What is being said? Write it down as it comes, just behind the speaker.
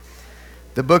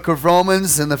The book of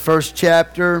Romans in the first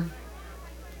chapter.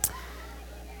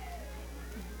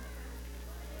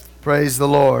 Praise the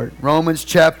Lord. Romans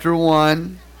chapter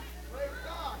 1.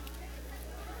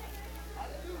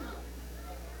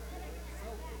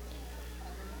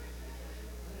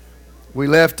 We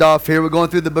left off here. We're going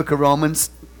through the book of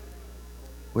Romans.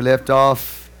 We left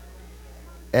off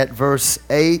at verse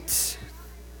 8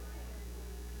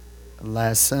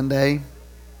 last Sunday.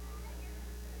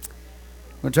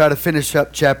 I'm going to try to finish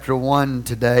up chapter 1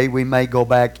 today. We may go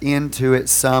back into it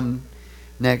some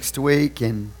next week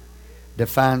and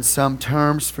define some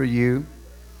terms for you.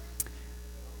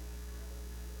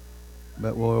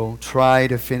 But we'll try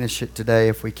to finish it today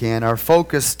if we can. Our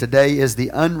focus today is the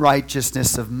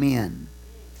unrighteousness of men.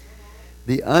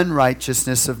 The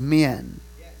unrighteousness of men.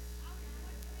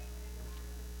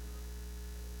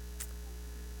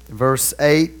 Verse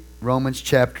 8, Romans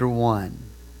chapter 1.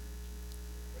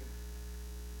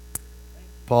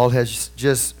 Paul has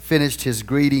just finished his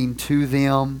greeting to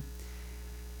them.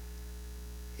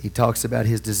 He talks about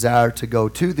his desire to go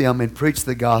to them and preach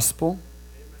the gospel.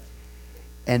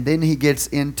 And then he gets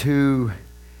into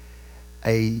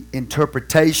an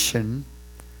interpretation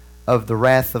of the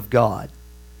wrath of God.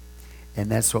 And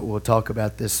that's what we'll talk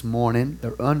about this morning.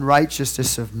 The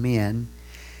unrighteousness of men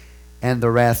and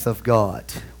the wrath of God.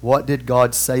 What did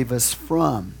God save us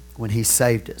from when He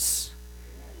saved us?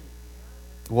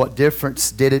 What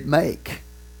difference did it make?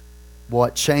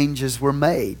 What changes were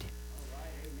made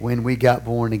when we got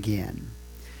born again?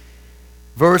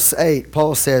 Verse 8,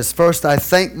 Paul says, "First I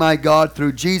thank my God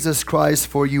through Jesus Christ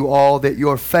for you all, that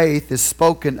your faith is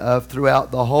spoken of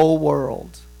throughout the whole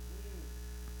world.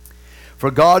 For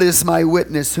God is my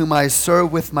witness, whom I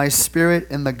serve with my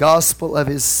spirit in the gospel of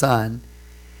His Son,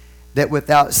 that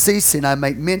without ceasing I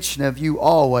make mention of you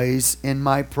always in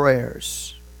my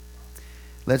prayers."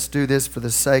 Let's do this for the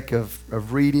sake of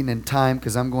reading and time,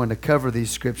 because I'm going to cover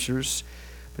these scriptures.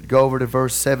 But go over to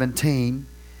verse 17.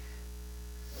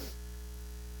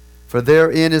 "For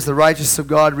therein is the righteousness of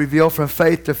God revealed from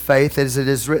faith to faith, as it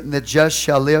is written, the just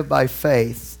shall live by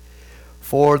faith.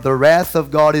 For the wrath of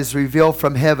God is revealed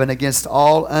from heaven against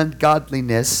all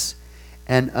ungodliness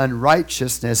and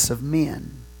unrighteousness of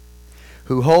men,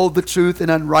 who hold the truth in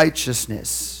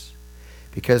unrighteousness,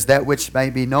 because that which may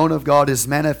be known of God is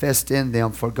manifest in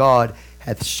them, for God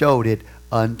hath showed it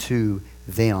unto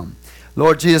them."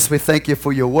 Lord Jesus, we thank you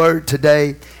for your word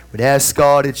today. We'd ask,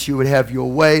 God, that you would have your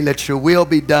way. Let your will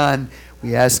be done.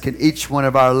 We ask in each one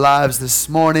of our lives this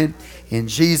morning. In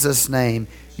Jesus' name,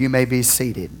 you may be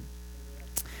seated.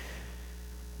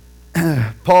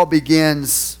 Paul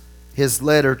begins his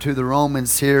letter to the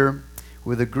Romans here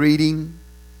with a greeting,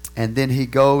 and then he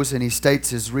goes and he states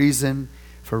his reason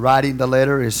for writing the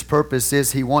letter. His purpose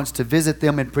is he wants to visit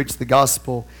them and preach the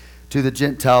gospel to the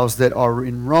Gentiles that are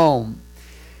in Rome.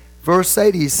 Verse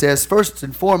 8, he says, first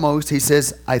and foremost, he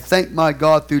says, "I thank my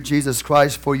God through Jesus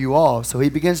Christ for you all." So he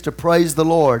begins to praise the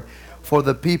Lord for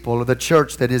the people of the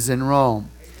church that is in Rome.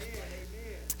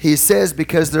 He says,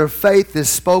 because their faith is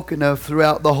spoken of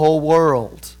throughout the whole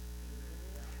world.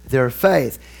 Their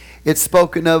faith. It's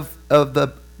spoken of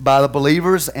by the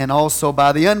believers and also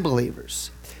by the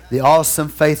unbelievers. The awesome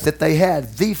faith that they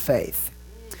had, the faith.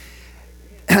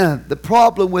 The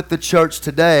problem with the church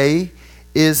today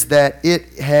is that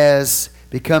it has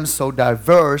become so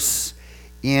diverse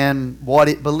in what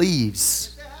it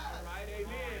believes.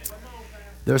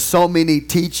 There's so many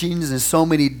teachings and so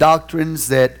many doctrines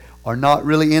that are not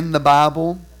really in the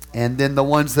Bible, and then the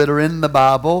ones that are in the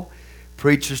Bible,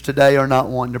 preachers today are not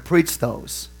wanting to preach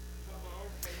those.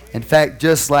 In fact,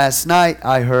 just last night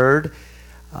I heard,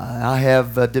 I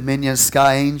have Dominion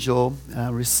Sky Angel,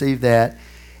 received that,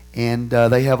 and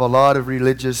they have a lot of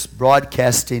religious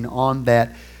broadcasting on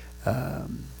that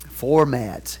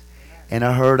format. And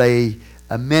I heard a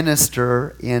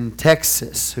minister in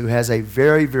Texas who has a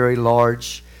very, very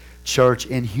large church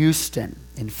in Houston.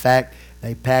 In fact,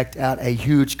 they packed out a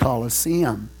huge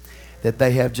coliseum that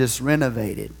they have just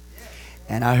renovated.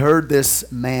 And I heard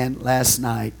this man last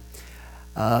night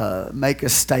make a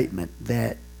statement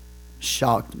that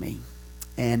shocked me.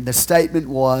 And the statement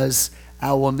was,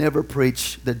 "I will never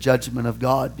preach the judgment of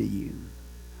God to you."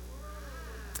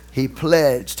 He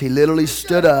pledged, he literally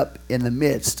stood up in the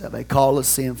midst of a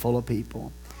coliseum full of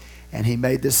people, and he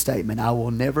made this statement, "I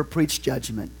will never preach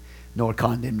judgment nor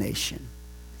condemnation."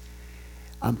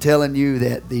 I'm telling you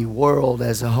that the world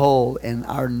as a whole and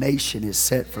our nation is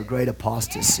set for great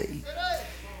apostasy.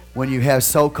 When you have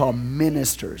so-called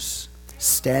ministers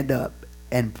stand up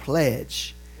and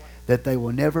pledge that they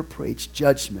will never preach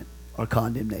judgment or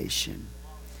condemnation.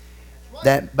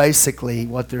 That basically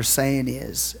what they're saying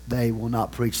is they will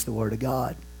not preach the Word of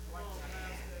God.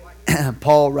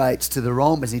 Paul writes to the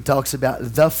Romans, he talks about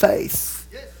the faith.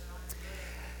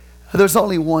 There's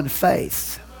only one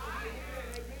faith.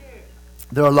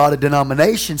 There are a lot of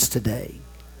denominations today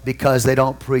because they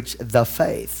don't preach the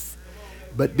faith.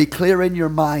 But be clear in your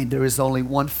mind, there is only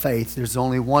one faith. There's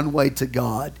only one way to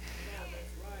God.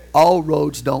 All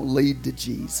roads don't lead to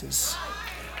Jesus.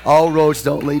 All roads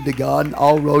don't lead to God, and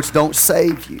all roads don't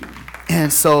save you.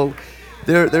 And so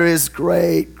there is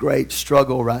great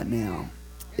struggle right now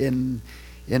in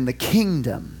the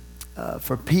kingdom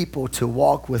for people to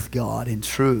walk with God in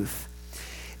truth.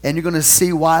 And you're going to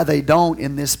see why they don't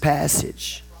in this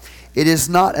passage. It is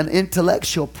not an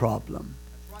intellectual problem.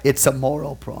 It's a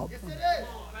moral problem.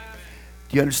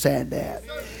 Do you understand that?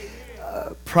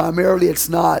 Primarily, it's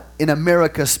not in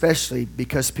America, especially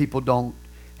because people don't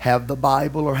have the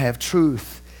Bible or have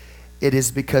truth. It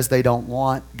is because they don't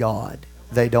want God.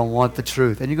 They don't want the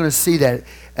truth. And you're going to see that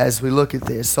as we look at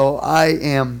this. So I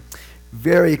am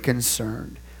very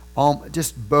concerned,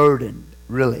 just burdened,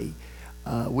 really.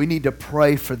 We need to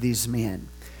pray for these men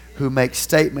who make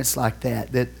statements like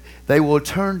that they will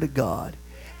turn to God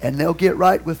and they'll get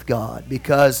right with God,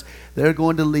 because they're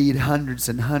going to lead hundreds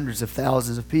and hundreds of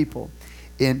thousands of people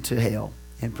into hell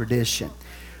and perdition.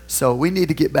 So we need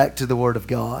to get back to the Word of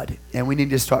God, and we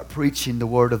need to start preaching the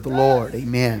Word of the Lord.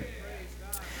 Amen.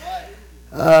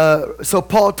 So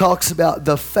Paul talks about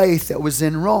the faith that was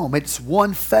in Rome. It's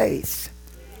one faith,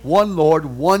 one Lord,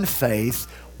 one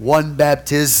faith, one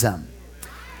baptism.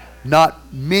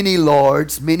 Not many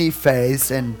Lords, many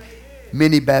faiths, and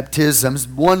many baptisms.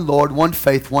 One Lord, one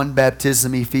faith, one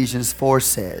baptism, Ephesians 4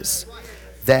 says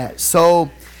that.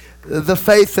 So the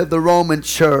faith of the Roman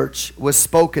church was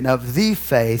spoken of, the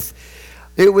faith.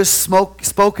 It was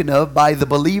spoken of by the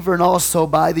believer and also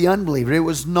by the unbeliever. It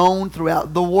was known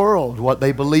throughout the world what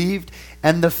they believed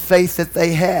and the faith that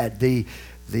they had, the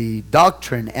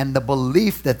doctrine and the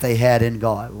belief that they had in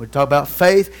God. We're talking about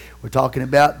faith. We're talking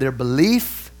about their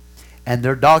belief and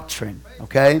their doctrine,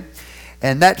 okay?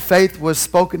 And that faith was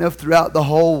spoken of throughout the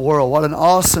whole world. What an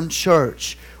awesome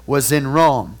church was in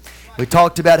Rome. We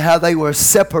talked about how they were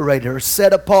separated or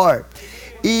set apart,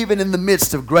 even in the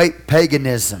midst of great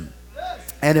paganism.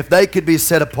 And if they could be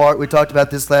set apart, we talked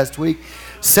about this last week,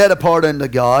 set apart unto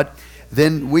God,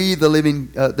 then we,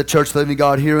 the Church of the Living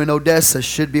God here in Odessa,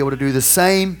 should be able to do the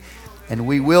same, and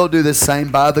we will do the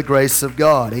same by the grace of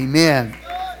God. Amen.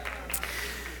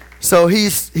 So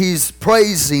he's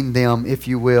praising them, if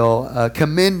you will,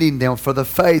 commending them for the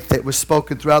faith that was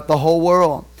spoken throughout the whole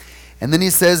world. And then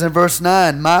he says in verse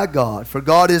 9, my God, for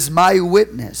God is my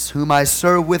witness, whom I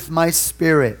serve with my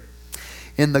spirit,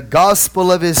 in the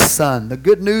gospel of his Son, the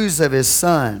good news of his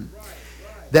Son,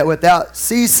 that without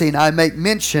ceasing I make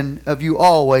mention of you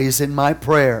always in my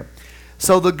prayer.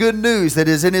 So the good news that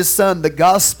is in his Son, the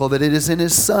gospel that it is in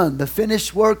his Son, the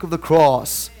finished work of the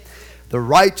cross, the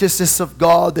righteousness of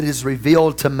God that is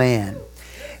revealed to man.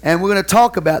 And we're going to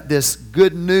talk about this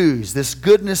good news, this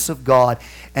goodness of God,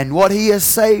 and what he has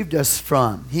saved us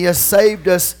from. He has saved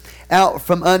us out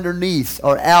from underneath,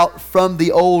 or out from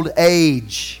the old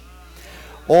age.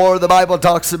 Or the Bible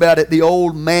talks about it, the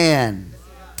old man,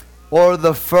 or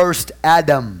the first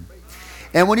Adam.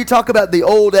 And when you talk about the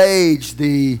old age,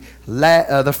 the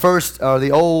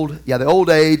old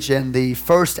age and the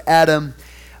first Adam,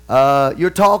 you're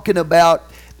talking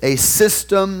about a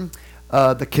system,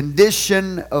 the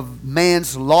condition of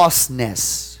man's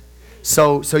lostness.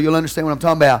 So you'll understand what I'm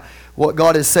talking about. What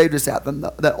God has saved us out.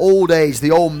 The old age,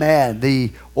 the old man,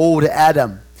 the old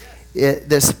Adam.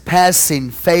 This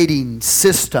passing, fading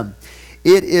system.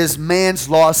 It is man's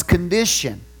lost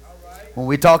condition. When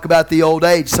we talk about the old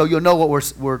age, so you'll know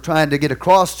what we're trying to get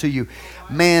across to you.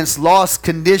 Man's lost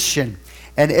condition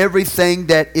and everything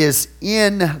that is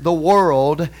in the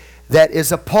world that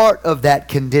is a part of that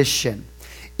condition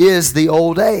is the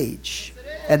old age.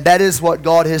 And that is what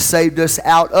God has saved us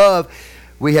out of.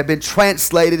 We have been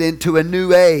translated into a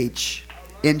new age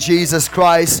in Jesus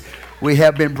Christ. We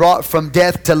have been brought from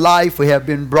death to life. We have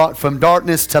been brought from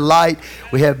darkness to light.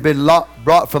 We have been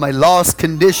brought from a lost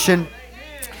condition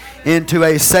into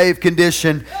a saved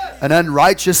condition, an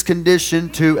unrighteous condition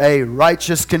to a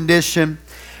righteous condition,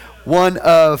 one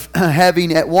of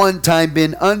having at one time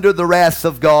been under the wrath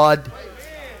of God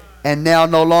and now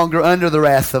no longer under the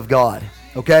wrath of God.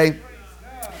 Okay?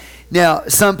 Now,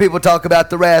 some people talk about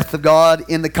the wrath of God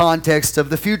in the context of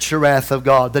the future wrath of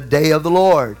God, the day of the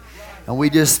Lord. And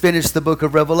we just finished the book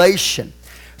of Revelation.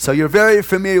 So you're very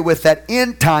familiar with that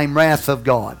end time wrath of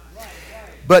God.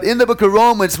 But in the book of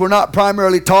Romans, we're not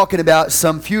primarily talking about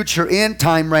some future end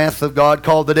time wrath of God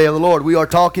called the day of the Lord. We are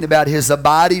talking about His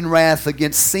abiding wrath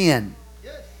against sin.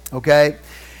 Okay?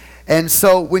 And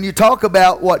so when you talk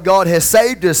about what God has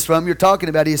saved us from, you're talking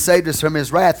about He saved us from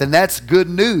His wrath. And that's good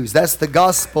news. That's the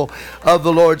gospel of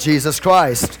the Lord Jesus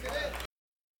Christ.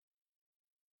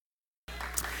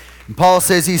 And Paul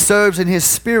says He serves in His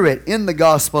Spirit in the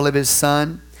gospel of His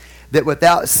Son, that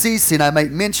without ceasing I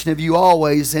make mention of you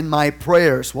always in my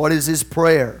prayers. What is his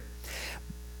prayer?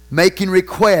 Making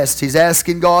request. He's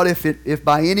asking God if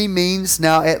by any means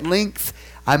now at length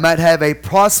I might have a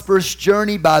prosperous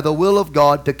journey by the will of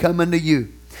God to come unto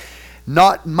you.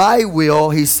 Not my will,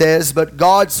 he says, but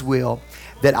God's will,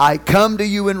 that I come to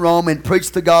you in Rome and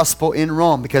preach the gospel in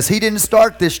Rome. Because he didn't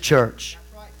start this church.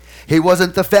 He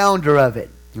wasn't the founder of it.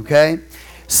 Okay?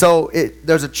 So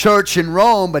there's a church in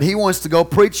Rome, but he wants to go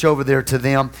preach over there to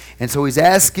them. And so he's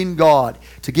asking God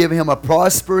to give him a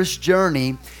prosperous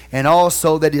journey, and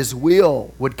also that his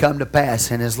will would come to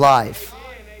pass in his life.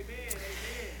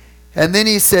 And then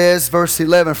he says, verse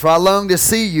 11, for I long to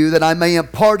see you, that I may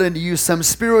impart unto you some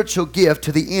spiritual gift,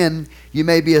 to the end you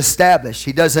may be established.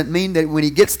 He doesn't mean that when he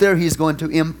gets there he's going to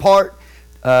impart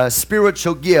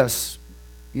spiritual gifts,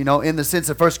 in the sense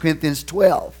of 1 Corinthians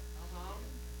 12.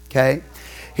 Okay?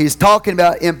 He's talking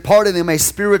about imparting them a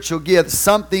spiritual gift,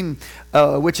 something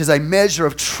which is a measure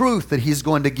of truth that he's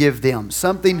going to give them,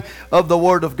 something of the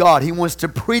Word of God. He wants to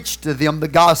preach to them the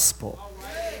gospel.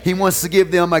 He wants to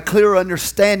give them a clear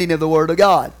understanding of the Word of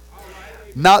God.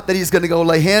 Not that he's going to go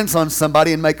lay hands on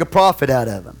somebody and make a prophet out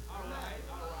of them.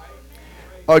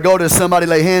 Or go to somebody,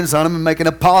 lay hands on them and make an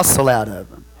apostle out of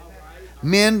them.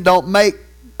 Men don't make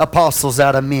apostles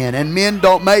out of men, and men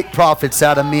don't make prophets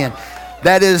out of men.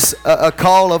 That is a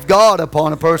call of God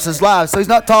upon a person's life. So he's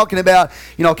not talking about,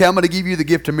 okay, I'm going to give you the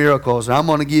gift of miracles, and I'm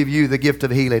going to give you the gift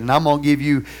of healing, and I'm going to give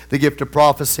you the gift of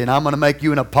prophecy, and I'm going to make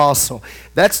you an apostle.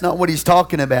 That's not what he's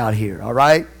talking about here, all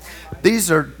right?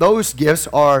 Those gifts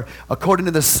are according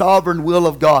to the sovereign will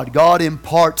of God. God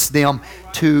imparts them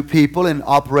to people and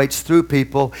operates through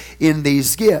people in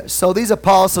these gifts. So these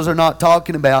apostles are not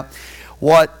talking about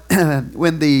what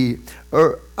when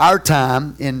our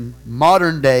time in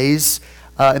modern days,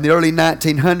 in the early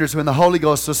 1900s, when the Holy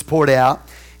Ghost was poured out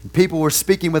and people were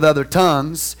speaking with other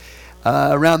tongues,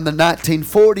 around the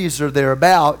 1940s or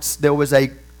thereabouts, there was a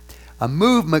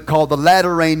movement called the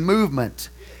Latter Rain movement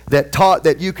that taught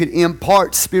that you could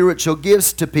impart spiritual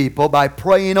gifts to people by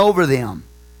praying over them.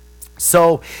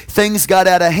 So things got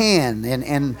out of hand,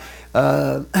 and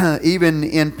even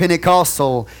in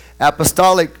Pentecostal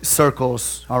apostolic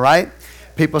circles, all right,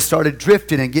 people started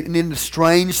drifting and getting into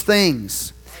strange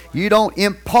things. You don't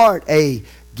impart a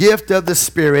gift of the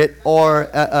Spirit or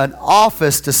an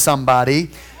office to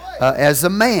somebody as a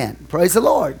man. Praise the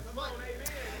Lord.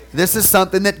 This is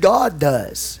something that God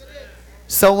does.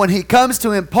 So when he comes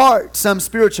to impart some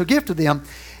spiritual gift to them,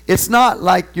 it's not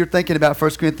like you're thinking about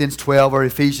 1 Corinthians 12 or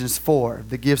Ephesians 4,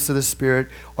 the gifts of the Spirit,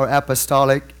 or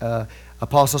apostolic,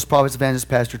 apostles, prophets, evangelists,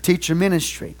 pastor, teacher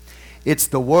ministry. It's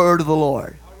the word of the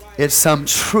Lord. It's some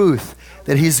truth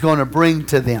that he's going to bring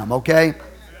to them, okay?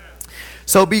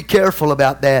 So be careful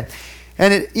about that.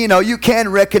 And you can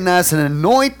recognize an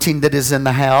anointing that is in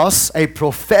the house, a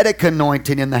prophetic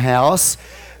anointing in the house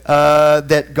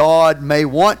that God may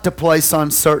want to place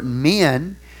on certain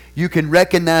men. You can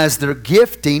recognize their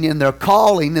gifting and their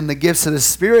calling and the gifts of the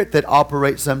Spirit that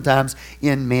operate sometimes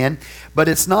in men, but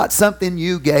it's not something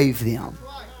you gave them.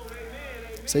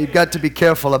 So you've got to be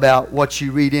careful about what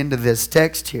you read into this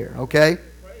text here, okay?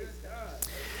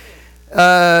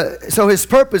 So his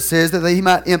purpose is that he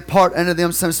might impart unto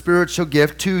them some spiritual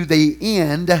gift, to the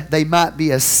end they might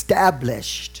be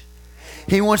established.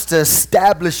 He wants to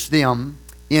establish them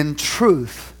in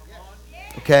truth,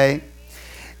 okay?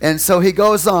 And so he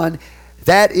goes on,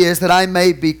 that is, that I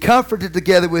may be comforted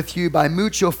together with you by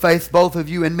mutual faith, both of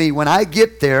you and me. When I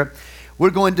get there, we're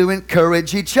going to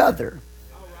encourage each other.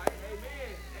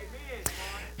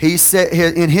 He said,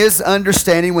 in his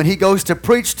understanding, when he goes to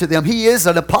preach to them, he is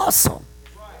an apostle.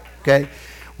 Okay?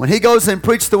 When he goes and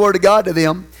preaches the Word of God to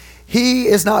them, he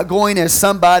is not going as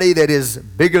somebody that is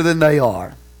bigger than they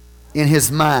are in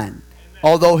his mind.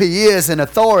 Although he is an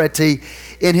authority,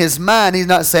 in his mind, he's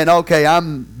not saying, okay,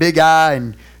 I'm big I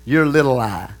and you're little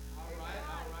I.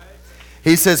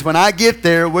 He says, when I get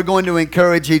there, we're going to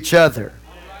encourage each other.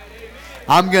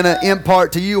 I'm going to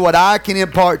impart to you what I can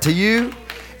impart to you.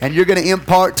 And you're going to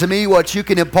impart to me what you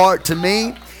can impart to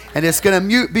me. And it's going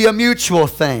to be a mutual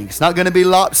thing. It's not going to be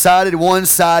lopsided,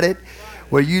 one-sided.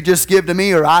 where you just give to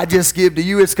me or I just give to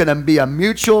you. It's going to be a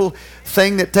mutual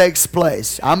thing that takes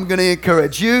place. I'm going to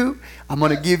encourage you. I'm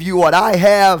going to give you what I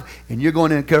have, and you're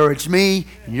going to encourage me,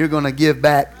 and you're going to give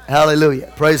back.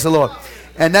 Hallelujah. Praise the Lord.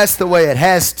 And that's the way it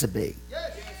has to be.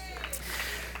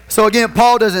 So again,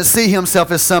 Paul doesn't see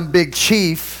himself as some big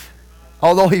chief,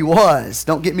 although he was.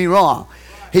 Don't get me wrong.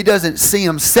 He doesn't see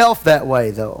himself that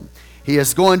way, though. He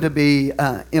is going to be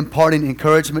imparting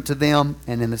encouragement to them,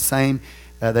 and in the same,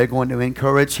 they're going to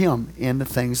encourage him in the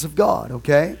things of God,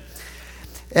 okay?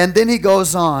 And then he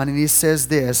goes on, and he says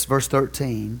this, verse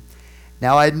 13,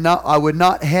 Now I would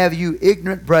not have you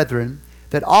ignorant, brethren,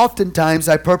 that oftentimes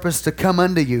I purposed to come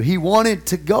unto you. He wanted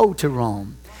to go to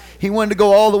Rome. He wanted to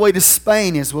go all the way to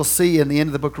Spain, as we'll see in the end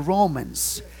of the book of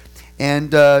Romans.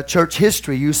 And church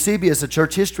history, Eusebius, a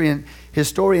church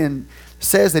historian,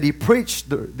 says that he preached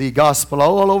the gospel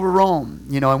all over Rome.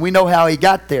 You know, and we know how he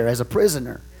got there as a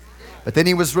prisoner. But then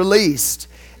he was released.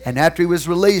 And after he was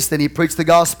released, then he preached the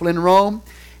gospel in Rome.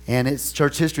 And its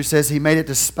church history says he made it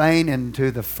to Spain and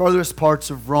to the furthest parts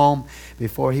of Rome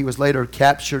before he was later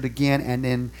captured again and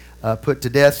then put to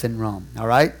death in Rome. All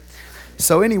right?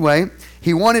 So anyway,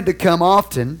 he wanted to come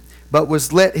often, but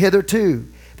was let hitherto,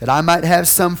 that I might have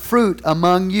some fruit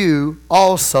among you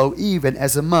also, even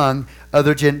as among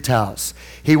other Gentiles.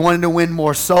 He wanted to win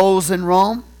more souls in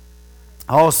Rome.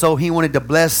 Also, he wanted to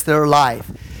bless their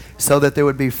life so that there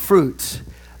would be fruit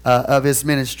of his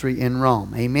ministry in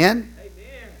Rome. Amen?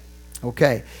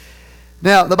 Okay.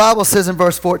 Now, the Bible says in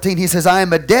verse 14, he says, I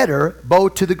am a debtor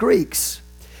both to the Greeks.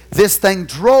 This thing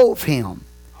drove him,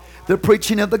 the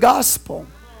preaching of the gospel.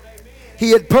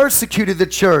 He had persecuted the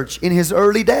church in his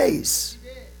early days.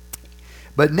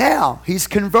 But now he's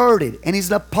converted and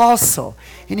he's an apostle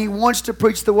and he wants to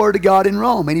preach the word of God in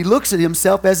Rome. And he looks at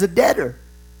himself as a debtor,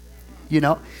 you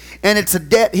know. And it's a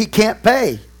debt he can't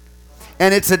pay.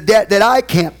 And it's a debt that I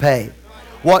can't pay.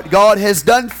 What God has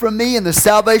done for me and the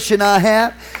salvation I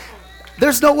have,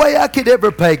 there's no way I could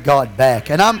ever pay God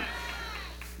back. And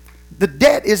the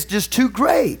debt is just too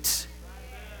great.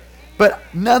 But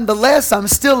nonetheless, I'm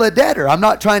still a debtor. I'm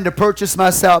not trying to purchase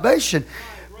my salvation.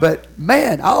 But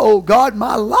man, I owe God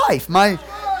my life, my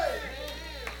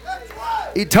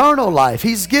eternal life.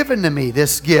 He's given to me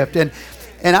this gift.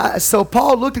 So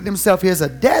Paul looked at himself as a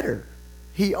debtor.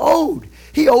 He owed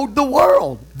the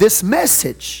world this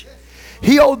message.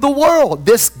 He owed the world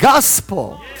this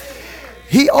gospel.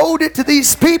 He owed it to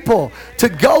these people to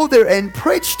go there and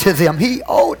preach to them.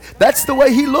 That's the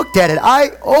way he looked at it.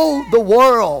 I owe the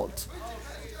world.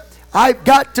 I've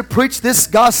got to preach this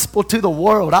gospel to the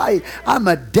world. I'm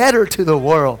a debtor to the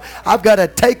world. I've got to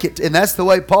take it. And that's the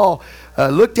way Paul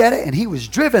looked at it, and he was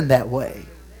driven that way.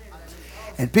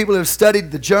 And people have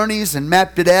studied the journeys and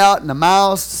mapped it out, and the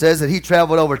miles says that he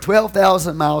traveled over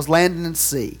 12,000 miles land and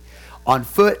sea, on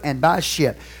foot and by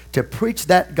ship, to preach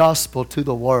that gospel to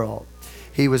the world.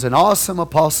 He was an awesome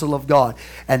apostle of God.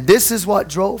 And this is what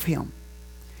drove him.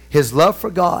 His love for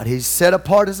God. He's set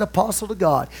apart as apostle to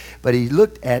God. But he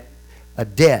looked at a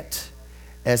debt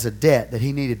as a debt that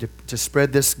he needed to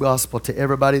spread this gospel to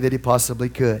everybody that he possibly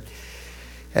could.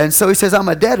 And so he says, I'm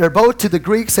a debtor both to the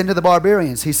Greeks and to the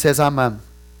barbarians. He says, I'm a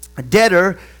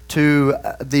debtor to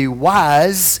the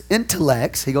wise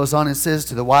intellects. He goes on and says,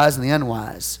 to the wise and the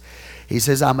unwise. He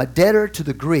says, I'm a debtor to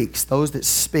the Greeks, those that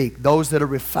speak, those that are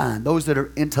refined, those that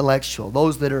are intellectual,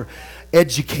 those that are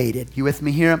educated. You with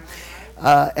me here?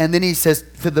 And then he says,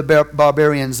 to the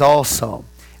barbarians also.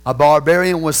 A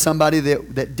barbarian was somebody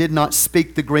that did not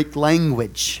speak the Greek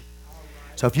language.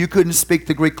 So if you couldn't speak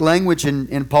the Greek language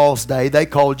in Paul's day, they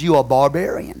called you a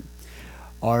barbarian.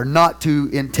 Or not too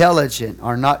intelligent,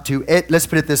 or not too, let's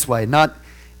put it this way, not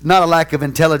a lack of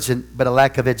intelligence, but a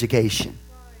lack of education.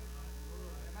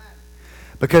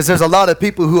 Because there's a lot of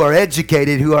people who are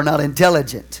educated who are not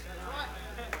intelligent.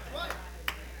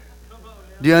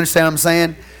 Do you understand what I'm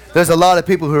saying? There's a lot of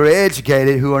people who are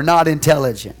educated who are not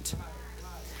intelligent.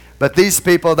 But these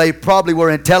people, they probably were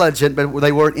intelligent, but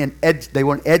they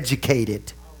weren't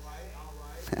educated.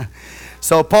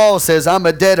 So Paul says, I'm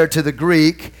a debtor to the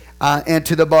Greek and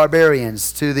to the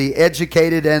barbarians, to the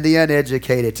educated and the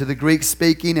uneducated, to the Greek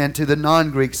speaking and to the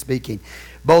non-Greek speaking,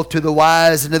 both to the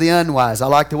wise and to the unwise. I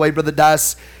like the way Brother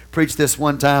Dice preached this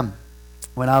one time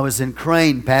when I was in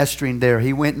Crane pastoring there.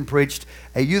 He went and preached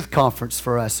a youth conference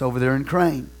for us over there in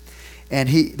Crane. And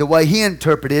the way he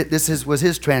interpreted it, was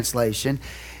his translation.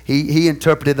 He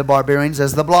interpreted the barbarians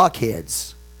as the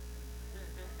blockheads.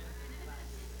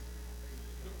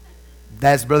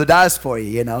 That's Brother Dice for you,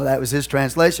 you know. That was his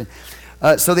translation.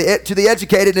 So to the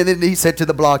educated, and then he said to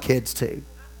the blockheads too.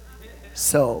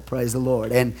 So, praise the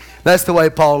Lord. And that's the way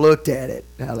Paul looked at it.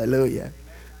 Hallelujah.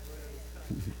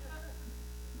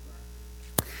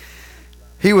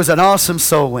 He was an awesome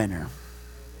soul winner.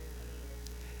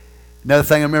 Another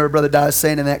thing I remember Brother Dye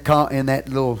saying in that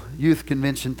little youth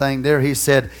convention thing there, he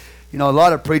said, you know, a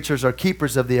lot of preachers are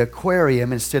keepers of the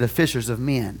aquarium instead of fishers of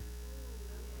men.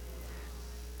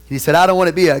 He said, I don't want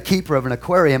to be a keeper of an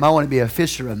aquarium. I want to be a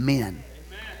fisher of men.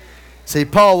 Amen. See,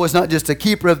 Paul was not just a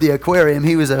keeper of the aquarium.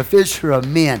 He was a fisher of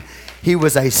men. He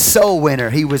was a soul winner.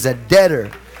 He was a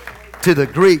debtor to the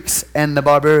Greeks and the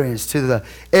barbarians, to the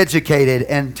educated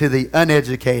and to the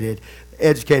uneducated,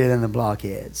 educated and the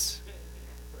blockheads.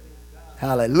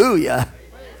 Hallelujah.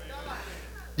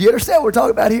 Do you understand what we're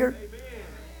talking about here?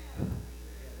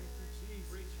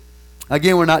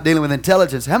 Again, we're not dealing with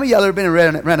intelligence. How many of y'all ever been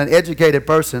around an educated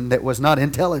person that was not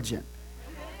intelligent?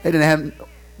 They didn't have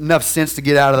enough sense to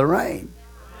get out of the rain.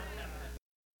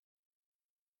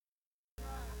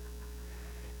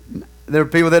 There are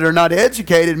people that are not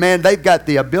educated. Man, they've got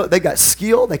the ability, they've got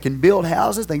skill. They can build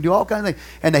houses. They can do all kinds of things.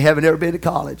 And they haven't ever been to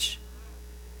college.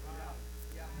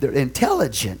 They're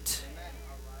intelligent.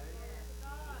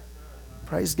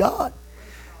 Praise God.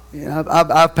 You know,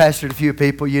 I've pastored a few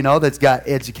people, you know, that's got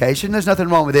education. There's nothing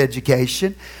wrong with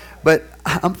education. But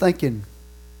I'm thinking,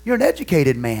 you're an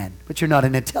educated man, but you're not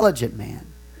an intelligent man.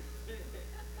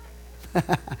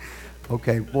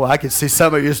 Okay, boy, I can see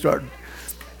some of you starting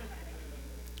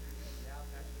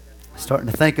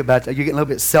to think about that. You're getting a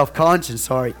little bit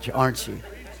self-conscious, aren't you?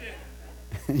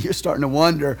 You're starting to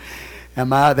wonder,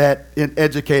 am I that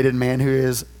educated man who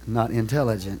is not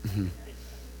intelligent?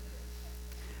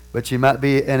 But you might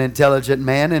be an intelligent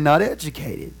man and not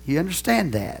educated. You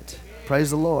understand that.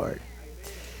 Praise the Lord.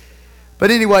 But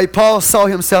anyway, Paul saw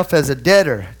himself as a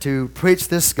debtor to preach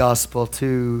this gospel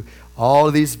to all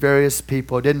of these various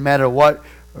people. It didn't matter what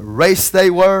race they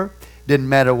were. It didn't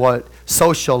matter what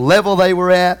social level they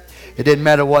were at. It didn't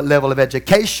matter what level of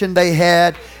education they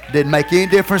had. It didn't make any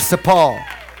difference to Paul.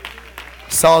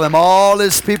 Saw them all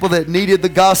as people that needed the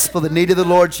gospel, that needed the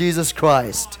Lord Jesus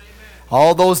Christ.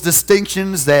 All those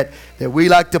distinctions that we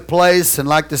like to place and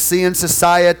like to see in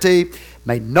society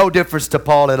made no difference to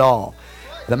Paul at all.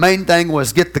 The main thing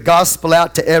was get the gospel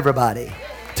out to everybody.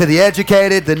 To the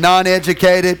educated, the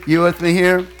non-educated. You with me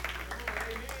here?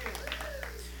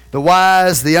 The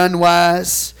wise, the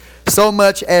unwise. So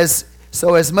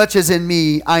as much as in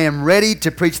me, I am ready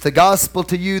to preach the gospel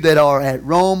to you that are at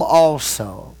Rome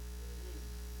also.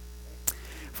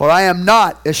 For I am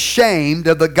not ashamed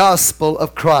of the gospel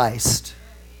of Christ.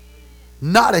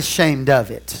 Not ashamed of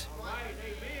it.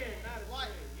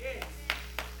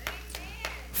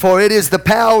 For it is the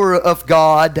power of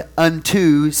God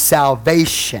unto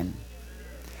salvation.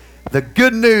 The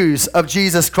good news of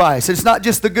Jesus Christ. It's not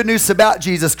just the good news about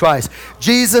Jesus Christ.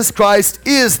 Jesus Christ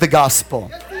is the gospel.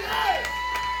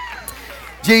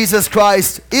 Jesus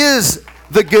Christ is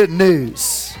the good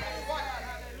news.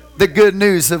 The good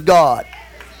news of God.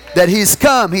 That He's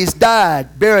come, He's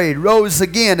died, buried, rose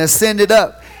again, ascended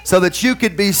up, so that you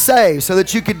could be saved, so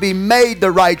that you could be made the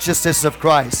righteousness of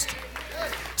Christ,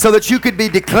 so that you could be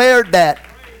declared that.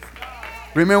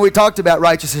 Remember, we talked about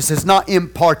righteousness. It's not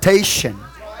impartation.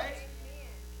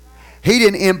 He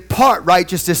didn't impart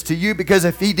righteousness to you, because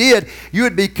if He did, you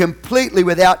would be completely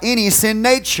without any sin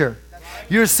nature.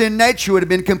 Your sin nature would have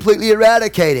been completely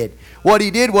eradicated. What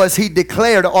He did was He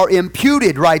declared or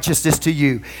imputed righteousness to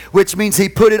you, which means He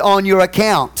put it on your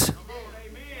account.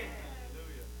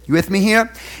 You with me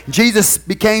here? Jesus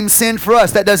became sin for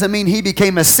us. That doesn't mean He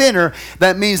became a sinner.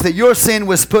 That means that your sin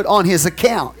was put on His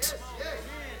account.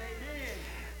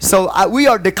 So we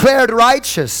are declared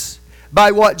righteous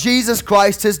by what Jesus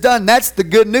Christ has done. That's the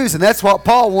good news, and that's what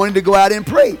Paul wanted to go out and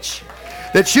preach.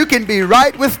 That you can be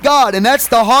right with God. And that's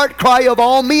the heart cry of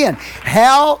all men.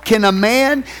 How can a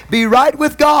man be right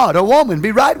with God? A woman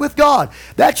be right with God?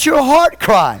 That's your heart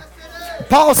cry.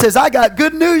 Paul says, I got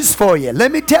good news for you.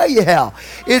 Let me tell you how.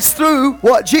 It's through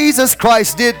what Jesus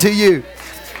Christ did to you.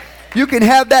 You can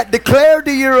have that declared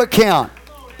to your account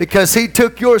because He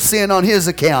took your sin on His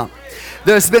account.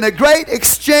 There's been a great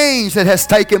exchange that has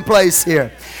taken place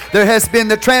here. There has been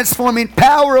the transforming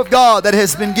power of God that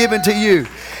has been given to you.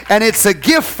 And it's a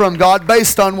gift from God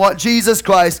based on what Jesus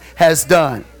Christ has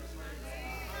done.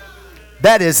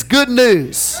 That is good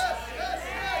news.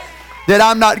 That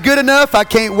I'm not good enough. I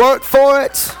can't work for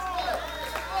it.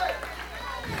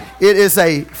 It is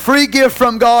a free gift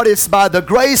from God. It's by the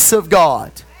grace of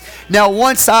God. Now,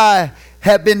 once I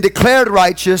have been declared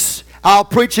righteous, I'll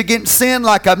preach against sin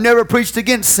like I've never preached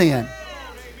against sin.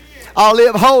 I'll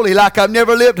live holy like I've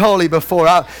never lived holy before.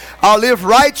 I'll live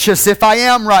righteous if I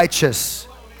am righteous.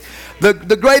 The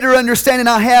greater understanding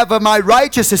I have of my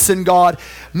righteousness in God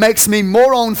makes me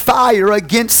more on fire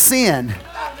against sin.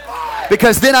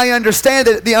 Because then I understand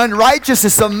that the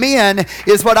unrighteousness of men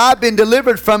is what I've been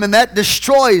delivered from, and that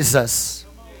destroys us.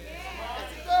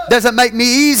 Doesn't make me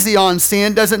easy on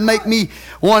sin. Doesn't make me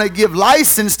want to give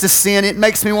license to sin. It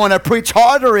makes me want to preach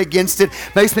harder against it.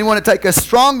 Makes me want to take a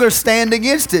stronger stand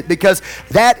against it, because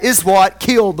that is what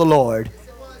killed the Lord.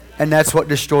 And that's what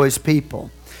destroys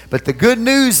people. But the good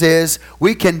news is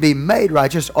we can be made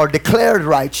righteous or declared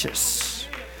righteous.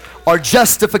 Or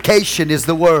justification is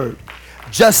the word.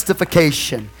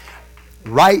 Justification.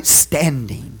 Right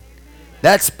standing.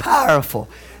 That's powerful.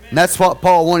 And that's what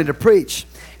Paul wanted to preach.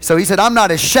 So he said, I'm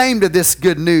not ashamed of this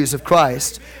good news of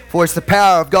Christ, for it's the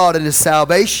power of God and His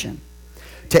salvation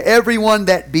to everyone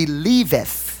that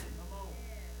believeth,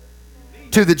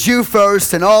 to the Jew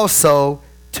first and also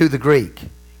to the Greek.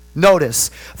 Notice,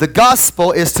 the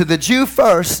gospel is to the Jew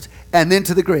first and then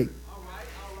to the Greek.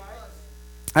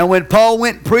 And when Paul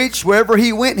went and preached, wherever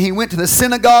he went to the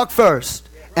synagogue first,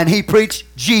 and he preached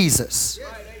Jesus.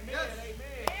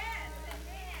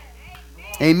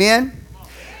 Amen?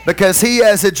 Because he,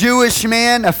 as a Jewish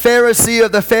man, a Pharisee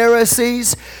of the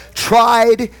Pharisees,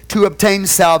 tried to obtain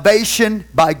salvation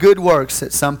by good works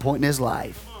at some point in his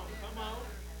life.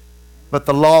 But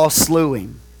the law slew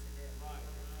him.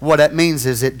 What that means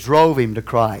is it drove him to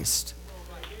Christ.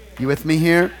 You with me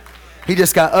here? He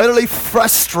just got utterly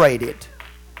frustrated,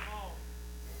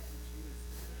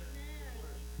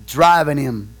 driving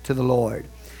him to the Lord.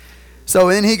 So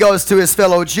then he goes to his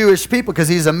fellow Jewish people, because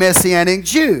he's a Messianic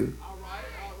Jew.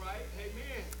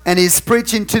 And he's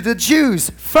preaching to the Jews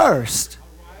first.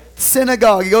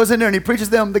 Synagogue. He goes in there and he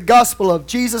preaches them the gospel of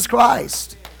Jesus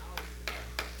Christ.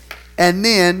 And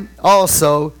then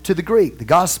also to the Greek. The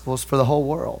gospel is for the whole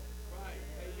world.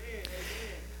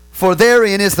 For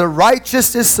therein is the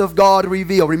righteousness of God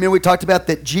revealed. Remember we talked about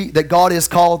that God is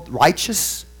called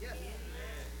righteous?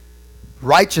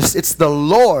 Righteous. It's the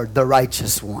Lord, the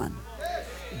righteous one.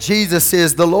 Jesus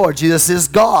is the Lord. Jesus is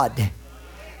God.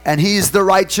 And He's the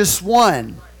righteous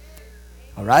one.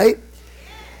 All right?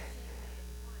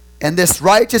 And this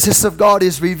righteousness of God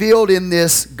is revealed in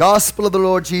this gospel of the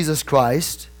Lord Jesus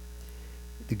Christ.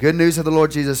 The good news of the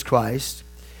Lord Jesus Christ.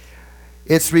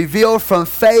 It's revealed from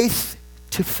faith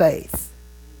to faith.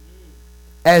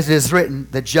 As it is written,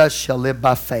 the just shall live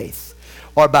by faith.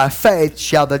 Or by faith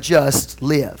shall the just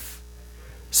live.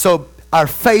 So our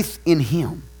faith in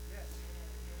Him,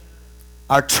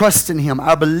 our trust in Him,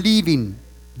 our believing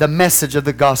the message of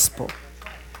the gospel.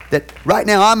 That right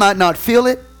now I might not feel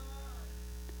it,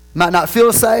 might not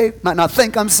feel saved, might not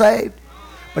think I'm saved,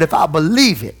 but if I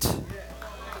believe it,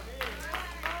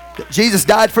 that Jesus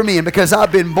died for me, and because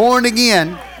I've been born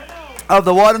again of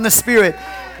the water and the Spirit,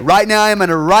 right now I am in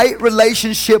a right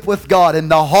relationship with God, and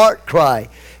the heart cry,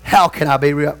 how can I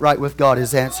be right with God,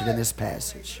 is answered in this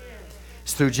passage.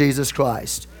 It's through Jesus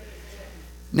Christ.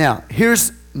 Now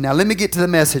let me get to the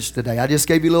message today. I just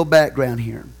gave you a little background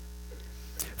here.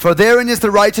 For therein is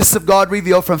the righteousness of God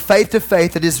revealed from faith to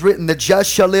faith. It is written, the just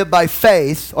shall live by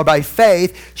faith, or by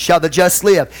faith shall the just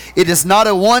live. It is not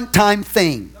a one-time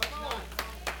thing.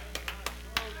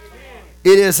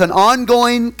 It is an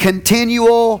ongoing,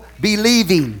 continual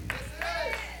believing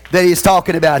that he's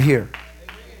talking about here.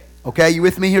 Okay, you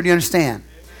with me here? Do you understand?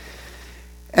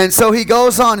 And so he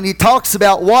goes on and he talks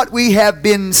about what we have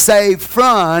been saved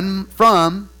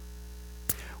from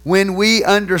when we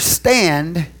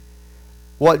understand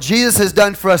what Jesus has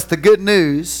done for us, the good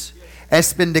news,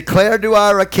 has been declared to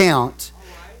our account.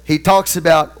 He talks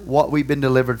about what we've been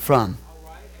delivered from.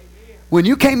 When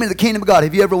you came into the kingdom of God,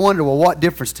 have you ever wondered, well, what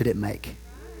difference did it make?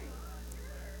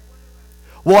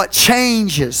 What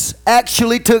changes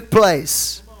actually took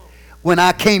place when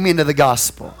I came into the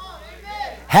gospel?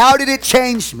 How did it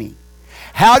change me?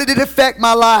 How did it affect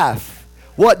my life?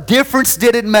 What difference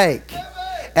did it make?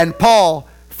 And Paul,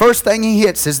 first thing he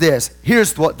hits is this.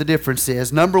 Here's what the difference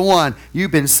is. Number one,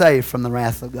 you've been saved from the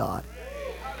wrath of God.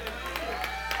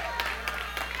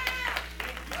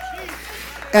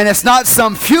 And it's not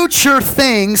some future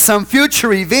thing, some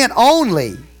future event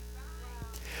only,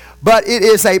 but it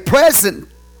is a present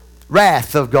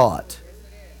wrath of God.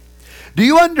 Do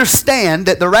you understand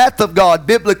that the wrath of God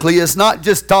biblically is not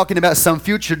just talking about some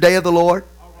future day of the Lord?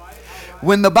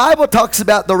 When the Bible talks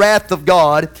about the wrath of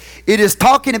God, it is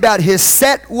talking about His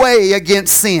set way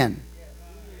against sin.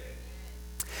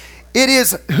 It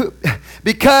is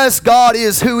because God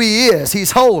is who He is.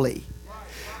 He's holy.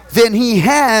 Then He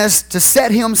has to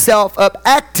set Himself up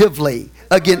actively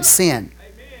against sin.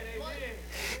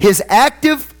 His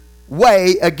active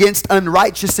way against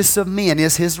unrighteousness of men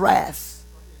is His wrath.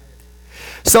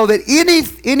 So that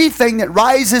anything that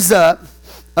rises up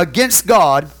against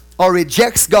God or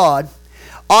rejects God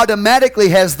automatically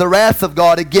has the wrath of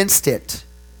God against it.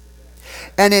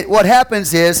 And what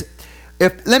happens is,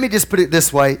 let me just put it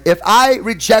this way. If I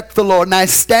reject the Lord and I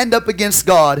stand up against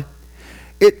God,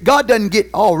 God doesn't get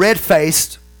all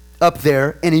red-faced up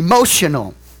there and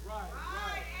emotional.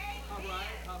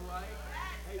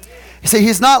 See,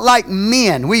 He's not like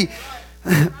men.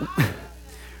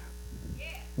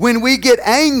 When we get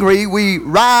angry, we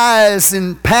rise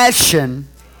in passion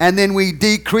and then we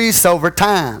decrease over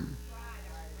time.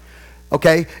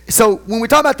 Okay? So when we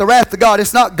talk about the wrath of God,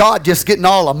 it's not God just getting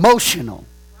all emotional.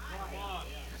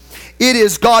 It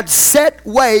is God's set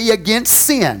way against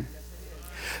sin.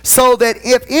 So that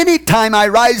if any time I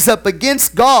rise up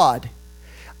against God,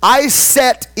 I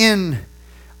set in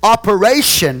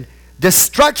operation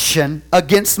destruction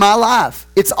against my life.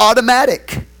 It's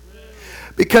automatic.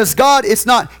 Because God, it's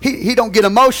not, He don't get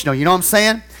emotional, you know what I'm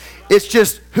saying? It's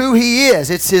just who He is.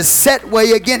 It's His set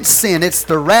way against sin. It's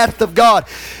the wrath of God.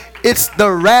 It's the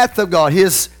wrath of God.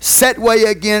 His set way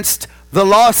against the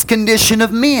lost condition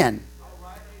of men.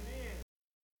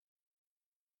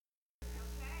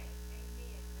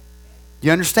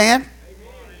 You understand?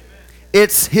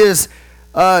 It's His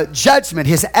judgment,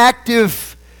 His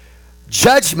active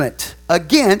judgment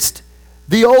against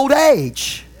the old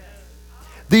age,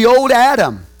 the old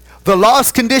Adam, the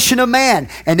lost condition of man,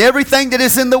 and everything that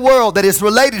is in the world that is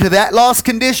related to that lost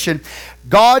condition.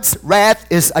 God's wrath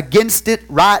is against it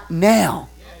right now.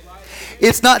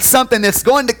 It's not something that's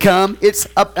going to come. It's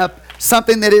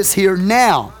something that is here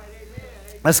now.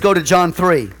 Let's go to John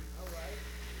 3.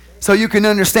 So you can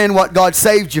understand what God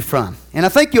saved you from. And I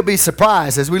think you'll be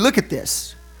surprised as we look at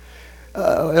this.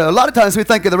 A lot of times we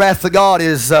think of the wrath of God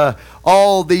as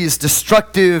all these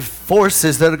destructive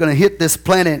forces that are going to hit this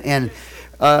planet and,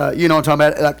 you know what I'm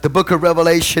talking about, like the book of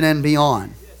Revelation and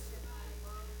beyond.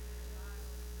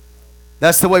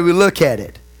 That's the way we look at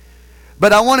it.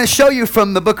 But I want to show you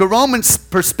from the book of Romans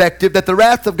perspective that the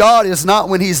wrath of God is not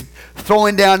when He's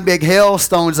throwing down big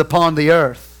hailstones upon the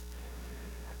earth.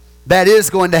 That is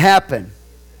going to happen.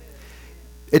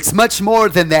 It's much more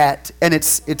than that, and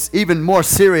it's even more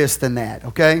serious than that,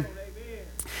 okay?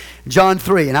 John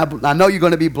 3, and I know you're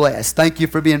going to be blessed. Thank you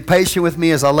for being patient with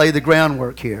me as I lay the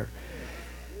groundwork here.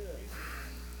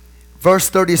 Verse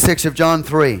 36 of John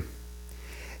 3.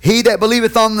 He that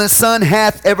believeth on the Son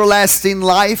hath everlasting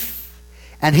life,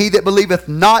 and he that believeth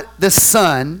not the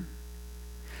Son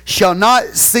shall not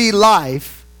see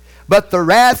life, but the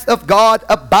wrath of God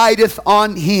abideth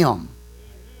on him.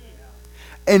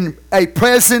 In a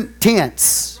present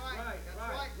tense.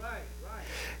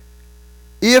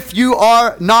 If you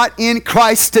are not in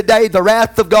Christ today, the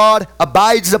wrath of God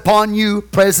abides upon you,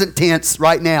 present tense,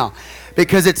 right now.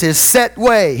 Because it's His set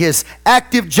way, His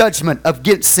active judgment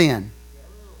against sin.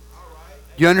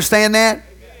 Do you understand that?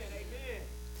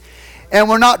 And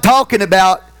we're not talking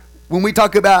about, when we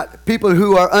talk about people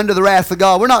who are under the wrath of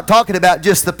God, we're not talking about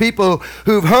just the people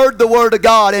who've heard the Word of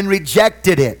God and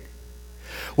rejected it.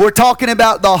 We're talking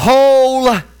about the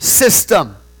whole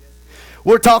system.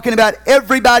 We're talking about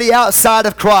everybody outside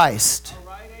of Christ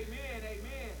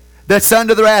that's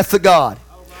under the wrath of God.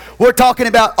 We're talking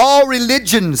about all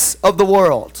religions of the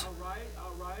world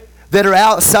that are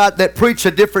outside, that preach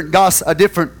a different gospel, a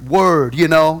different word, you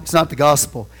know. It's not the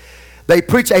gospel. They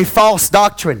preach a false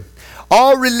doctrine.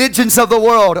 All religions of the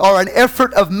world are an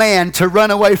effort of man to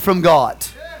run away from God.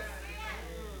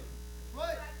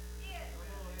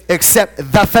 Except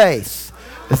the faith,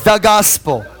 the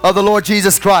gospel of the Lord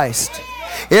Jesus Christ.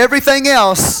 Everything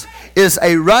else is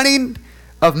a running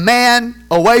of man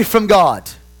away from God.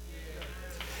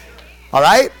 All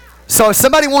right? So if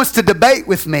somebody wants to debate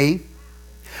with me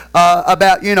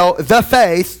about, you know, the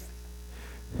faith,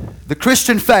 the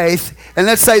Christian faith, and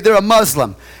let's say they're a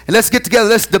Muslim, and let's get together,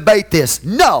 let's debate this.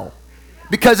 No,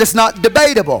 because it's not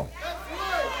debatable.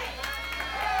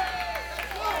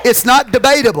 It's not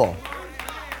debatable.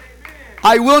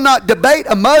 I will not debate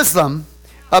a Muslim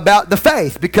about the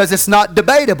faith because it's not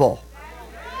debatable.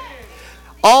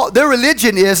 All their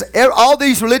religion is, all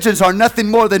these religions are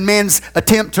nothing more than man's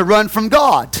attempt to run from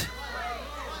God.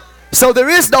 So there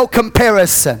is no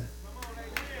comparison.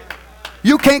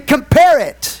 You can't compare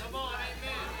it.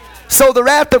 So the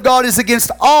wrath of God is against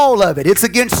all of it. It's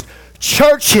against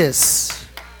churches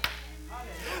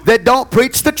that don't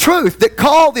preach the truth, that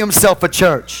call themselves a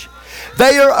church.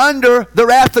 They are under the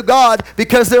wrath of God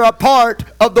because they're a part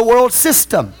of the world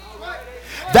system.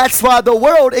 That's why the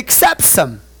world accepts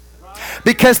them.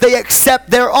 Because they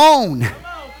accept their own.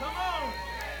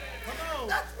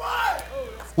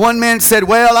 One man said,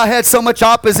 well, I had so much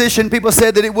opposition. People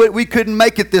said that we couldn't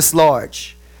make it this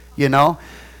large. You know.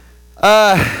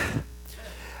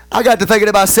 I got to thinking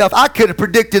to myself, I could have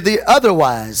predicted the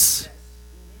otherwise.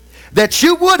 That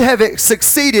you would have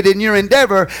succeeded in your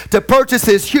endeavor to purchase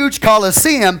this huge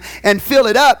coliseum and fill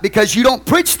it up because you don't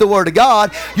preach the Word of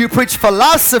God. You preach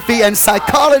philosophy and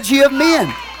psychology of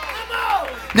men.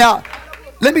 Now,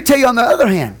 let me tell you on the other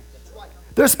hand,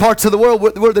 there's parts of the world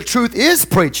where the truth is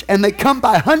preached, and they come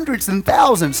by hundreds and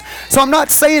thousands. So I'm not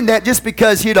saying that just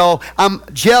because, I'm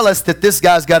jealous that this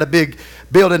guy's got a big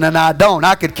building and I don't.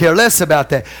 I could care less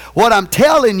about that. What I'm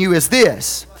telling you is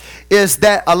this, is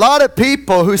that a lot of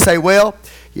people who say, well,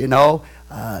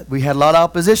 we had a lot of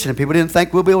opposition, and people didn't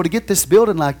think we'll be able to get this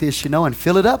building like this, and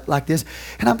fill it up like this.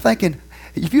 And I'm thinking,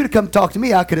 if you'd have come talk to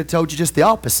me, I could have told you just the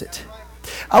opposite.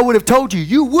 I would have told you,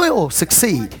 you will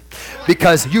succeed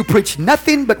because you preach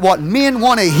nothing but what men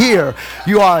want to hear.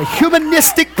 You are a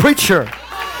humanistic preacher,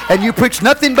 and you preach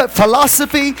nothing but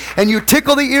philosophy, and you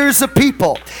tickle the ears of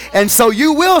people. And so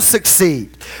you will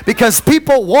succeed because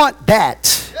people want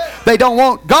that. They don't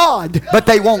want God, but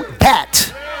they want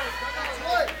that.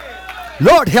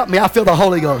 Lord help me, I feel the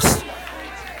Holy Ghost.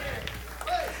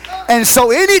 And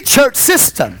so any church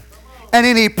system and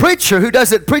any preacher who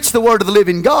doesn't preach the Word of the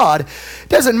living God,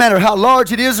 doesn't matter how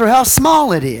large it is or how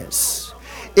small it is,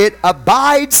 it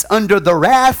abides under the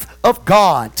wrath of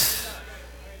God.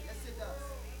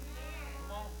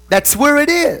 That's where it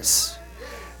is.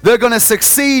 They're going to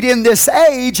succeed in this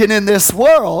age and in this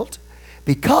world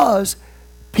because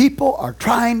people are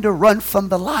trying to run from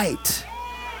the light.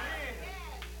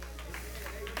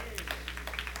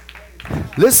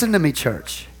 Listen to me,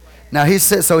 church. Now he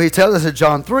says, so he tells us in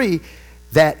John 3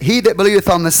 that he that believeth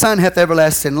on the Son hath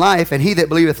everlasting life, and he that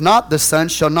believeth not the Son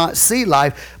shall not see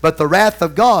life, but the wrath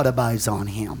of God abides on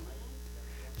him.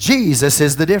 Jesus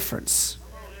is the difference.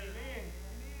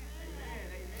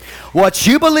 What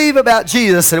you believe about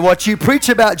Jesus and what you preach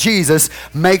about Jesus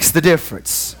makes the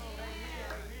difference.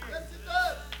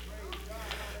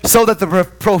 So that the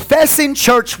professing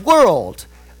church world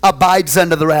abides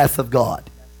under the wrath of God.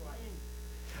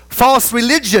 False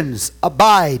religions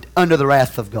abide under the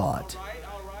wrath of God.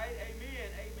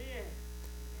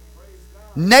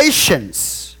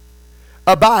 Nations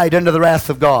abide under the wrath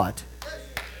of God.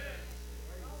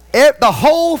 The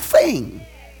whole thing.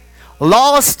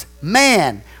 Lost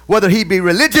man, whether he be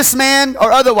religious man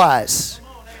or otherwise.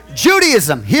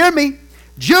 Judaism, hear me.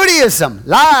 Judaism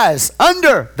lies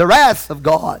under the wrath of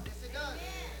God.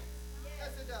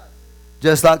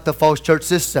 Just like the false church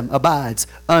system abides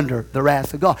under the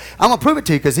wrath of God. I'm going to prove it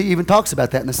to you because he even talks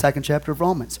about that in the 2nd chapter of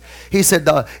Romans. He said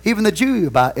even the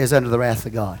Jew is under the wrath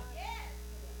of God.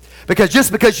 Because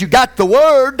just because you got the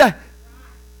Word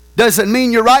doesn't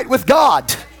mean you're right with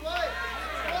God.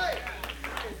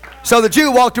 So the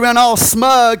Jew walked around all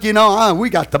smug, we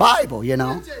got the Bible,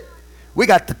 We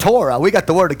got the Torah, we got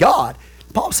the Word of God.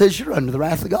 Paul says you're under the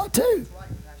wrath of God too.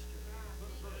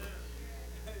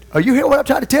 Are you hearing what I'm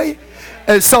trying to tell you?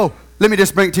 And so, let me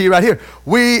just bring it to you right here.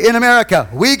 We in America,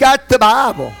 we got the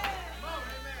Bible.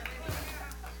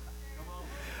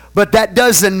 But that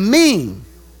doesn't mean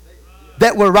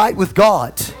that we're right with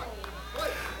God.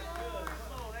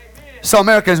 So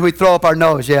Americans, we throw up our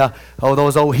nose,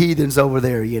 those old heathens over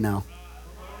there,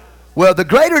 Well, the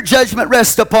greater judgment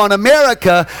rests upon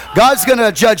America. God's going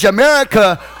to judge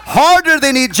America harder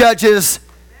than he judges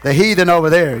the heathen over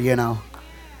there,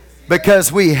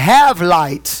 Because we have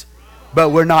light, but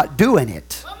we're not doing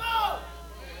it.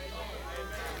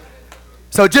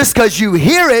 So just because you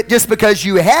hear it, just because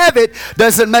you have it,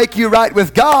 doesn't make you right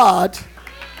with God.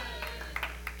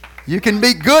 You can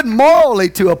be good morally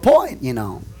to a point,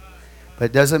 But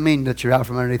it doesn't mean that you're out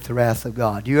from underneath the wrath of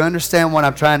God. Do you understand what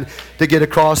I'm trying to get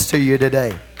across to you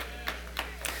today?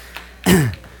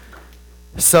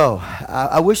 So,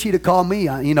 I wish he'd have called me,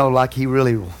 like he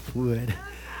really would.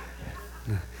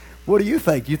 What do you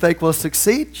think? You think we'll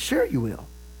succeed? Sure you will.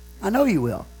 I know you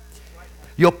will.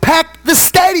 You'll pack the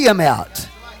stadium out.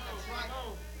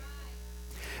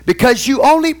 Because you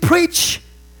only preach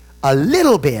a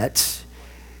little bit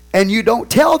and you don't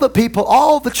tell the people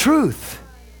all the truth.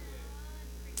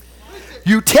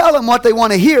 You tell them what they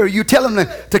want to hear. You tell them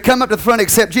to come up to the front,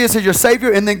 accept Jesus as your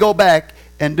Savior, and then go back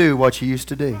and do what you used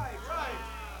to do.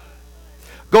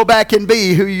 Go back and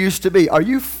be who you used to be. Are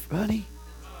you funny?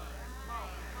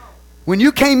 When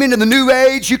you came into the new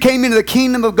age, you came into the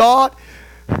kingdom of God,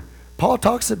 Paul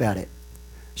talks about it.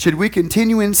 Should we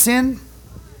continue in sin?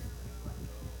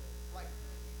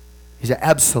 He said,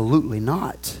 absolutely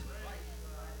not.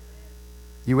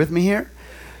 You with me here?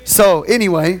 So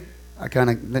anyway,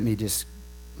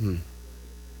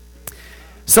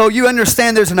 So you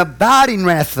understand there's an abiding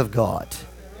wrath of God.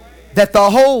 that the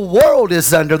whole world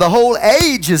is under, the whole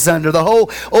age is under, the whole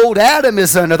old Adam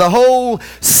is under, the whole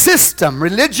system,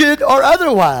 religion or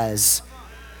otherwise,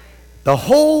 the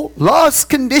whole lost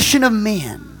condition of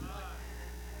men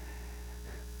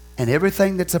and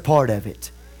everything that's a part of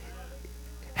it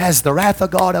has the wrath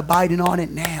of God abiding on it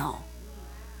now.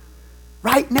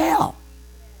 Right now.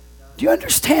 Do you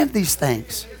understand these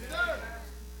things?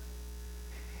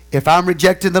 If I'm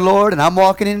rejecting the Lord and I'm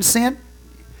walking in sin,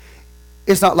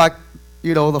 it's not like,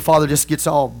 the Father just gets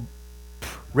all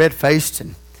red-faced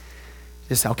and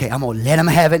just, okay, I'm going to let him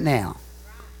have it now.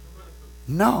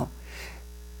 No.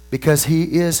 Because he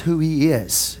is who he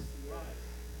is.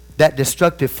 That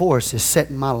destructive force is set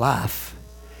in my life.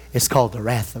 It's called the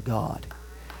wrath of God.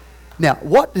 Now,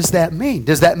 what does that mean?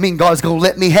 Does that mean God's going to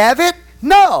let me have it?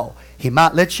 No. He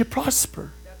might let you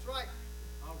prosper. That's right.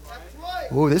 That's right.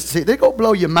 Oh, they're going to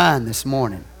blow your mind this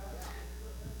morning.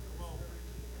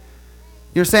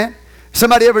 You understand?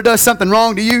 Somebody ever does something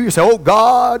wrong to you, you say, oh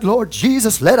God, Lord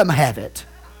Jesus, let them have it.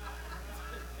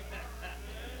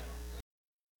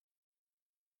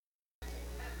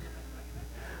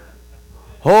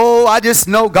 Oh, I just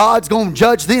know God's going to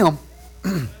judge them.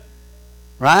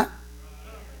 Right?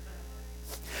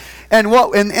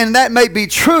 And that may be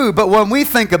true, but when we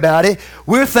think about it,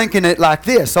 we're thinking it like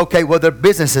this. Okay, well, their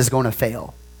business is going to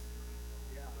fail.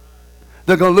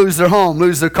 They're going to lose their home,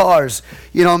 lose their cars.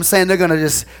 You know what I'm saying? They're going to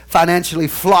just financially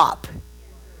flop.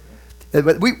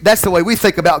 But that's the way we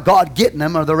think about God getting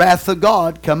them, or the wrath of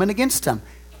God coming against them.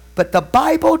 But the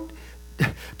Bible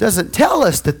doesn't tell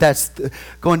us that that's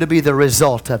going to be the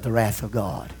result of the wrath of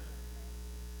God.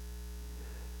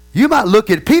 You might look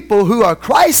at people who are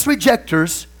Christ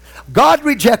rejectors, God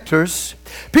rejectors,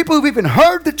 people who've even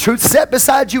heard the truth, sat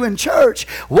beside you in church,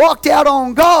 walked out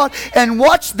on God, and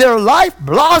watched their life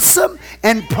blossom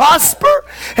and prosper,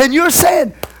 and you're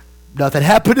saying, nothing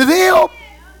happened to them.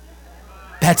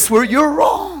 That's where you're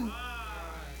wrong.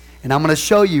 And I'm going to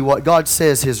show you what God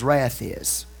says His wrath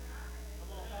is.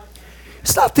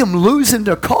 It's not them losing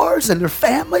their cars and their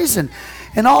families and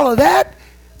all of that.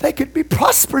 They could be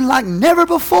prospering like never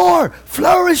before,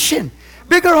 flourishing,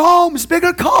 bigger homes,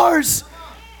 bigger cars.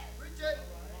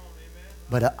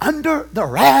 But under the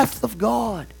wrath of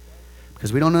God.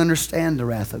 Because we don't understand the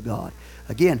wrath of God.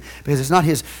 Again, because it's not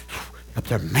His up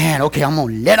there, man, okay, I'm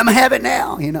going to let Him have it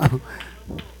now,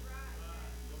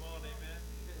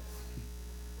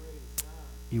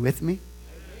 You with me?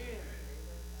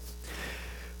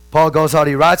 Paul goes on,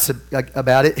 he writes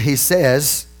about it. He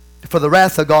says, for the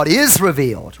wrath of God is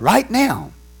revealed right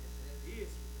now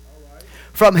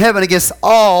from heaven against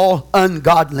all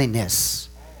ungodliness.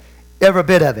 Every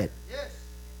bit of it.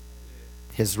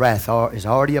 His wrath is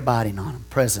already abiding on him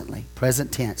presently,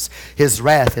 present tense. His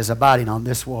wrath is abiding on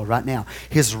this world right now.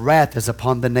 His wrath is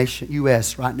upon the nation,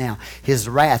 U.S. right now. His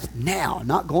wrath now,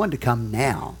 not going to come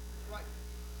now.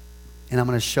 And I'm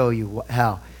going to show you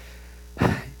how.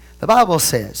 The Bible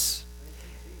says,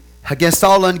 against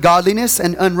all ungodliness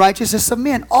and unrighteousness of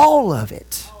men, all of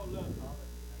it,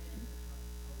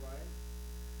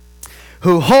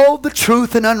 who hold the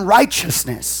truth in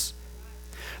unrighteousness.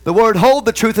 The word hold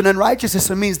the truth in unrighteousness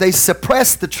means they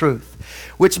suppress the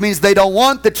truth, which means they don't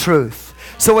want the truth.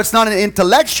 So it's not an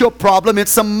intellectual problem,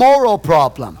 it's a moral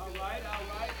problem.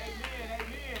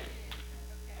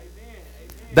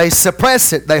 They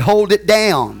suppress it, they hold it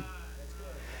down.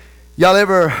 Y'all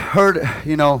ever heard,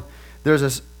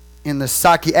 there's in the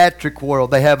psychiatric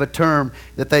world, they have a term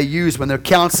that they use when they're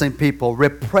counseling people,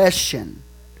 repression.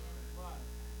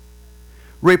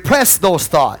 Repress those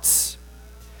thoughts.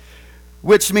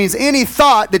 Which means any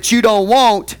thought that you don't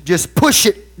want, just push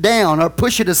it down or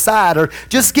push it aside or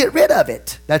just get rid of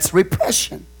it. That's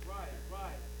repression.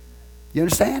 You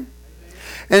understand?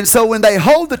 And so when they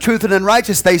hold the truth in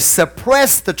unrighteousness, they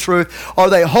suppress the truth or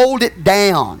they hold it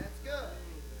down.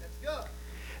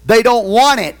 They don't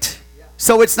want it.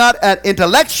 So it's not an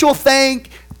intellectual thing.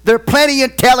 They're plenty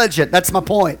intelligent. That's my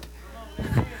point.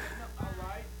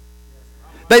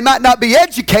 They might not be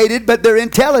educated, but they're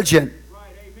intelligent.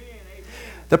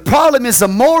 The problem is a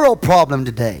moral problem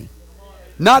today,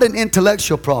 not an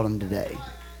intellectual problem today.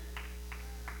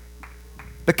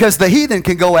 Because the heathen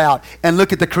can go out and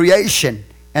look at the creation,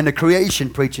 and the creation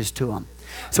preaches to them.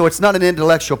 So it's not an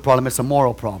intellectual problem, it's a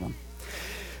moral problem.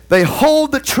 They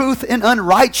hold the truth in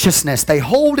unrighteousness. They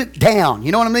hold it down.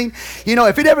 You know what I mean?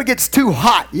 If it ever gets too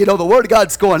hot, the Word of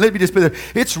God's going. Let me just put it,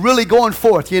 it's really going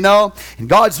forth, And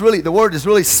the Word is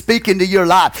really speaking to your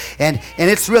life. And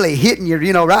it's really hitting you,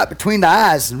 right between the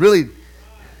eyes. And really.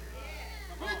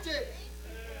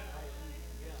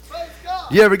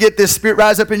 You ever get this spirit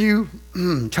rise up in you?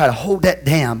 Try to hold that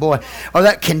down, boy. Or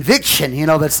that conviction,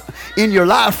 that's in your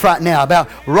life right now about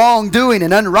wrongdoing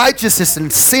and unrighteousness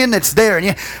and sin that's there.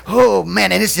 And oh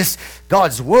man, and it's just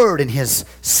God's word and His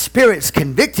Spirit's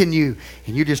convicting you.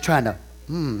 And you're just trying to,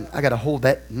 I got to hold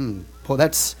that. Boy,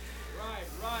 that's,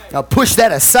 I'll push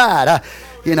that aside.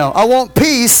 I want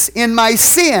peace in my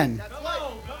sin.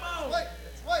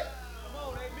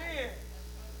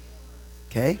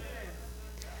 Okay?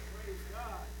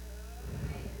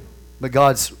 But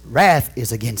God's wrath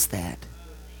is against that.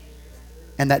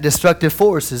 And that destructive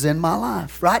force is in my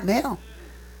life right now.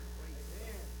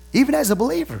 Even as a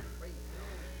believer.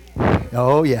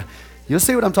 Oh, yeah. You'll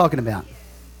see what I'm talking about.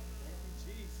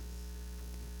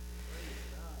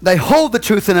 They hold the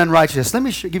truth in unrighteousness. Let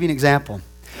me give you an example.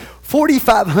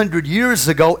 4,500 years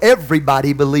ago,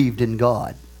 everybody believed in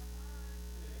God.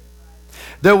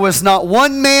 There was not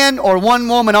one man or one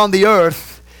woman on the earth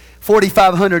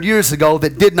 4,500 years ago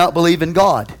that did not believe in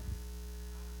God.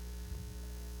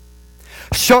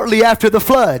 Shortly after the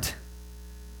flood,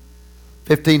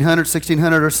 1,500,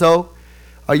 1,600 or so,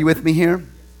 are you with me here?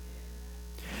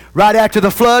 Right after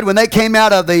the flood, when they came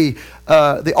out of the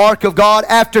ark of God,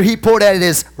 after He poured out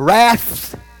His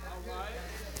wrath,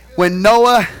 when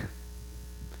Noah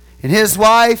and his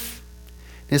wife,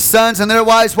 his sons and their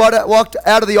wives walked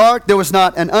out of the ark, there was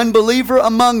not an unbeliever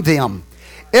among them.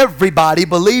 Everybody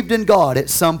believed in God at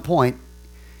some point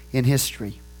in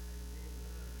history.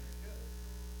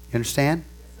 You understand?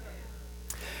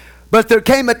 But there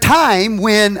came a time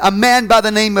when a man by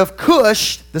the name of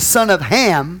Cush, the son of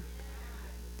Ham,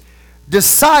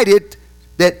 decided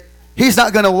that he's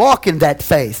not going to walk in that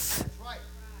faith.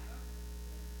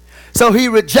 So he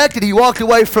rejected, he walked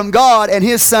away from God, and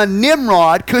his son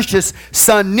Nimrod, Cush's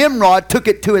son Nimrod, took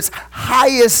it to its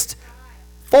highest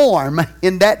form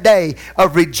in that day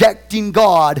of rejecting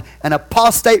God, an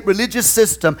apostate religious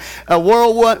system, a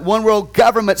one world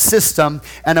government system,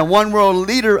 and a one world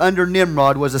leader under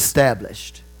Nimrod was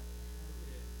established.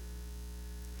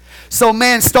 So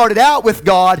man started out with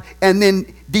God and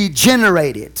then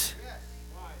degenerated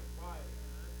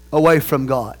away from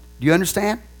God. Do you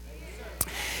understand?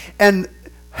 And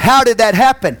how did that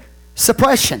happen?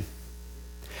 Suppression.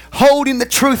 Holding the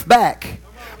truth back.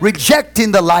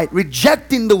 Rejecting the light.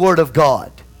 Rejecting the Word of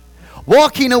God.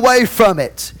 Walking away from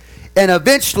it. And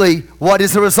eventually, what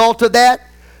is the result of that?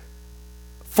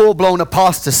 Full-blown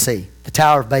apostasy. The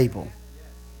Tower of Babel.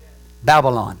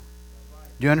 Babylon.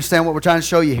 Do you understand what we're trying to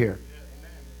show you here?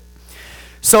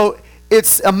 So,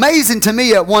 it's amazing to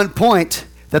me at one point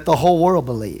that the whole world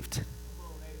believed.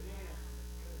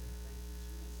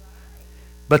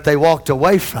 But they walked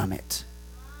away from it.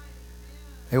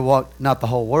 They walked, not the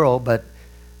whole world, but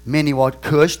many walked,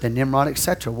 Cush, then Nimrod,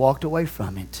 etc., walked away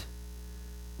from it.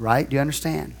 Right? Do you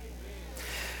understand?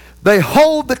 They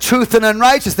hold the truth in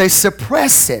unrighteousness. They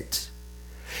suppress it.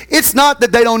 It's not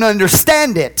that they don't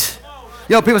understand it.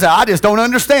 People say, I just don't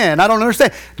understand. I don't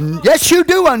understand. Yes, you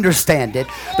do understand it.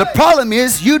 The problem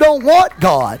is you don't want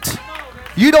God.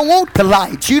 You don't want the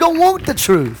light. You don't want the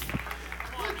truth.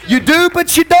 You do,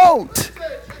 but you don't.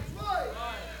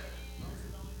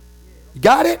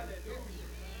 Got it?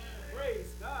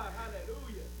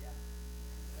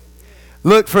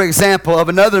 Look, for example, of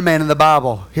another man in the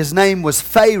Bible. His name was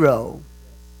Pharaoh.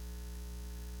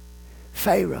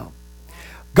 Pharaoh.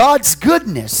 God's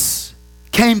goodness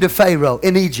came to Pharaoh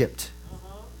in Egypt.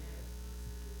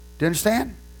 Do you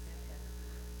understand?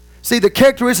 See, the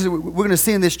characteristics we're going to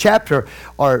see in this chapter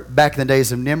are back in the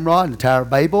days of Nimrod and the Tower of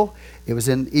Babel. It was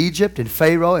in Egypt and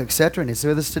Pharaoh, etc., and it's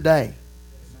with us today.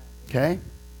 Okay?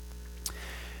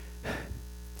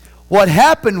 What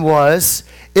happened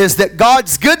is that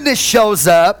God's goodness shows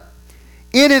up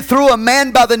in and through a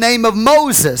man by the name of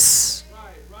Moses.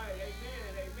 Amen.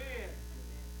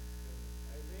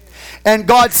 And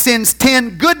God sends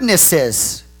 10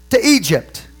 goodnesses to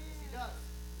Egypt.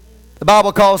 The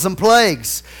Bible calls them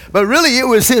plagues. But really it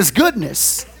was His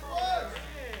goodness.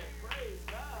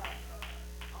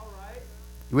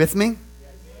 You with me?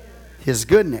 His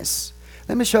goodness.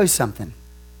 Let me show you something.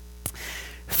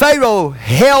 Pharaoh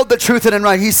held the truth in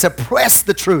unrighteousness. He suppressed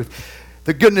the truth,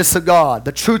 the goodness of God,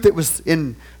 the truth that was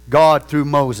in God through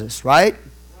Moses, right?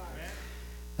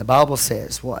 The Bible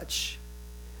says, watch.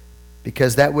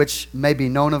 Because that which may be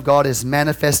known of God is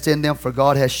manifest in them, for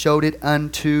God has showed it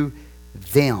unto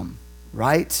them,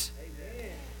 right?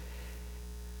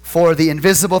 For the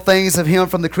invisible things of Him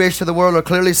from the creation of the world are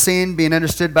clearly seen, being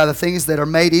understood by the things that are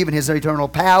made, even His eternal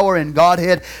power and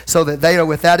Godhead, so that they are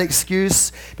without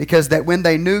excuse, because that when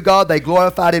they knew God, they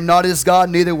glorified Him not as God,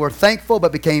 neither were thankful,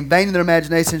 but became vain in their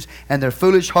imaginations, and their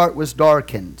foolish heart was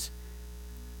darkened.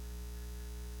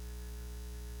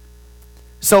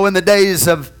 So in the days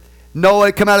of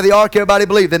Noah come out of the ark, everybody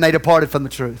believed. Then they departed from the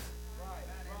truth.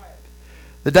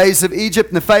 The days of Egypt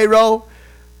and the Pharaoh,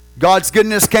 God's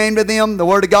goodness came to them. The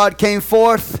word of God came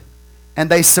forth. And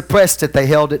they suppressed it. They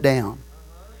held it down.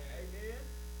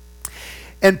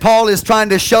 And Paul is trying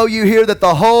to show you here that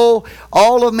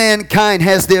all of mankind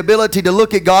has the ability to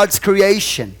look at God's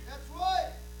creation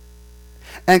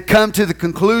and come to the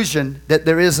conclusion that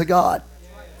there is a God.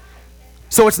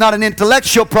 So it's not an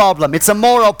intellectual problem. It's a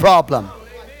moral problem.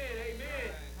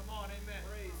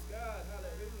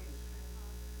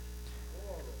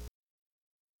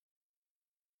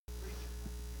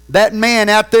 That man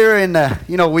out there in the,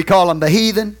 we call them the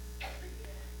heathen,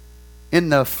 in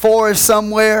the forest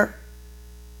somewhere,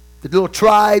 the little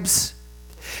tribes,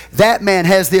 that man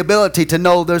has the ability to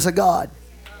know there's a God.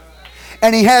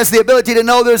 And he has the ability to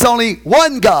know there's only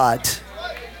one God.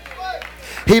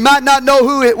 He might not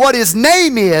know what his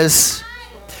name is.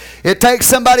 It takes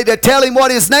somebody to tell him what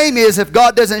his name is if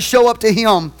God doesn't show up to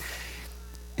him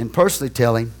and personally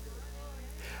tell him.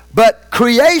 But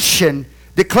creation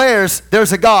declares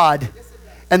there's a God,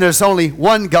 and there's only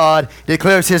one God. It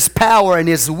declares His power and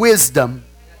His wisdom.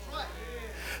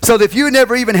 So that if you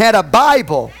never even had a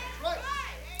Bible,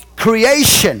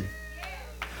 creation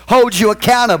holds you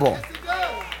accountable.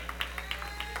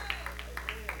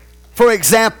 For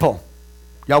example,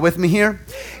 y'all with me here?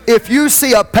 If you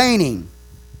see a painting,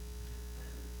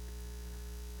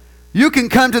 you can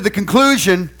come to the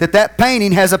conclusion that that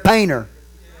painting has a painter.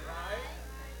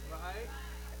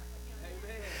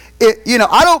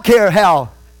 I don't care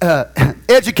how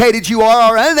educated you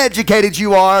are or uneducated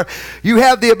you are, you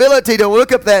have the ability to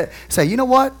look up that, say, you know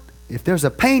what? If there's a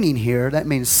painting here, that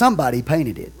means somebody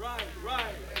painted it.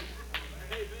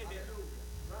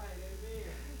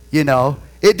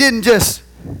 It didn't just,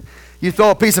 you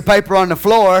throw a piece of paper on the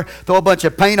floor, throw a bunch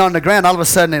of paint on the ground, all of a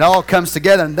sudden it all comes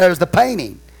together and there's the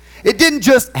painting. It didn't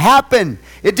just happen.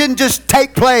 It didn't just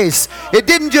take place. It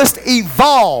didn't just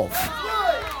evolve.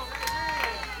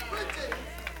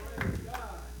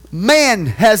 Man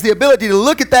has the ability to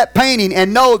look at that painting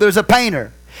and know there's a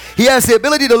painter. He has the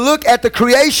ability to look at the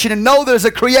creation and know there's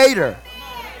a creator.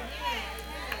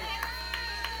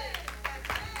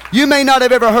 You may not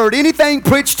have ever heard anything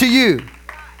preached to you,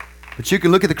 but you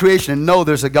can look at the creation and know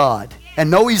there's a God, and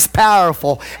know He's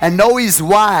powerful, and know He's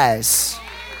wise,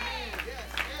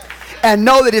 and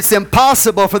know that it's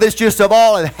impossible for this just to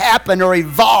all happen or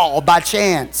evolve by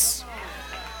chance.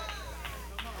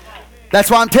 That's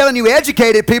why I'm telling you,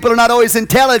 educated people are not always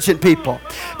intelligent people.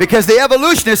 Because the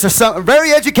evolutionists are some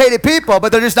very educated people,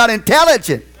 but they're just not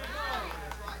intelligent.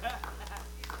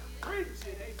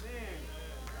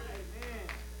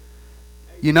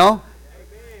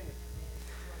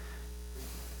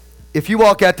 If you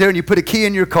walk out there and you put a key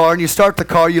in your car and you start the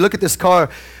car, you look at this car,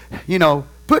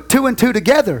 put two and two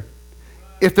together.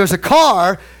 If there's a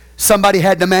car, somebody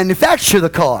had to manufacture the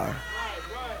car.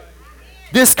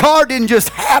 This car didn't just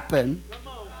happen.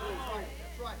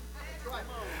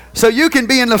 So you can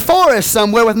be in the forest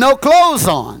somewhere with no clothes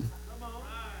on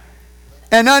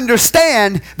and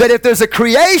understand that if there's a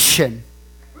creation,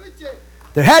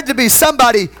 there had to be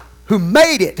somebody who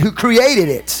made it, who created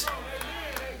it.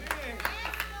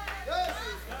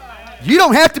 You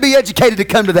don't have to be educated to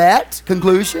come to that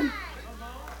conclusion.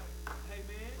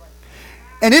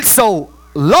 And it's so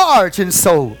large and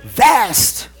so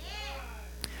vast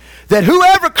that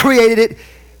whoever created it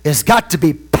has got to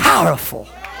be powerful.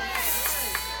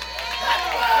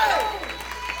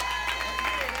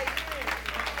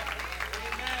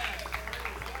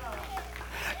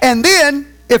 And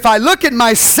then, if I look at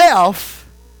myself,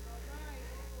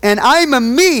 and I'm a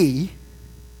me,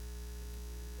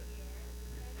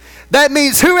 that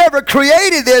means whoever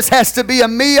created this has to be a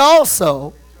me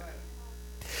also.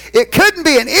 It couldn't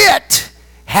be an it,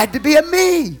 had to be a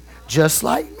me, just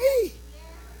like me.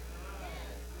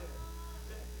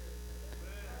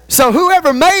 So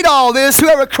whoever made all this,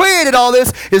 whoever created all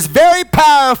this, is very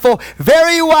powerful,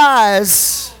 very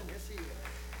wise.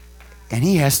 And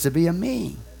He has to be a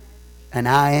me. And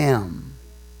I am.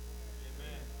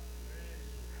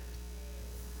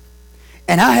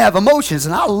 And I have emotions,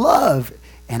 and I love,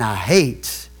 and I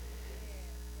hate.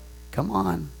 Come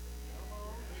on.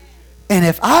 And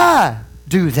if I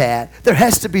do that, there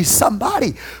has to be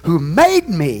somebody who made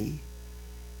me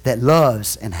that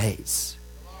loves and hates.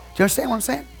 Do you understand what I'm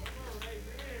saying?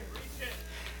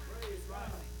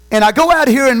 And I go out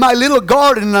here in my little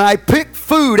garden and I pick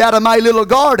food out of my little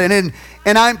garden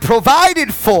and I'm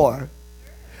provided for.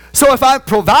 So if I'm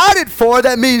provided for,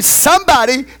 that means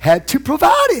somebody had to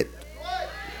provide it.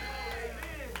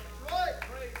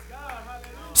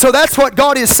 So that's what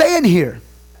God is saying here.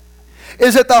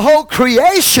 is that the whole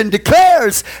creation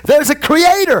declares there's a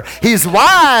creator. He's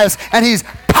wise and he's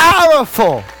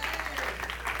powerful.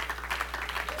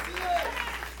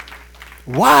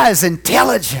 Wise,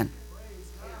 intelligent.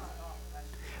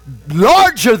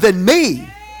 Larger than me.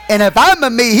 And if I'm a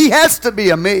me, he has to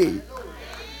be a me.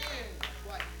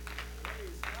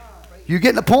 You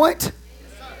getting the point?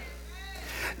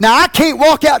 Now, I can't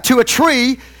walk out to a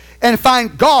tree and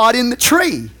find God in the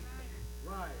tree.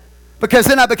 Because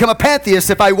then I become a pantheist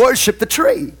if I worship the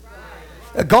tree.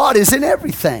 God is in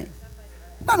everything.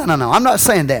 No. I'm not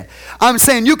saying that. I'm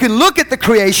saying you can look at the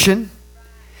creation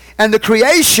and the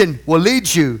creation will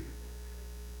lead you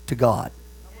to God.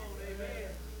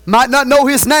 Might not know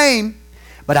his name,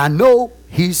 but I know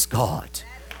he's God.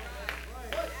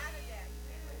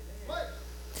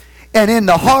 And in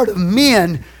the heart of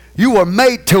men, you were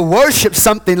made to worship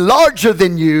something larger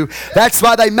than you. That's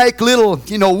why they make little,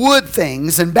 wood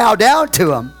things and bow down to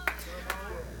them.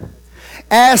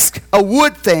 Ask a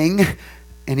wood thing,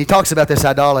 and he talks about this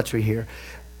idolatry here.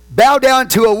 Bow down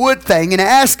to a wood thing and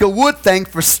ask a wood thing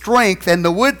for strength, and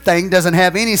the wood thing doesn't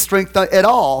have any strength at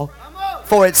all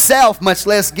for itself, much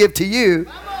less give to you.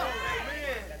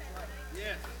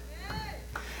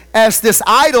 Ask this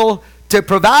idol to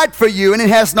provide for you, and it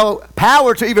has no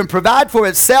power to even provide for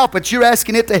itself, but you're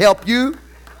asking it to help you.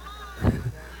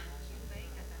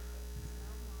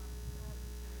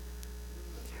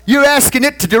 You're asking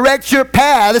it to direct your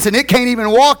paths, and it can't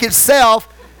even walk itself.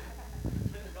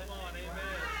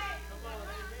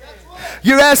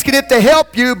 You're asking it to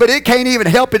help you, but it can't even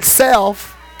help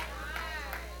itself.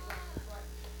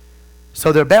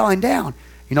 So they're bowing down.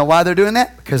 You know why they're doing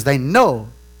that? Because they know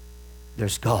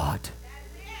there's God.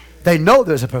 They know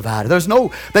there's a provider.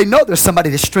 They know there's somebody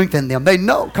to strengthen them. They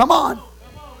know. Come on.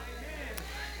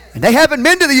 And they haven't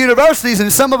been to the universities,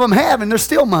 and some of them have, and they're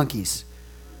still monkeys.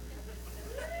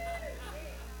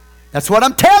 That's what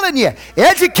I'm telling you.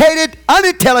 Educated,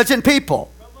 unintelligent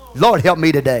people. Lord, help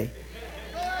me today.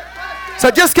 So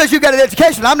just because you got an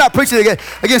education, I'm not preaching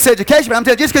against education, but I'm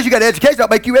telling you, just because you got an education, don't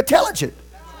make you intelligent.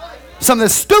 Some of the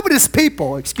stupidest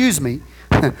people, excuse me,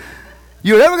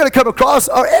 you're ever going to come across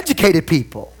are educated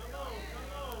people.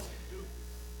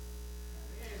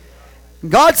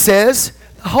 God says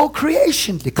the whole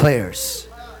creation declares.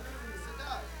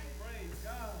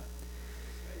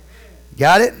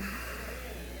 Got it?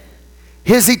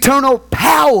 His eternal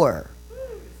power.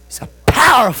 He's a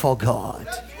powerful God.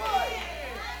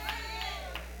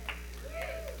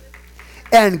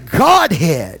 And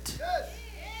Godhead.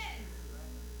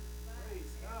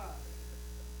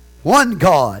 One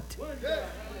God.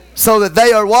 So that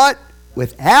they are what?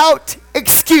 Without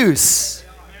excuse.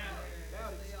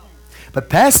 But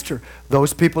Pastor,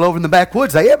 those people over in the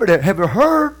backwoods, they ever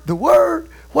heard the word?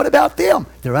 What about them?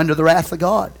 They're under the wrath of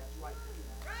God.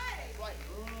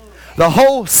 The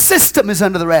whole system is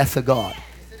under the wrath of God.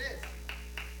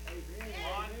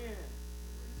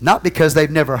 Not because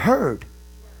they've never heard,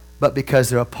 but because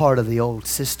they're a part of the old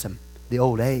system, the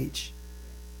old age.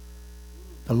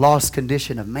 The lost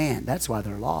condition of man. That's why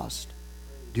they're lost.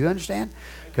 Do you understand?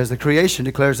 Because the creation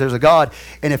declares there's a God.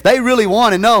 And if they really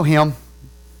want to know him,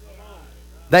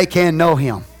 they can know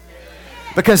him.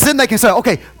 Because then they can say,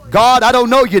 okay, God, I don't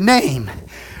know your name,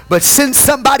 but send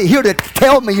somebody here to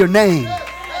tell me your name.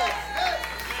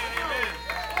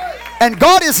 And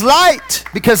God is light.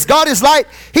 Because God is light,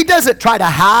 he doesn't try to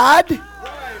hide.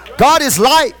 God is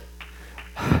light.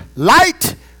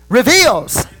 Light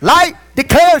reveals. Light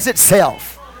declares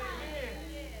itself.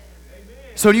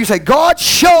 So when you say, God,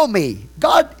 show me.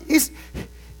 God is...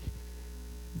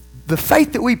 The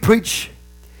faith that we preach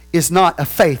is not a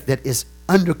faith that is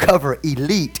undercover,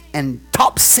 elite, and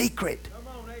top secret.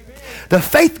 The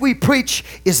faith we preach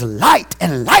is light,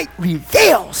 and light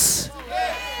reveals.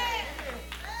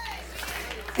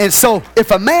 And so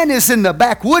if a man is in the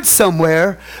backwoods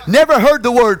somewhere, never heard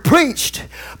the word preached,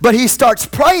 but he starts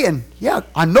praying, yeah,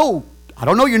 I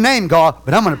don't know your name, God,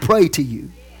 but I'm going to pray to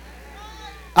you.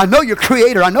 I know you're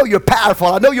creator. I know you're powerful.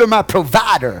 I know you're my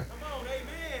provider.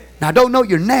 Now, I don't know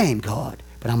your name, God,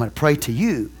 but I'm going to pray to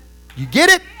you. You get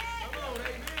it?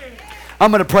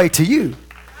 I'm going to pray to you.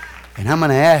 And I'm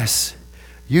going to ask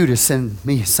you to send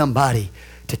me somebody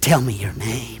to tell me your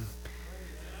name.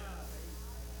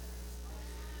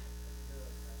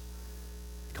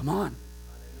 Come on.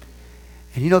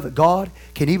 And you know that God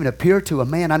can even appear to a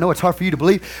man. I know it's hard for you to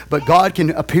believe, but God can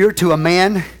appear to a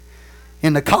man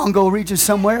in the Congo region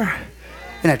somewhere,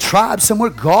 in a tribe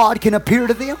somewhere. God can appear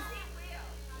to them.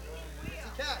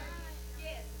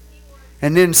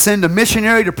 And then send a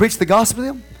missionary to preach the gospel to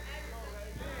them.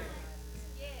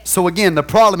 So again, the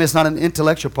problem is not an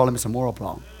intellectual problem, it's a moral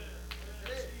problem.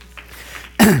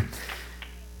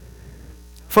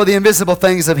 For the invisible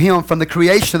things of Him from the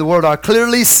creation of the world are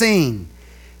clearly seen,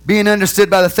 being understood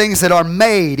by the things that are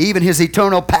made, even His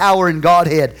eternal power and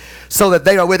Godhead, so that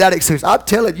they are without excuse. I'm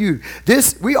telling you,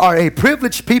 we are a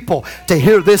privileged people to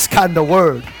hear this kind of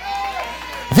word.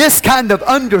 This kind of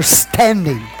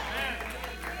understanding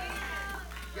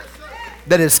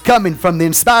that is coming from the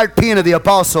inspired pen of the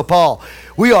Apostle Paul.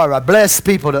 We are a blessed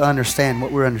people to understand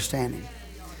what we're understanding.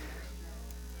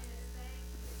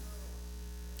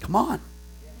 Come on.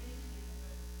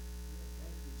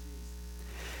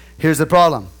 Here's the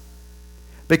problem.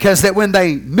 Because that when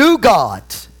they knew God,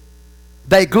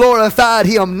 they glorified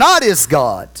Him not as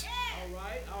God.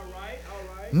 All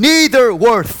right. Neither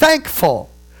were thankful,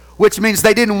 which means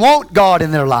they didn't want God in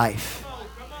their life.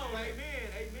 Come on. Amen.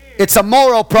 It's a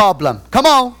moral problem. Come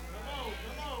on. Come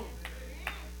on.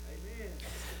 Amen.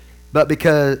 But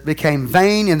because became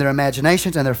vain in their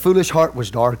imaginations, and their foolish heart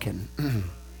was darkened.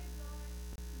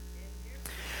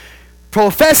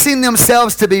 Professing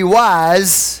themselves to be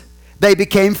wise, they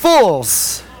became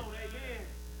fools.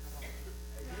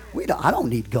 I don't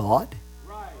need God.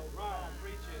 Right.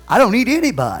 I don't need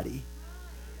anybody.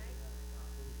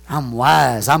 I'm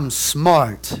wise. I'm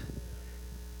smart.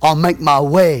 I'll make my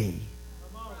way.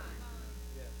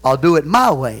 I'll do it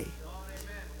my way.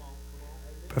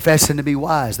 Professing to be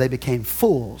wise, they became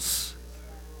fools.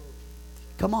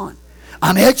 Come on.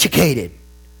 I'm educated.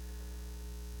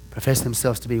 Professing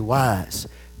themselves to be wise,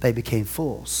 they became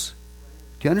fools.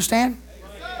 Do you understand?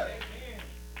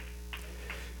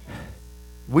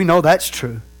 We know that's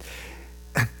true.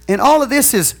 And all of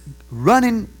this is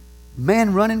man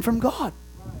running from God.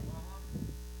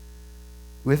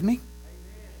 With me?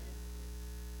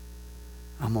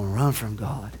 I'm going to run from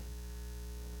God.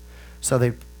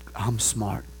 So I'm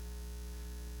smart.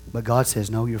 But God says,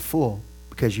 no, you're fool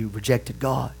because you rejected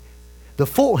God. The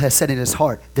fool has said in his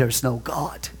heart, there's no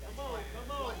God.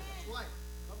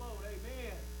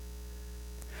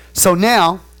 So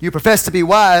now, you profess to be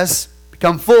wise,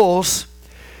 become fools,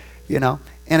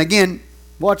 and again,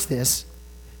 watch this.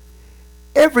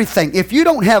 Everything, if you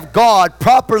don't have God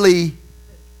properly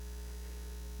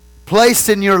placed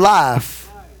in your life,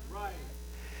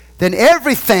 then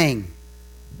everything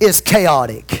is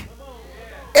chaotic.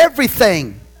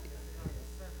 Everything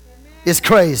is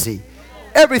crazy.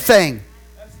 Everything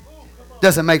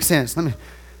doesn't make sense.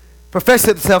 Professed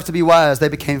themselves to be wise, they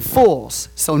became fools.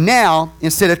 So now,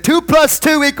 instead of 2 +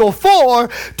 2 = 4,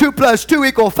 2 +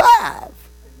 2 = 5.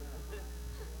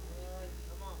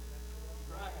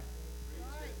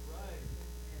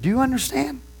 Do you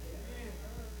understand?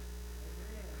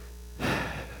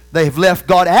 They have left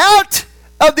God out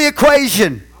of the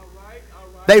equation.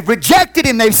 They've rejected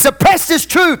Him. They've suppressed His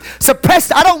truth.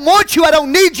 I don't want you. I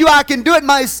don't need you. I can do it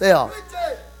myself.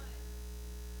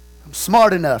 I'm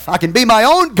smart enough. I can be my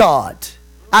own God.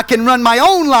 I can run my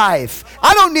own life.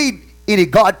 I don't need any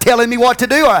God telling me what to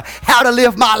do or how to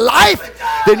live my life.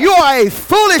 Then you are a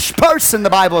foolish person, the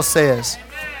Bible says.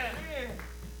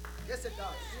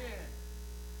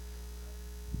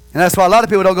 And that's why a lot of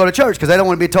people don't go to church, because they don't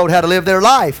want to be told how to live their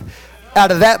life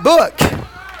out of that book.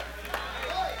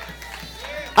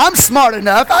 I'm smart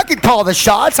enough. I can call the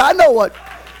shots. I know what.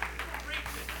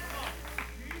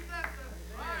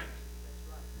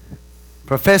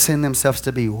 Professing themselves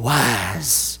to be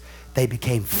wise, they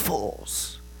became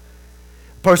fools.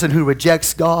 A person who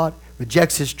rejects God,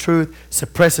 rejects His truth,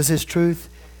 suppresses His truth,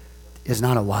 is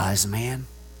not a wise man.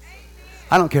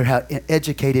 I don't care how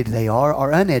educated they are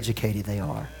or uneducated they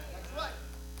are.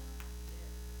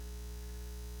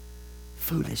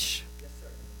 Foolish.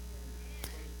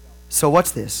 So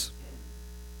what's this?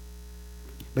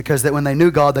 Because that when they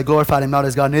knew God, they glorified Him not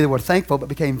as God, neither were thankful, but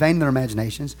became vain in their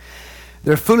imaginations.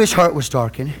 Their foolish heart was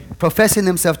darkened. Professing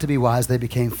themselves to be wise, they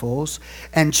became fools,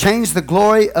 and changed the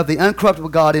glory of the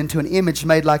uncorruptible God into an image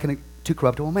made like to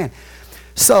corruptible man.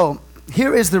 So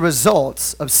here is the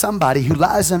results of somebody who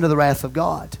lies under the wrath of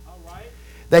God.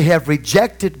 They have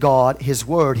rejected God, His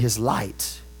word, His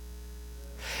light.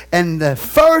 And the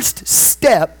first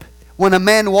step when a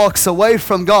man walks away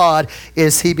from God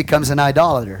is he becomes an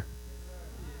idolater.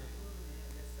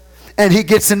 And he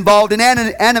gets involved in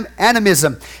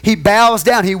animism. He bows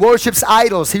down. He worships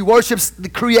idols. He worships the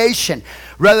creation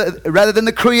rather than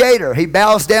the Creator. He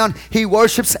bows down. He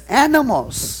worships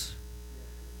animals.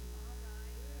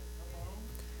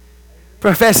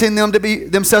 Professing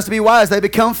themselves to be wise, they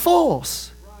become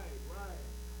fools.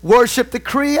 Worship the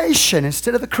creation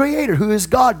instead of the Creator, who is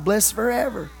God, blessed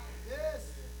forever.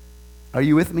 Are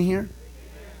you with me here?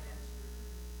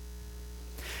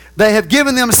 They have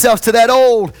given themselves to that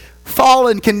old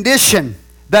fallen condition,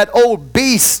 that old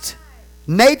beast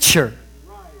nature.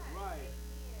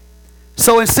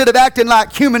 So instead of acting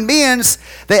like human beings,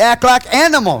 they act like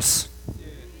animals.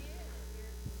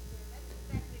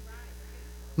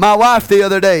 My wife the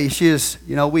other day,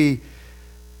 we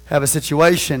have a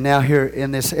situation now here in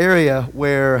this area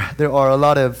where there are a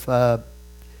lot of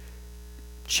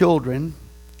children,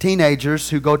 teenagers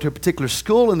who go to a particular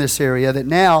school in this area that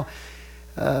now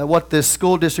what this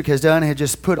school district has done has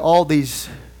just put all these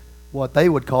what they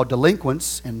would call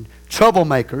delinquents and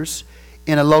troublemakers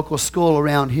in a local school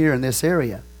around here in this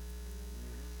area.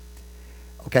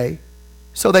 Okay?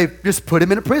 So they just put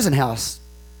them in a prison house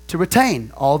to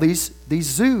retain all these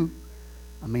zoo.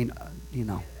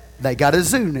 They got a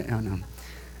zoo now.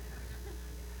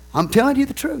 I'm telling you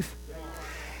the truth.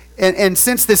 And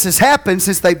since this has happened,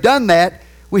 since they've done that,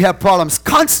 we have problems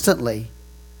constantly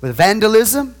with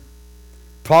vandalism,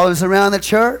 problems around the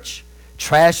church,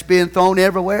 trash being thrown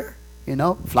everywhere,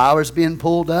 flowers being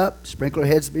pulled up, sprinkler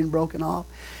heads being broken off,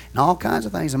 and all kinds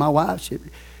of things. And my wife, she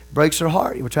breaks her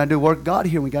heart. We're trying to do work of God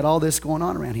here, and we got all this going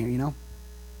on around here,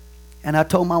 And I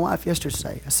told my wife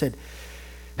yesterday, I said,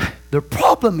 the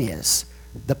problem is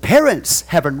the parents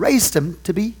haven't raised them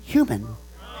to be human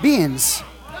beings.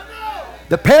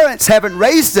 The parents haven't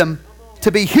raised them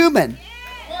to be human.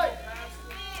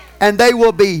 And they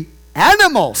will be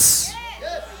animals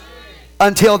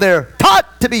until they're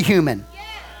taught to be human.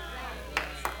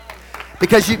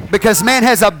 Because man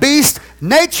has a beast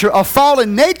nature, a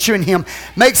fallen nature in him,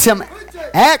 makes him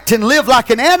act and live like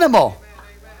an animal.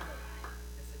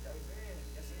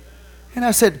 And I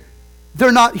said,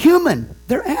 they're not human,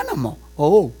 they're animal.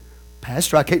 Oh,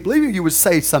 Pastor, I can't believe you would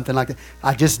say something like that.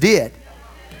 I just did.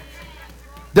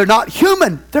 They're not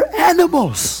human, they're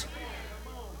animals.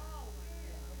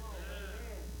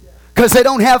 Because they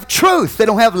don't have truth, they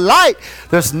don't have light.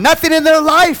 There's nothing in their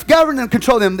life governing and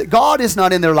controlling them. God is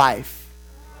not in their life.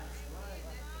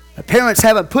 The parents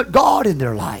haven't put God in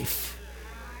their life.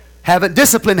 Haven't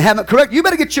disciplined, haven't corrected. You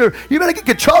better get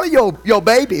control of your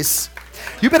babies.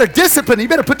 You better discipline. You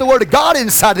better put the word of God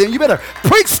inside of them. You better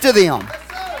preach to them.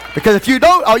 Because if you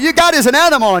don't, all you got is an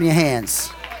animal on your hands.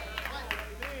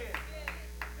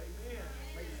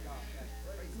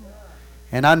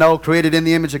 And I know, created in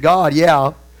the image of God,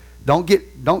 yeah.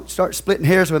 Don't start splitting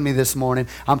hairs with me this morning.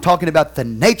 I'm talking about the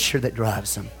nature that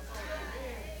drives them.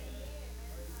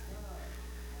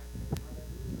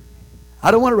 I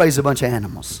don't want to raise a bunch of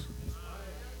animals.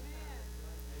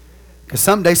 Because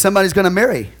someday somebody's going to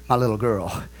marry my little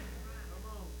girl.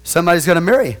 Somebody's going to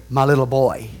marry my little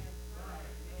boy.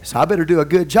 So I better do a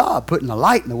good job putting the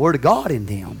light and the word of God in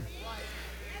them.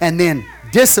 And then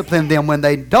discipline them when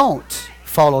they don't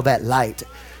follow that light.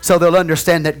 So they'll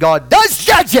understand that God does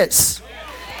judge us.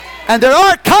 And there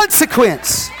are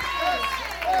consequences.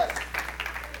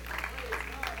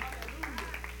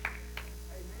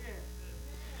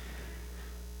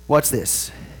 What's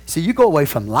this? See, you go away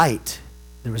from light,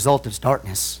 the result is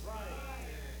darkness.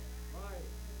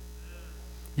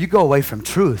 You go away from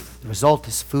truth, the result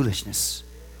is foolishness.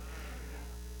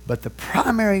 But the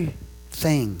primary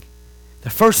thing, the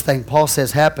first thing Paul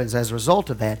says happens as a result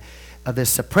of that, of this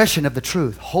suppression of the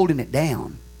truth, holding it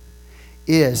down,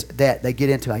 is that they get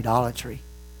into idolatry.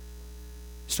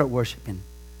 Start worshiping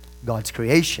God's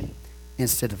creation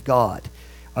instead of God.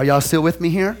 Are y'all still with me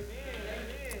here?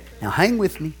 Now hang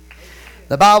with me.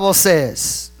 The Bible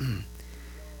says,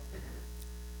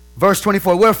 verse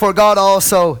 24, wherefore God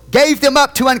also gave them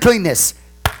up to uncleanness.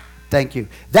 Thank you.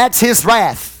 That's His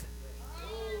wrath.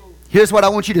 Here's what I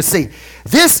want you to see.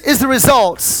 This is the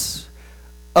results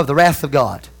of the wrath of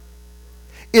God.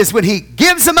 Is when He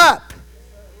gives them up.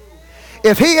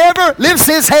 If He ever lifts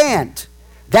His hand,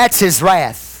 that's His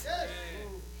wrath.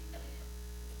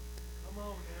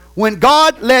 When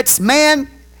God lets man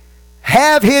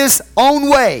have his own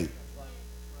way,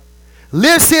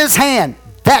 lifts his hand,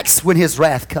 that's when His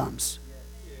wrath comes.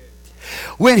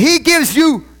 When He gives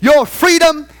you your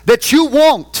freedom that you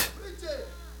want.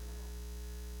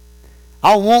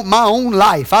 I want my own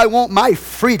life. I want my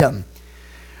freedom.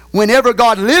 Whenever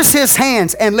God lifts His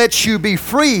hands and lets you be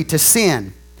free to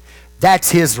sin, that's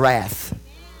His wrath.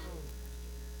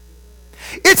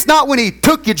 It's not when He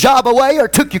took your job away or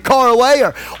took your car away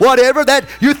or whatever that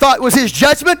you thought was His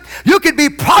judgment. You could be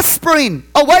prospering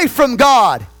away from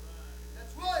God.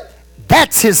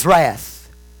 That's His wrath.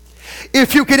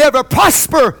 If you could ever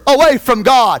prosper away from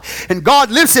God and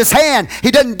God lifts His hand,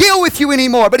 He doesn't deal with you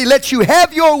anymore, but He lets you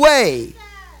have your way.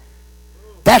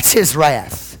 That's His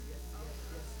wrath.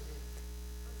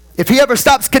 If He ever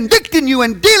stops convicting you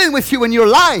and dealing with you in your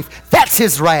life, that's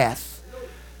His wrath.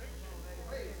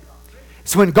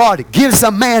 It's when God gives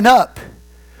a man up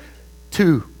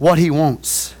to what he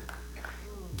wants.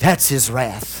 That's His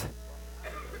wrath.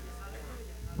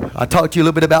 I talked to you a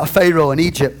little bit about Pharaoh in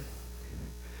Egypt.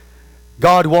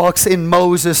 God walks in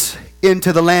Moses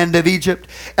into the land of Egypt,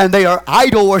 and they are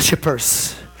idol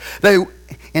worshipers.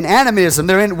 In animism,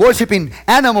 they're in worshiping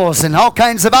animals and all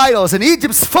kinds of idols, and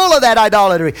Egypt's full of that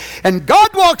idolatry. And God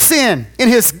walks in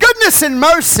His goodness and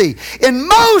mercy, in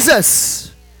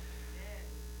Moses.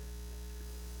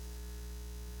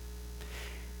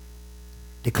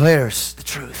 Declares the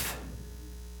truth.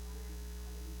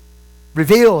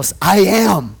 Reveals, I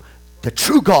am the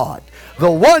true God, the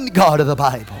one God of the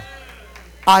Bible.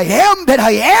 I am that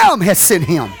I am has sent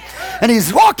Him. And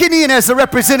He's walking in as a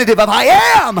representative of I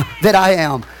am that I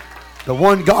am. The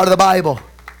one God of the Bible.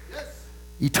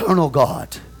 Eternal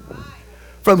God.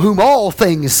 From whom all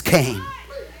things came.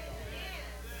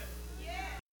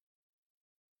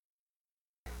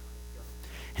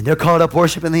 And they're caught up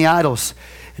worshiping the idols.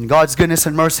 And God's goodness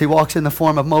and mercy walks in the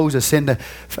form of Moses into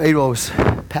Pharaoh's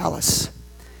palace.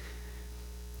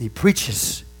 He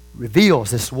preaches,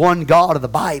 reveals this one God of the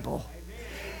Bible.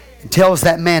 And tells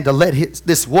that man to let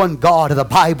this one God of the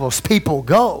Bible's people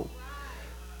go.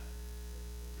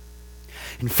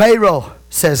 And Pharaoh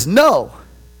says no.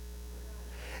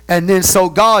 And then so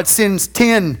God sends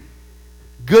 10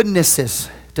 goodnesses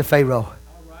to Pharaoh.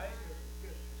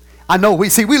 I know, we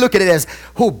look at it as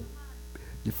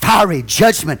fiery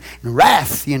judgment and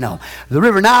wrath, you know. The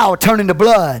river Nile turned into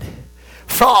blood.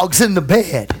 Frogs in the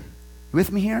bed. You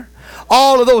with me here?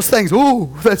 All of those things.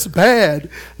 Ooh, that's bad.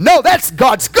 No, that's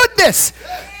God's goodness.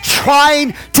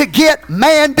 Trying to get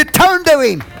man to turn to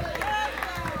Him.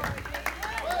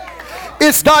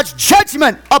 It's God's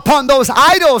judgment upon those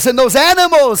idols and those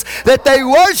animals that they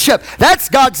worship. That's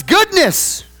God's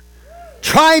goodness.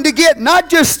 Trying to get not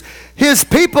just His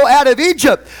people out of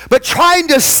Egypt, but trying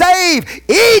to save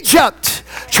Egypt.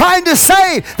 Trying to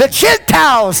save the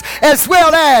Gentiles as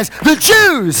well as the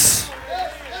Jews.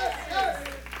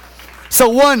 So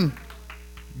one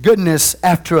goodness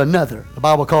after another. The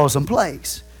Bible calls them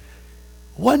plagues.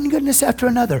 One goodness after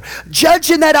another.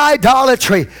 Judging that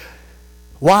idolatry.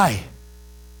 Why?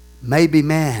 Maybe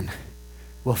man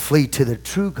will flee to the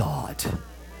true God.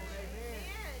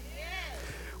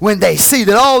 When they see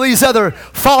that all these other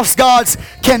false gods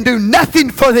can do nothing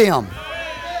for them.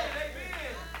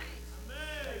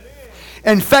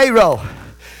 And Pharaoh,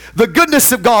 the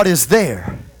goodness of God is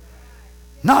there.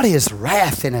 Not His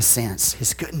wrath in a sense,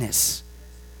 His goodness.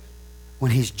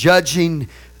 When He's judging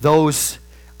those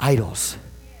idols.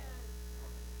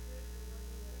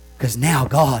 Because now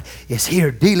God is here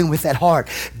dealing with that heart,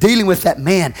 dealing with that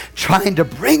man, trying to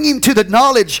bring him to the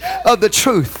knowledge of the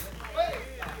truth.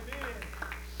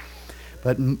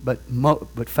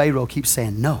 But Pharaoh keeps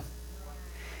saying no.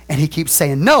 And he keeps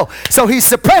saying no. So he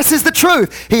suppresses the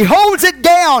truth. He holds it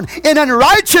down in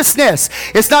unrighteousness.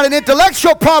 It's not an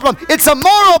intellectual problem. It's a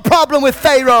moral problem with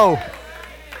Pharaoh.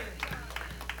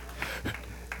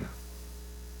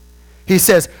 He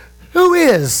says, who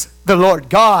is the Lord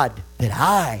God that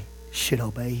I should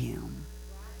obey Him?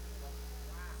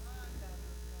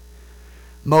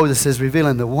 Moses is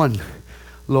revealing the one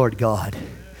Lord God.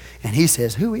 And he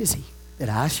says, who is He that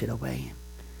I should obey Him?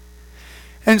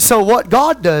 And so what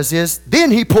God does is,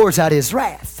 then He pours out His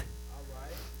wrath.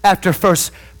 After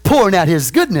first pouring out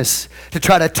His goodness to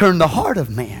try to turn the heart of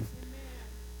man.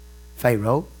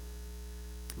 Pharaoh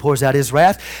pours out His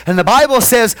wrath. And the Bible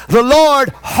says, the Lord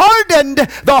hardened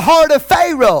the heart of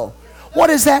Pharaoh. What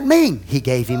does that mean? He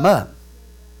gave him up.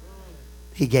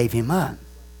 He gave him up.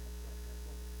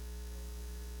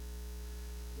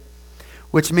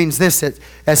 Which means this, that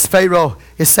as Pharaoh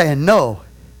is saying no,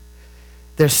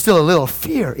 there's still a little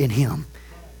fear in him.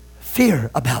 Fear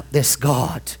about this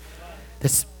God.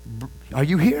 Are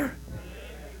you here?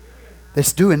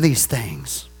 That's doing these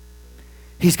things.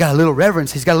 He's got a little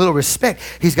reverence. He's got a little respect.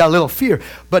 He's got a little fear.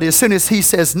 But as soon as he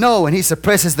says no and he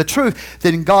suppresses the truth,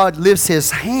 then God lifts His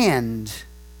hand.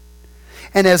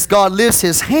 And as God lifts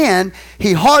His hand,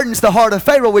 He hardens the heart of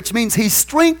Pharaoh, which means He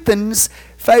strengthens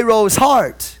Pharaoh's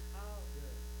heart.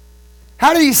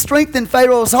 How did He strengthen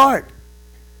Pharaoh's heart?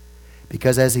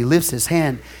 Because as He lifts His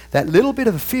hand, that little bit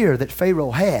of fear that Pharaoh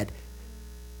had,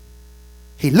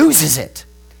 he loses it.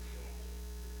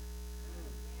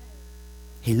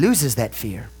 He loses that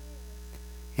fear.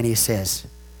 And he says,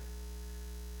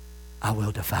 I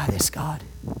will defy this God.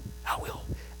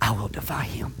 I will defy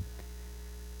Him.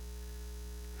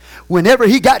 Whenever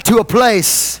he got to a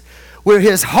place where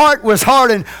his heart was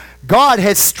hardened, God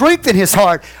had strengthened his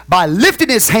heart by lifting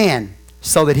His hand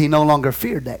so that he no longer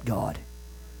feared that God.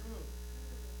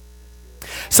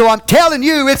 So I'm telling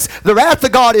you, it's the wrath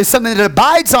of God is something that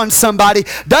abides on somebody.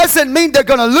 Doesn't mean they're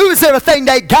going to lose everything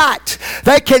they got.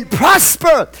 They can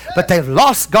prosper, but they've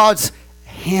lost God's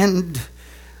hand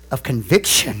of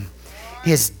conviction,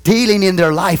 His dealing in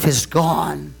their life is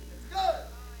gone.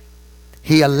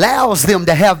 He allows them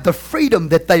to have the freedom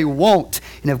that they want.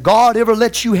 And if God ever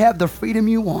lets you have the freedom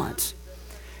you want,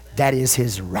 that is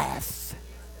His wrath.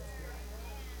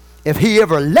 If He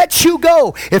ever lets you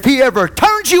go, if He ever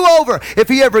turns you over, if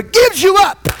He ever gives you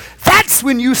up, that's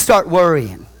when you start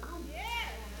worrying.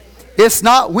 It's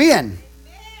not when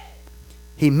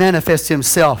He manifests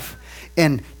Himself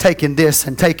in taking this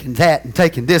and taking that and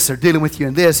taking this, or dealing with you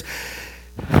in this,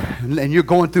 and you're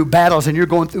going through battles and you're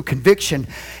going through conviction,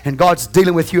 and God's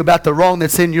dealing with you about the wrong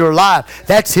that's in your life.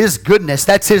 That's His goodness.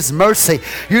 That's His mercy.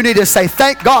 You need to say,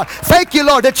 thank God. Thank you,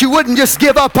 Lord, that you wouldn't just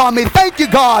give up on me. Thank you,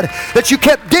 God, that you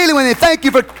kept dealing with me. Thank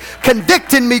you for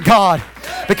convicting me, God,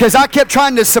 because I kept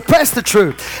trying to suppress the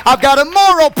truth. I've got a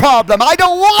moral problem. I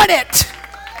don't want it.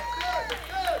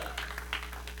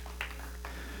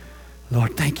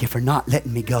 Lord, thank you for not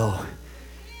letting me go.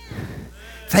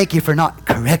 Thank you for not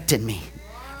correcting me.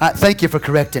 Thank you for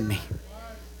correcting me.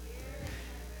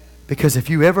 Because if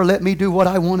you ever let me do what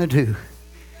I want to do,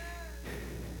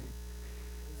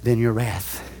 then your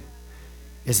wrath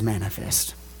is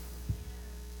manifest.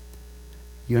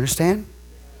 You understand?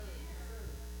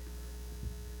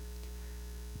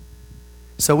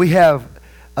 So we have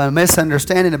a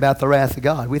misunderstanding about the wrath of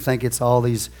God. We think it's all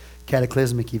these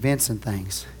cataclysmic events and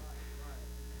things.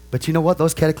 But you know what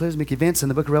those cataclysmic events in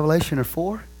the book of Revelation are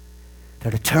for?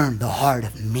 They're to turn the heart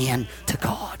of men to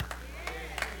God.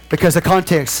 Because the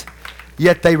context,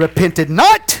 yet they repented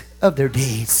not of their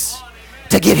deeds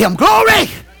to give Him glory.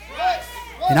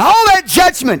 And all that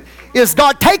judgment is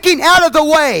God taking out of the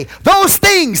way those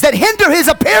things that hinder His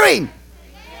appearing.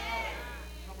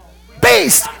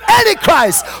 Beast,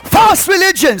 Antichrist, false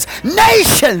religions,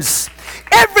 nations,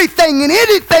 everything and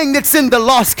anything that's in the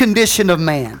lost condition of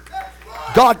man.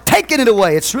 God taking it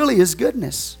away. It's really His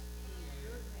goodness.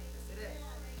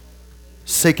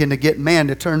 Seeking to get man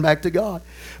to turn back to God.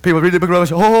 People read the book of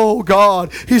Revelation, oh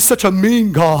God, He's such a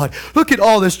mean God. Look at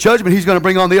all this judgment He's going to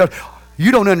bring on the earth.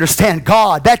 You don't understand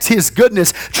God. That's His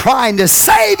goodness trying to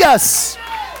save us.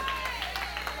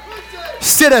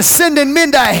 Instead of sending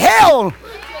men to hell.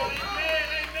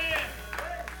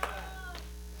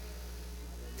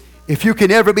 If you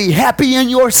can ever be happy in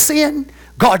your sin,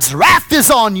 God's wrath is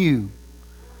on you.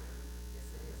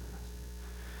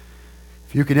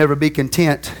 If you can ever be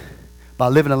content by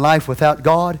living a life without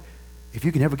God, if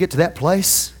you can ever get to that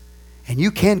place, and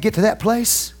you can get to that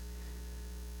place,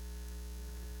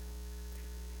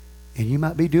 and you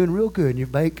might be doing real good, and your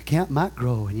bank account might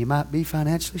grow, and you might be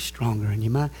financially stronger, and you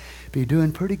might be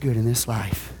doing pretty good in this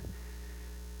life.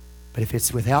 But if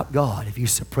it's without God, if you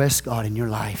suppress God in your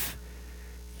life,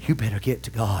 you better get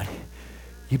to God.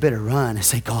 You better run and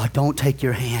say, God, don't take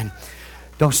your hand.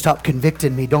 Don't stop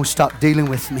convicting me. Don't stop dealing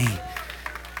with me.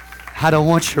 I don't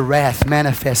want your wrath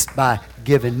manifest by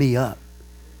giving me up.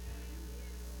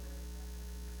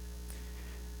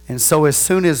 And so as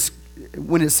soon as,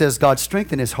 when it says God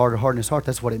strengthened his heart or hardened his heart,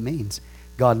 that's what it means.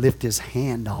 God lifted His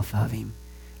hand off of him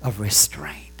of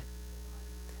restraint.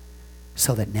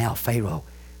 So that now Pharaoh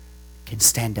can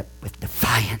stand up with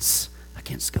defiance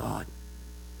against God.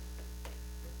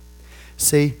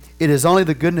 See, it is only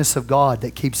the goodness of God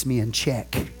that keeps me in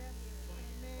check.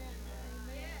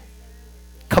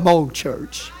 Come on,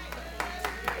 church.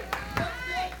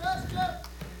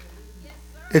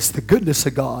 It's the goodness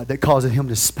of God that causes Him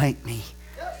to spank me.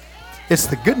 It's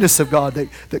the goodness of God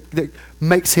that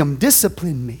makes Him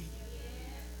discipline me,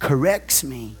 corrects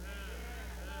me.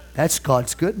 That's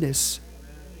God's goodness.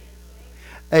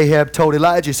 Ahab told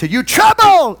Elijah, he said, you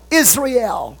trouble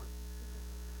Israel.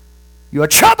 You're a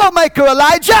troublemaker,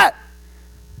 Elijah.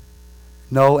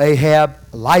 No, Ahab,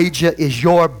 Elijah is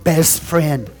your best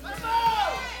friend.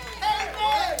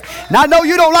 Now, I know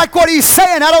you don't like what he's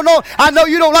saying. I know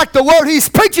you don't like the word he's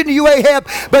preaching to you, Ahab.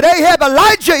 But Ahab,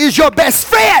 Elijah is your best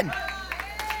friend.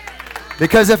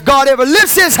 Because if God ever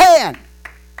lifts His hand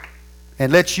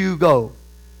and lets you go,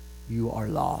 you are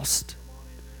lost.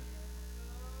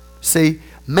 See,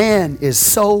 man is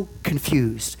so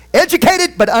confused.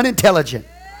 Educated but unintelligent.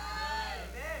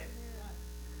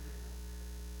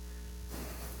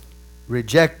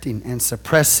 Rejecting and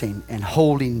suppressing and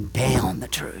holding down the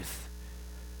truth.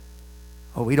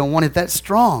 Oh, we don't want it that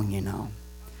strong, you know.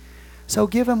 So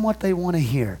give them what they want to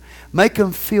hear. Make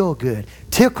them feel good.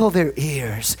 Tickle their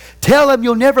ears. Tell them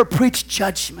you'll never preach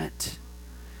judgment.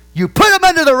 You put them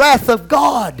under the wrath of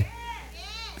God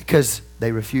because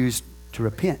they refuse to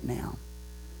repent now.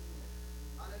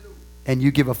 And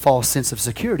you give a false sense of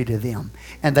security to them.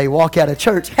 And they walk out of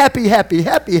church happy, happy,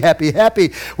 happy, happy,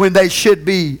 happy when they should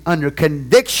be under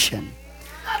conviction.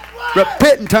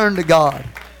 Repent and turn to God.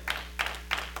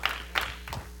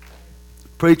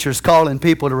 Preachers calling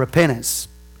people to repentance,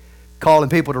 calling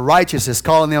people to righteousness,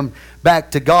 calling them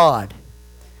back to God.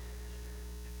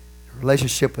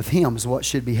 Relationship with Him is what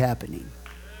should be happening.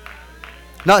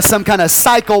 Not some kind of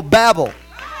psychobabble.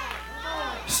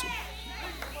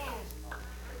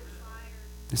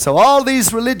 So all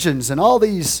these religions and all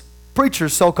these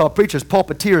preachers, so-called preachers,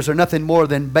 pulpiteers, are nothing more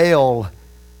than Baal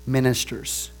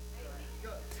ministers.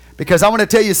 Because I want to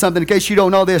tell you something, in case you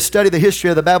don't know this, study the history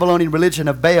of the Babylonian religion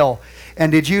of Baal.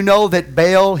 And did you know that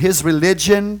Baal, his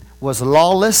religion, was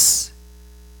lawless?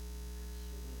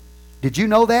 Did you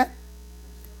know that?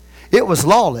 It was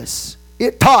lawless.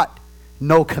 It taught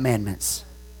no commandments.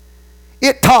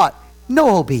 It taught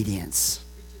no obedience.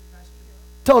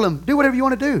 Told him, do whatever you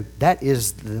want to do. That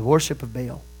is the worship of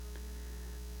Baal.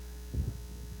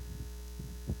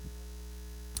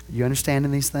 You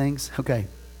understanding these things? Okay.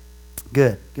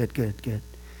 Good.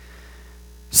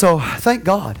 So, thank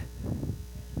God.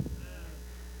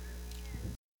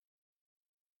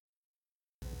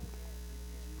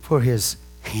 For His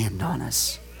hand on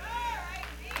us.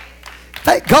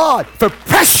 Thank God for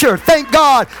pressure. Thank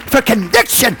God for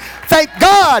conviction. Thank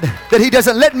God that He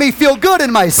doesn't let me feel good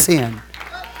in my sin.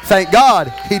 Thank God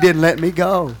He didn't let me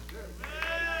go.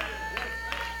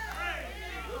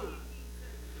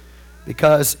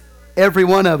 Because every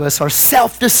one of us are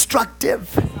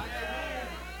self-destructive.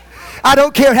 I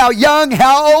don't care how young,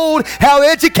 how old, how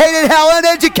educated, how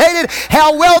uneducated,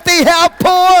 how wealthy, how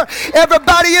poor.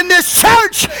 Everybody in this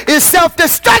church is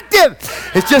self-destructive.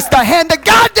 It's just the hand of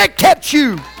God that kept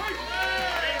you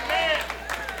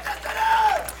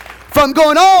from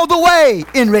going all the way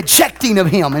in rejecting of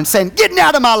Him and saying, getting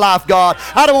out of my life, God.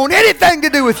 I don't want anything to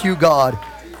do with you, God.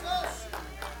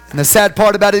 And the sad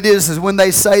part about it is when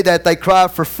they say that, they cry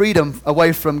for freedom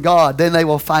away from God. Then they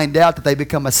will find out that they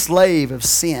become a slave of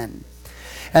sin.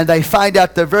 And they find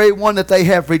out the very one that they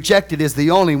have rejected is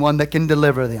the only one that can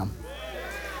deliver them.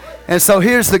 And so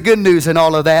here's the good news in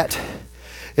all of that,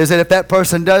 is that if that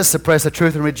person does suppress the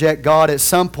truth and reject God, at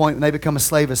some point when they become a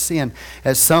slave of sin,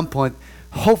 at some point,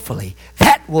 hopefully,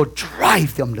 that will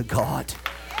drive them to God.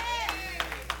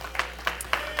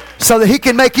 So that He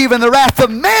can make even the wrath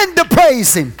of man to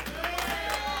praise Him.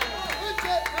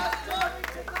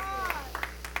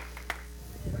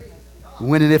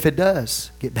 When and if it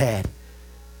does get bad,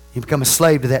 you become a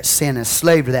slave to that sin, a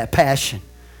slave to that passion.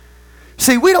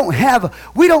 See, we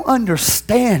don't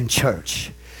understand,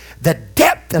 church, the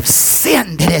depth of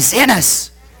sin that is in us.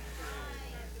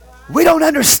 We don't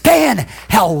understand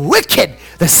how wicked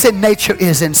the sin nature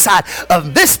is inside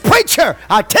of this preacher.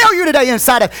 I tell you today,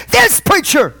 inside of this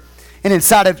preacher and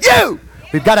inside of you,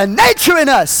 we've got a nature in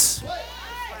us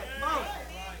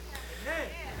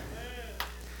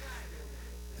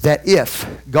that if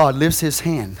God lifts His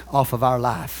hand off of our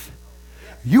life,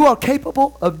 you are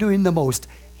capable of doing the most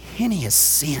heinous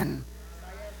sin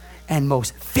and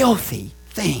most filthy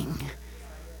thing,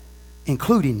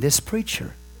 including this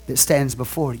preacher that stands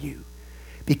before you,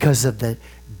 because of the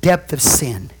depth of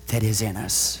sin that is in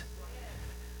us.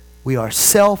 We are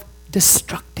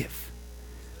self-destructive,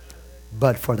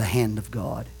 but for the hand of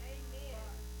God.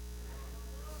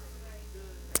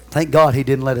 Thank God He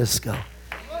didn't let us go.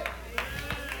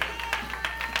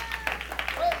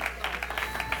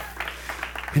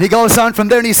 And he goes on from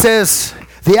there and he says,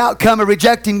 the outcome of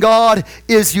rejecting God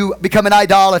is you become an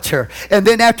idolater. And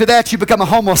then after that, you become a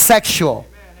homosexual.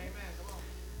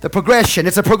 The progression,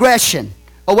 it's a progression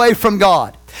away from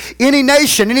God. Any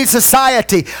nation, any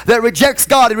society that rejects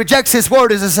God and rejects His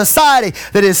Word is a society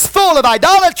that is full of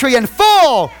idolatry and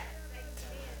full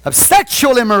of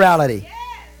sexual immorality.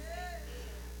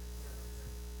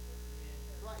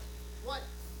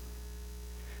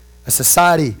 A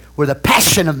society where the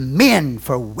passion of men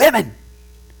for women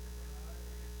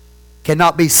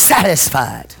cannot be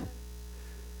satisfied.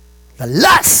 The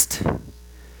lust,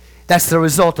 that's the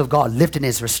result of God lifting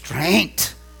His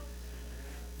restraint.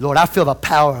 Lord, I feel the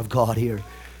power of God here.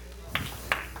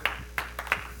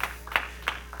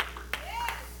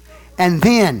 And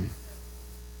then,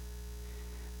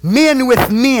 men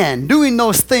with men doing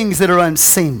those things that are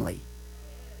unseemly.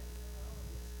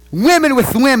 Women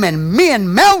with women, men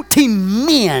mounting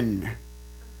men,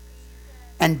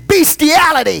 and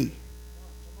bestiality.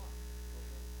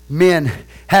 Men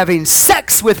having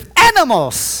sex with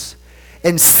animals,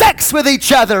 and sex with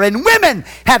each other, and women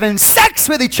having sex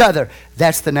with each other.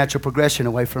 That's the natural progression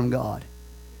away from God.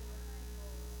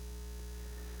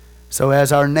 So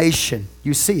as our nation,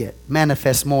 you see it,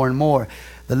 manifests more and more,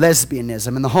 the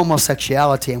lesbianism and the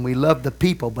homosexuality, and we love the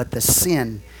people, but the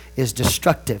sin is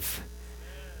destructive.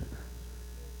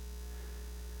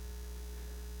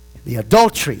 The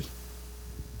adultery.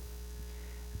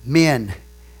 Men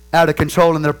out of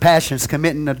control in their passions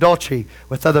committing adultery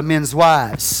with other men's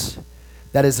wives.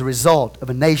 That is the result of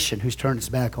a nation who's turned its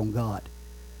back on God.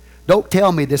 Don't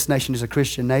tell me this nation is a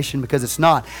Christian nation, because it's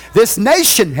not. This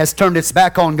nation has turned its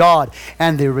back on God,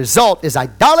 and the result is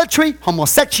idolatry,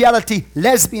 homosexuality,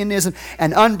 lesbianism,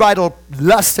 and unbridled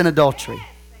lust and adultery.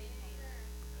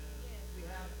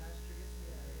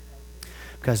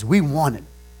 Because we want it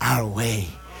our way.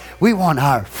 We want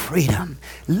our freedom.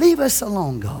 Leave us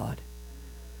alone, God.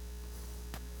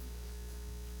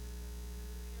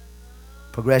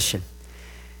 Progression.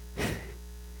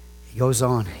 He goes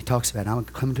on. He talks about it. I'm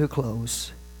coming to a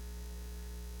close.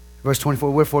 Verse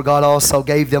 24, wherefore God also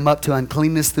gave them up to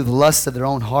uncleanness through the lusts of their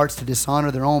own hearts, to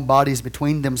dishonor their own bodies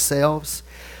between themselves,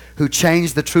 who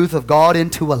changed the truth of God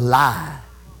into a lie.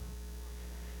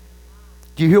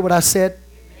 Do you hear what I said?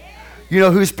 You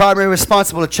know who's primarily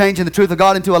responsible for changing the truth of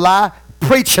God into a lie?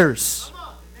 Preachers.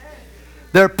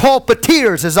 They're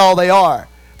pulpiteers is all they are.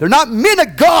 They're not men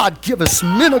of God. Give us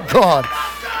men of God.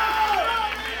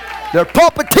 They're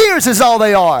pulpiteers is all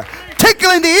they are.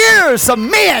 Tickling the ears of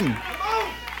men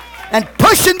and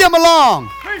pushing them along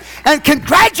and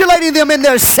congratulating them in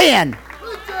their sin.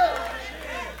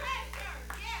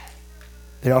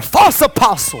 They are false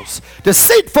apostles,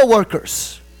 deceitful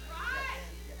workers,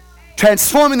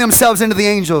 transforming themselves into the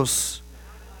angels,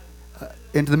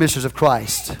 into the ministers of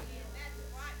Christ.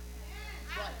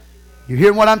 You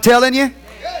hearing what I'm telling you?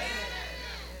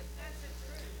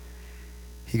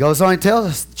 He goes on and tells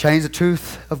us, change the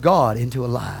truth of God into a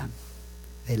lie.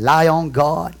 They lie on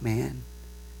God, man.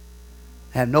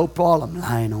 They have no problem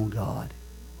lying on God.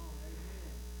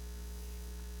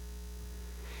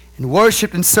 And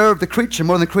worshiped and served the creature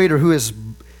more than the Creator, who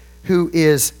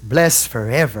is blessed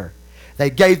forever. They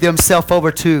gave themselves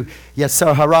over to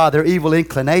Yetzer Hara, their evil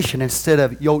inclination, instead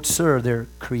of Yotzer, their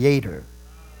Creator.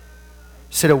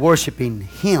 Instead of worshiping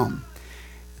Him,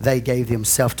 they gave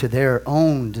themselves to their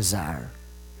own desire.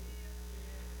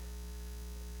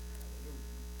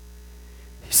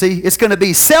 See, it's going to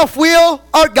be self-will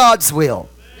or God's will.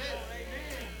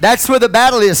 That's where the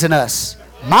battle is in us.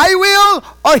 My will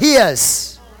or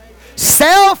His.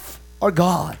 Self or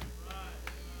God.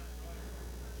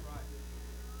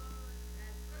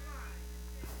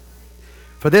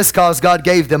 For this cause God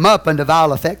gave them up unto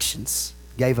vile affections.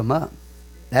 Gave them up.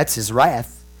 That's His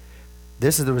wrath.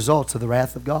 This is the results of the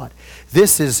wrath of God.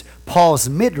 This is Paul's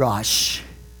midrash.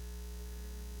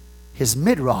 His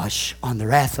midrash on the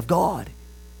wrath of God.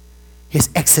 His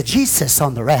exegesis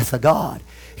on the wrath of God.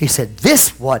 He said,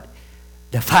 this what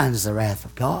defines the wrath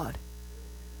of God.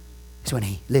 It's when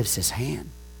He lifts His hand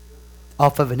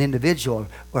off of an individual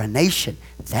or a nation.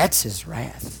 That's His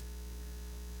wrath.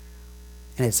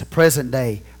 And it's a present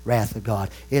day wrath of God.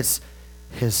 It's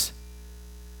His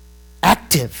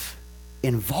active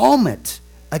involvement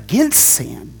against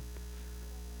sin.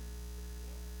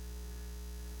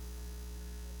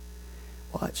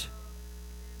 Watch.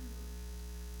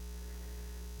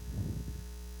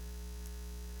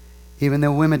 Even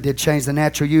though women did change the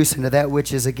natural use into that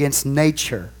which is against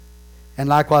nature. And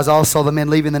likewise also the men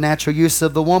leaving the natural use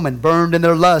of the woman, burned in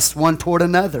their lust one toward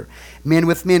another. Men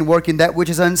with men working that which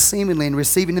is unseemly, and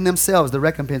receiving in themselves the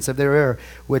recompense of their error,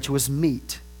 which was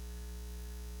meat.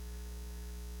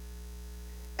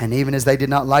 And even as they did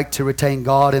not like to retain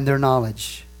God in their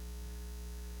knowledge,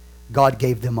 God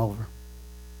gave them over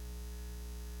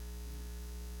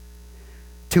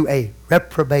to a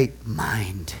reprobate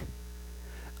mind.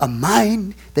 A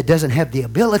mind that doesn't have the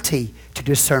ability to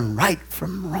discern right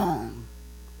from wrong.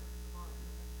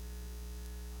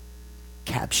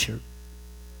 Captured.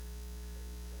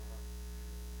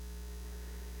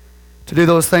 To do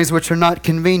those things which are not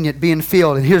convenient, being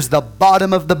filled. And here's the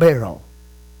bottom of the barrel.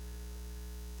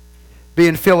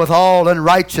 Being filled with all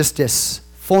unrighteousness,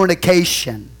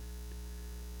 fornication,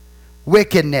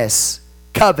 wickedness,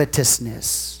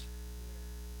 covetousness.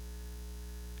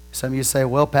 Some of you say,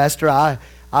 well, Pastor, I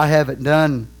haven't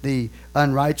done the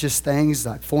unrighteous things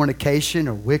like fornication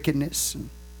or wickedness.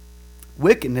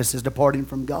 Wickedness is departing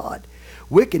from God.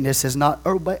 Wickedness is not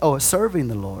serving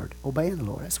the Lord, obeying the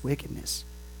Lord. That's wickedness.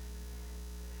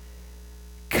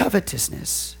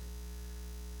 Covetousness.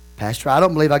 Pastor, I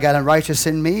don't believe I got unrighteous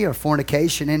in me, or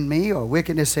fornication in me, or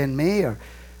wickedness in me, or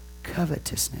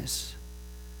covetousness.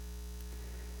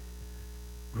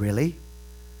 Really?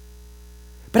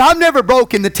 But I've never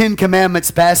broken the 10 Commandments,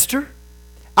 Pastor.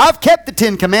 I've kept the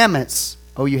 10 Commandments.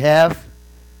 Oh, you have?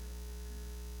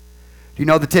 Do you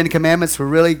know the 10 Commandments were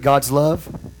really God's love?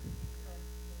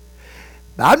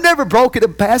 I've never broken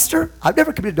them, Pastor. I've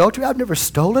never committed adultery. I've never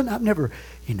stolen. I've never,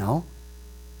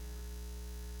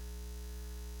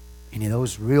 Any of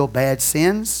those real bad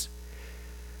sins?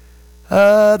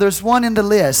 There's one in the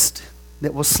list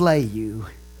that will slay you.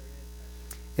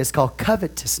 It's called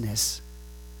covetousness.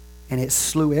 And it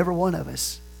slew every one of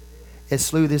us. It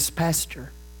slew this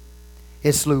pastor.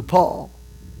 It slew Paul.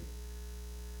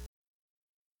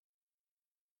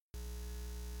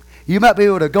 You might be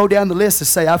able to go down the list and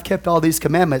say, I've kept all these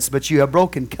commandments, but you have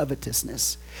broken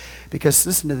covetousness. Because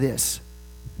listen to this.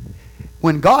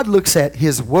 When God looks at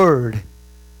His Word,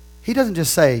 He doesn't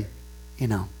just say,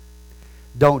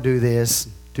 don't do this,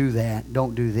 do that,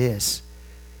 don't do this.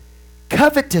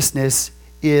 Covetousness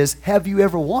is, have you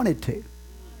ever wanted to?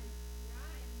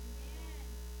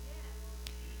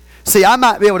 See, I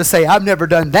might be able to say, I've never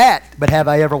done that, but have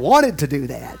I ever wanted to do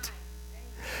that?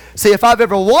 See, if I've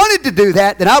ever wanted to do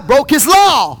that, then I broke His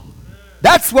law.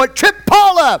 That's what tripped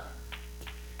Paul up.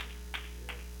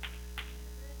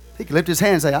 He could lift his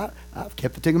hand and say, I've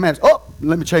kept the 10 Commandments. Oh,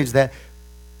 let me change that.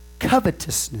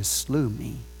 Covetousness slew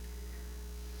me.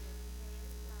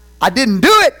 I didn't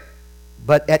do it,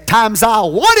 but at times I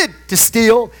wanted to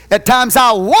steal. At times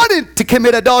I wanted to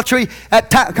commit adultery.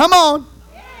 Come on.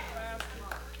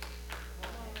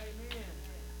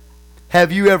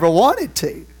 Have you ever wanted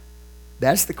to?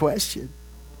 That's the question.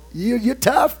 You're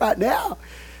tough right now.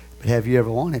 But have you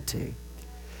ever wanted to?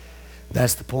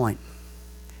 That's the point.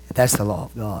 That's the law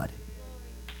of God.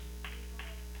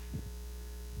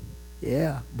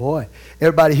 Yeah, boy.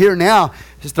 Everybody here now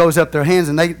just throws up their hands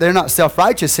and they're not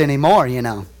self-righteous anymore,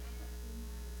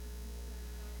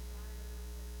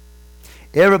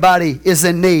 Everybody is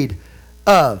in need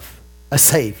of a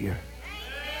Savior.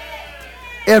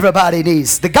 Everybody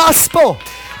needs the gospel.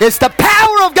 It's the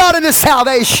power of God in His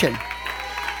salvation.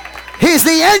 He's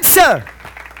the answer.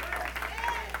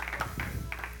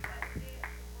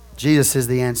 Jesus is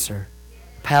the answer.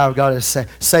 Power of God is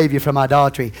save you from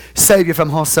idolatry. Save you from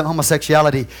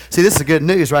homosexuality. See, this is good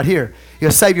news right here.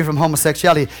 He'll save you from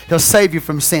homosexuality. He'll save you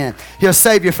from sin. He'll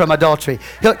save you from adultery.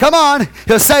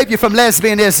 He'll save you from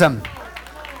lesbianism.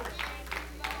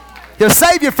 He'll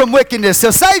save you from wickedness.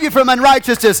 He'll save you from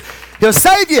unrighteousness. He'll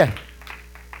save you.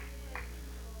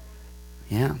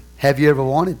 Yeah. Have you ever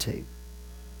wanted to?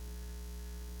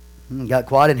 Got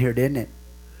quiet in here, didn't it?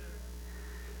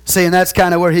 See, and that's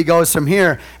kind of where he goes from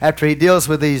here after he deals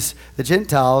with the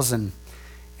Gentiles. And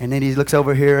then he looks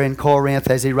over here in Corinth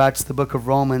as he writes the book of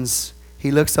Romans.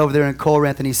 He looks over there in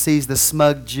Corinth and he sees the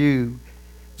smug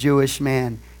Jewish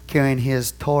man carrying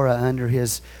his Torah under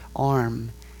his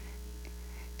arm.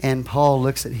 And Paul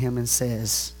looks at him and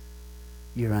says,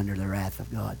 you're under the wrath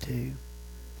of God too.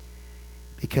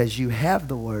 Because you have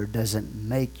the word doesn't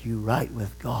make you right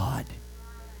with God.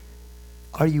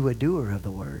 Are you a doer of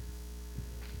the word?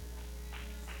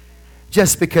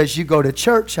 Just because you go to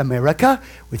church, America,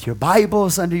 with your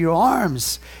Bibles under your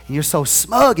arms, and you're so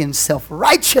smug and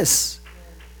self-righteous,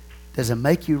 doesn't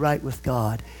make you right with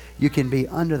God. You can be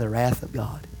under the wrath of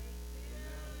God.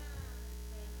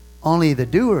 Only the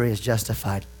doer is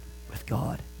justified with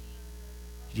God.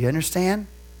 Do you understand?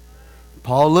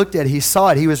 Paul looked at it. He saw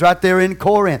it. He was right there in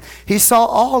Corinth. He saw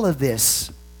all of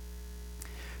this.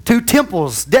 2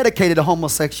 temples dedicated to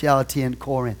homosexuality in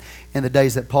Corinth in the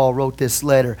days that Paul wrote this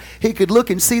letter. He could look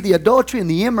and see the adultery and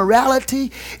the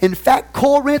immorality. In fact,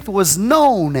 Corinth was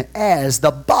known as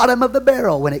the bottom of the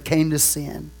barrel when it came to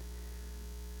sin.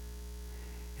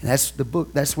 And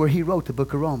that's where he wrote the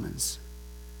book of Romans.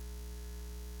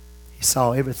 He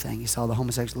saw everything. He saw the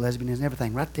homosexual, lesbianism,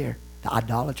 everything right there. The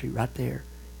idolatry right there.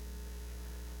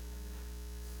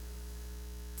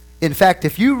 In fact,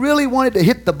 if you really wanted to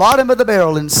hit the bottom of the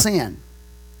barrel in sin,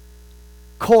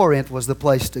 Corinth was the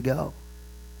place to go.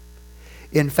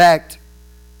 In fact,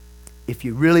 if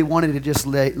you really wanted to just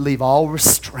leave all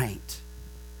restraint,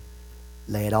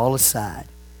 lay it all aside,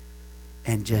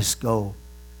 and just go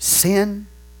sin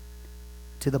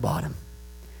to the bottom,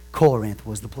 Corinth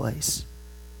was the place.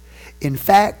 In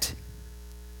fact,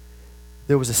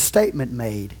 there was a statement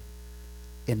made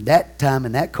in that time,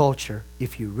 in that culture,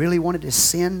 if you really wanted to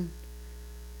sin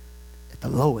at the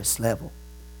lowest level,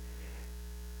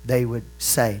 they would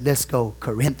say, let's go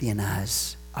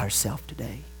Corinthianize ourselves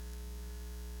today.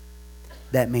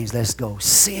 That means let's go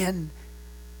sin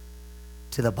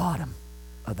to the bottom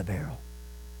of the barrel.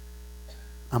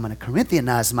 I'm going to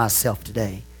Corinthianize myself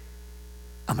today.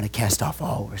 I'm going to cast off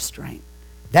all restraint.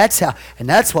 That's how, and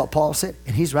that's what Paul said,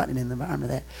 and he's writing in the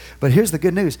environment of that. But here's the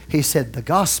good news. He said the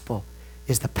gospel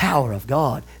is the power of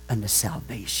God unto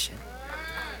salvation.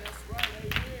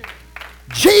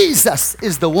 Jesus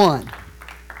is the one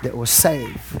that will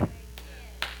save.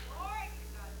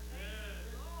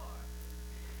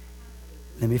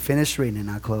 Let me finish reading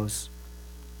and I'll close.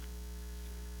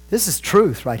 This is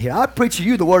truth right here. I preach to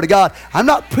you the Word of God. I'm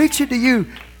not preaching to you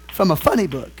from a funny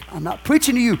book. I'm not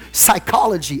preaching to you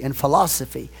psychology and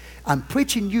philosophy. I'm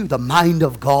preaching you the mind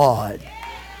of God.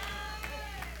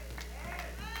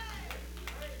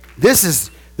 This is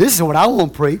what I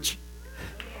want to preach.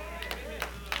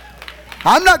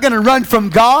 I'm not going to run from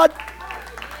God.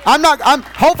 I'm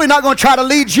hopefully not going to try to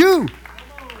lead you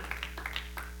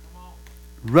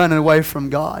running away from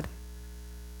God.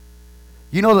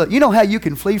 You know how you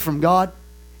can flee from God?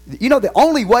 You know the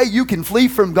only way you can flee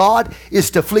from God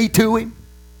is to flee to Him.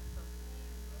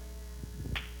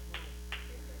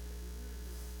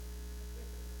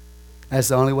 That's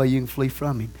the only way you can flee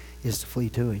from Him, is to flee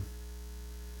to Him.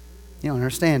 You don't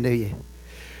understand, do you?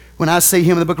 When I see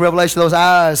Him in the book of Revelation, those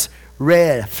eyes,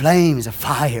 red flames of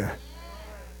fire,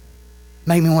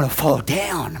 make me want to fall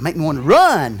down, make me want to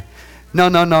run. No.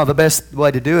 The best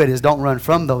way to do it is don't run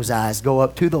from those eyes. Go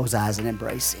up to those eyes and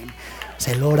embrace Him.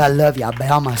 Say, Lord, I love you. I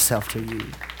bow myself to you.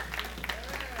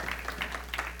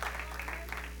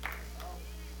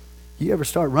 You ever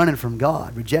start running from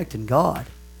God, rejecting God,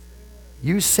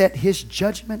 you set His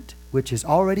judgment, which is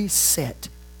already set,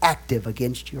 active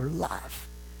against your life.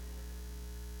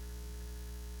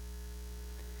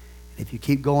 If you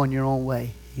keep going your own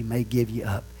way, He may give you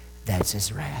up. That's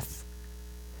His wrath.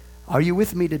 Are you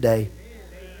with me today?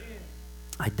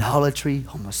 Idolatry,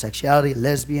 homosexuality,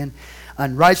 lesbian,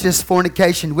 unrighteous,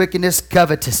 fornication, wickedness,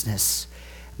 covetousness,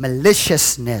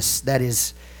 maliciousness, that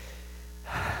is,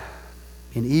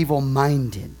 an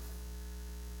evil-minded,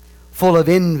 full of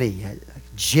envy,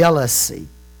 jealousy,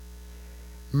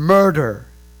 murder,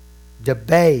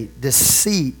 debate,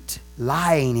 deceit,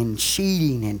 lying and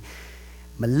cheating and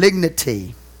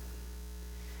malignity,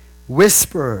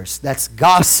 whisperers, that's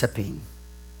gossiping.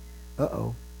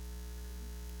 Uh-oh.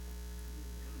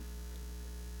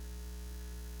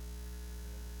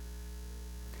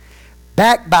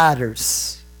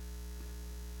 Backbiters,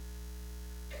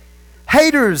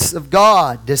 haters of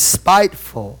God,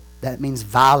 despiteful, that means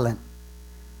violent.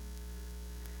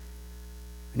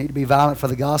 We need to be violent for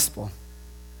the gospel,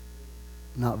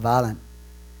 not violent.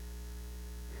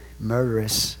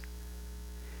 Murderous.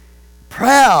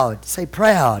 Proud, say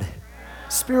proud.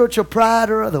 Spiritual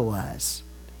pride or otherwise.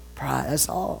 Pride, that's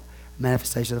all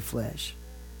manifestation of the flesh.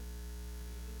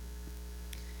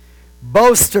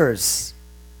 Boasters,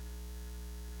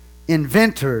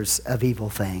 inventors of evil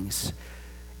things,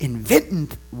 inventing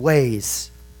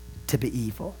ways to be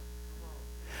evil.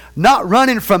 Not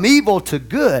running from evil to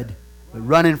good, but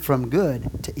running from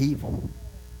good to evil.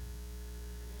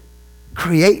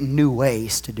 Creating new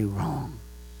ways to do wrong.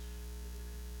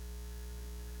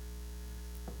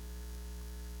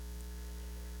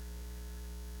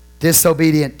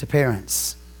 Disobedient to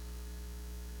parents.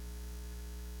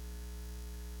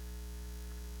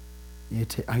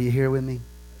 Are you here with me?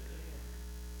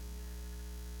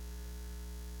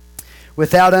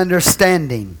 Without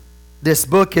understanding. This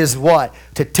book is what?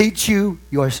 To teach you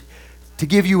to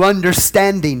give you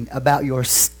understanding about your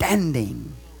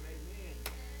standing.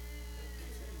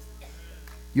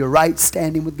 Your right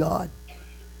standing with God.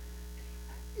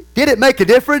 Did it make a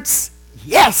difference?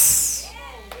 Yes.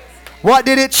 What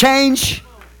did it change?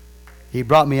 He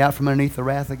brought me out from underneath the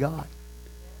wrath of God.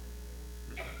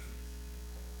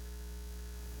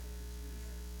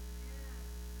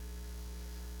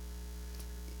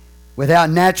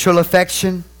 Without natural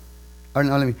affection,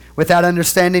 without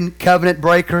understanding, covenant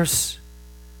breakers.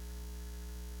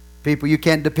 People, you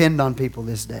can't depend on people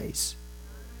these days.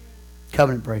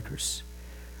 Covenant breakers.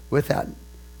 Without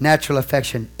natural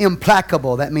affection.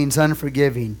 Implacable, that means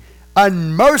unforgiving.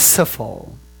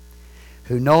 Unmerciful,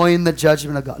 who knowing the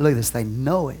judgment of God. Look at this, they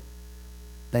know it.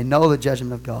 They know the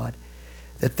judgment of God.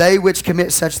 That they which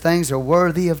commit such things are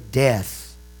worthy of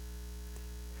death.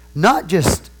 Not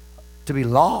just to be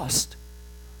lost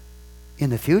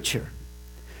in the future,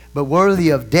 but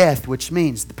worthy of death, which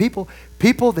means the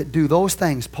people that do those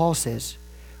things, Paul says,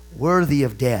 worthy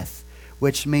of death,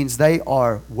 which means they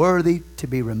are worthy to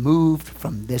be removed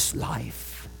from this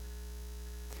life.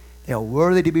 They are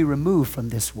worthy to be removed from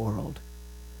this world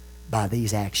by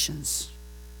these actions.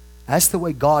 That's the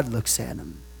way God looks at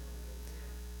them.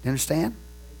 You understand?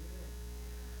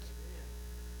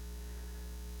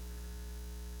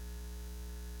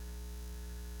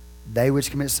 They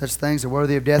which commit such things are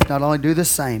worthy of death, not only do the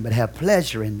same, but have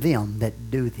pleasure in them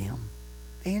that do them.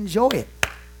 They enjoy it.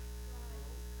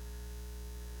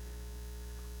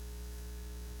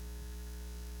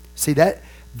 See,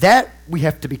 that we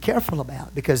have to be careful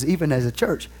about, because even as a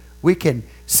church, We can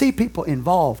see people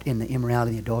involved in the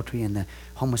immorality, adultery, and the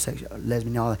homosexual,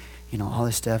 lesbian, all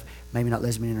this stuff. Maybe not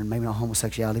lesbian or maybe not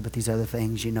homosexuality, but these other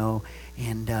things,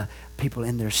 and people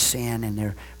in their sin and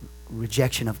their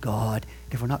rejection of God.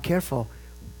 If we're not careful,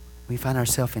 we find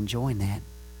ourselves enjoying that,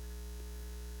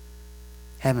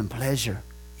 having pleasure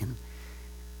in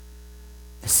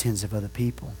the sins of other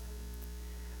people.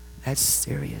 That's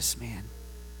serious, man.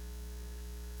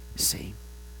 See,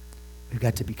 we've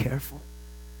got to be careful.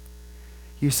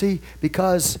 You see,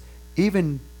 because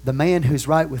even the man who's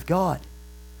right with God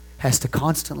has to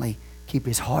constantly keep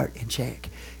his heart in check,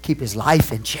 keep his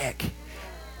life in check,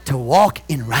 to walk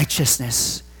in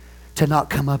righteousness, to not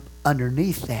come up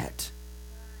underneath that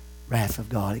wrath of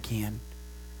God again,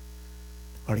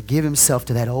 or to give himself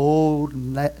to that old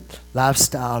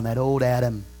lifestyle and that old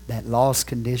Adam, that lost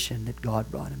condition that God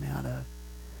brought him out of.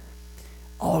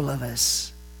 All of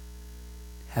us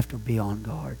have to be on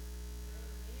guard.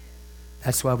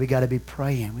 That's why we got to be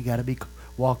praying. We got to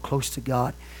walk close to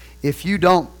God. If you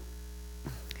don't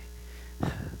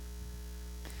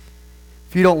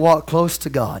walk close to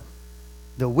God,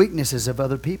 the weaknesses of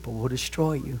other people will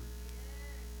destroy you.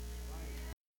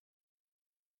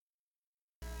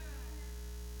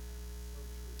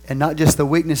 And not just the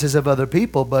weaknesses of other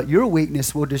people, but your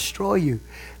weakness will destroy you.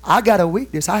 I got a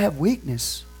weakness. I have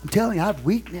weakness. I'm telling you, I have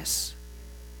weakness.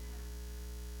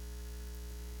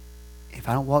 If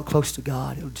I don't walk close to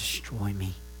God, it'll destroy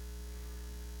me.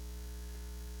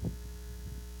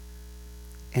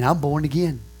 And I'm born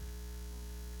again,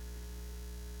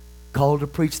 called to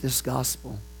preach this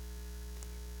gospel.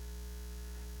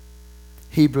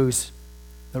 Hebrews,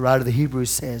 the writer of the Hebrews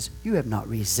says, you have not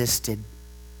resisted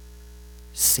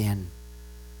sin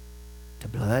to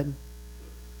blood.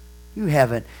 You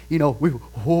haven't,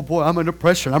 oh boy, I'm under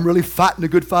pressure. I'm really fighting the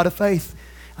good fight of faith.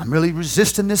 I'm really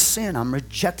resisting this sin. I'm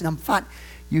rejecting, I'm fighting.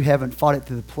 You haven't fought it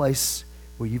to the place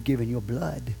where you've given your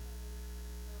blood.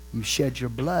 You shed your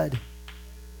blood.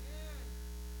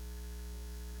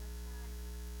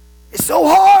 It's so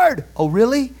hard. Oh,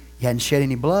 really? You hadn't shed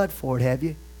any blood for it, have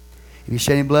you? Have you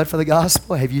shed any blood for the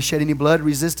gospel? Have you shed any blood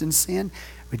resisting sin,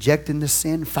 rejecting the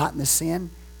sin, fighting the sin?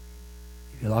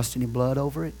 Have you lost any blood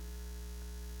over it?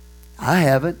 I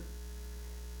haven't.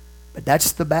 But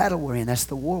that's the battle we're in. That's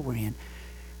the war we're in.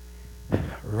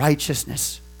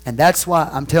 Righteousness. And that's why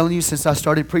I'm telling you, since I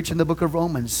started preaching the book of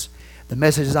Romans, the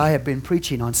messages I have been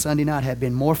preaching on Sunday night have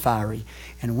been more fiery,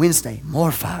 and Wednesday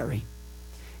more fiery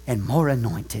and more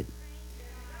anointed,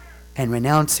 and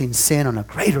renouncing sin on a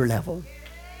greater level.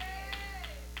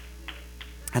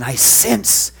 And I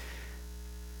sense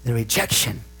the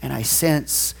rejection, and I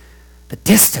sense the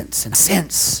distance, and I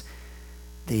sense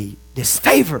the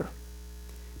disfavor.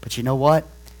 But you know what?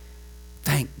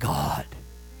 Thank God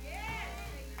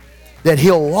that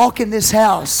He'll walk in this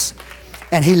house,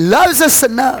 and He loves us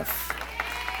enough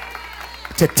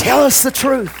to tell us the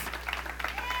truth.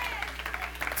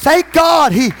 Thank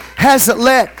God He hasn't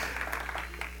let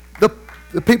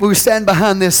the people who stand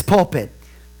behind this pulpit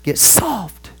get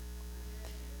soft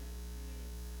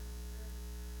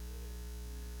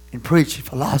and preach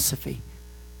philosophy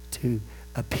to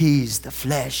appease the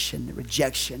flesh and the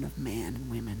rejection of men and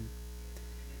women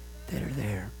that are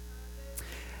there.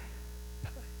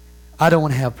 I don't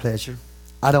want to have pleasure.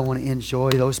 I don't want to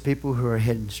enjoy those people who are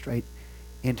heading straight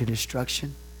into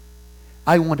destruction.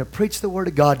 I want to preach the Word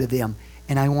of God to them,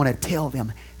 and I want to tell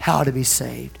them how to be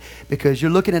saved. Because you're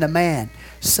looking at a man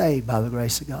saved by the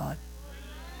grace of God.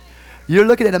 You're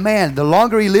looking at a man, the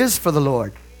longer he lives for the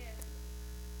Lord,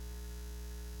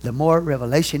 the more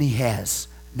revelation he has.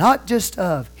 Not just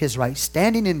of his right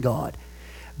standing in God,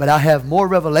 but I have more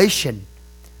revelation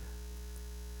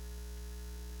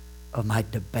of my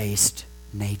debased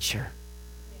nature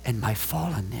and my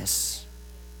fallenness.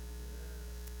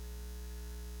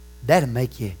 That'll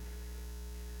make you,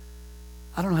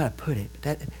 I don't know how to put it, but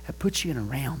that puts you in a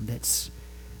realm that's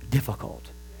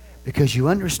difficult. Because you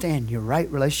understand your right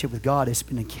relationship with God has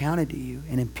been accounted to you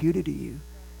and imputed to you.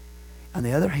 On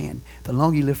the other hand, the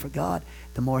longer you live for God,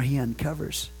 the more He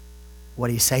uncovers what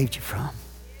He saved you from.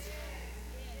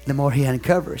 The more He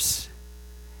uncovers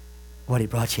what He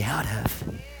brought you out of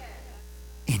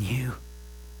in you.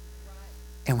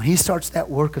 And when He starts that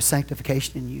work of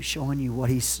sanctification in you, showing you what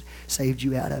He saved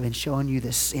you out of and showing you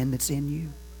the sin that's in you,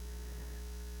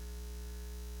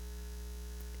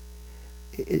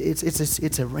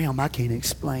 it's a realm I can't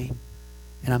explain.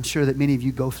 And I'm sure that many of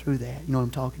you go through that. You know what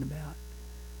I'm talking about.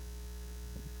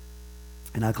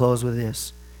 And I close with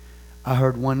this. I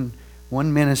heard one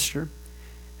minister,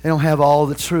 they don't have all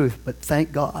the truth, but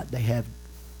thank God they have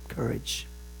courage.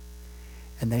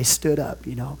 And they stood up,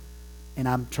 And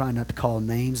I'm trying not to call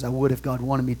names. I would if God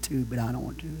wanted me to, but I don't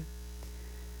want to do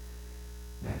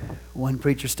it. One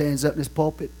preacher stands up in his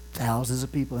pulpit, thousands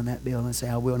of people in that building, and say,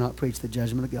 I will not preach the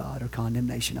judgment of God or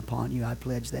condemnation upon you. I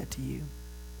pledge that to you.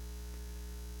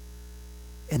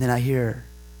 And then I hear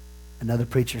another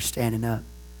preacher standing up.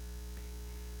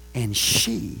 And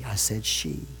I said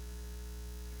she.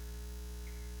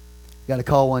 Got a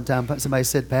call one time. Somebody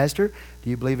said, Pastor, do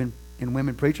you believe in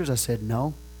women preachers? I said,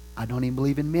 no. I don't even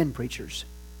believe in men preachers.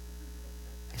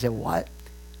 He said, what?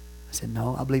 I said,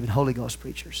 no, I believe in Holy Ghost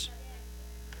preachers.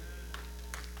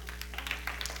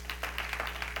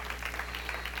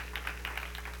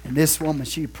 And this woman,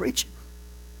 she preaching.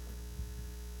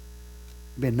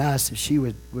 It'd been nice if she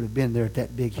would have been there at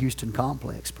that big Houston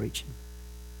complex preaching.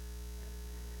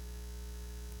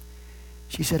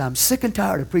 She said, I'm sick and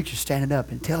tired of preachers standing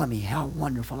up and telling me how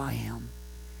wonderful I am,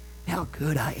 how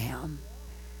good I am,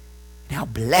 and how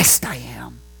blessed I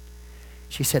am.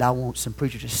 She said, I want some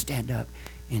preachers to stand up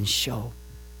and show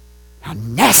how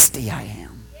nasty I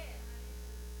am.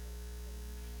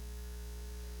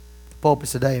 The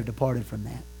pulpits today have departed from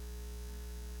that.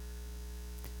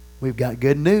 We've got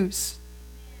good news.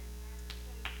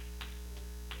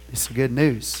 It's good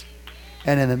news.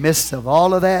 And in the midst of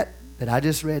all of that I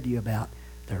just read to you about,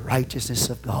 the righteousness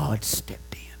of God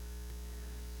stepped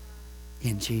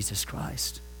in Jesus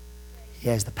Christ. He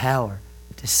has the power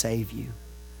to save you.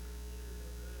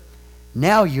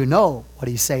 Now you know what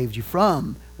He saved you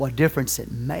from, what difference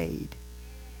it made.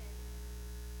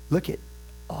 Look at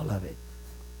all of it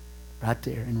right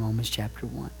there in Romans chapter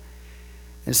 1.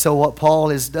 And so what Paul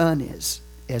has done is,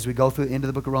 as we go through the end of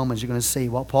the book of Romans, you're going to see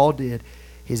what Paul did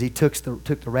is he took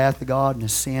the wrath of God and the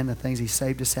sin, the things He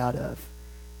saved us out of.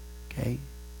 Okay?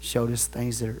 Showed us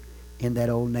things that are in that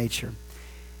old nature.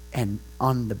 And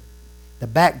on the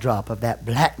backdrop of that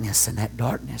blackness and that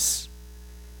darkness,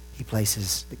 He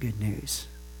places the good news.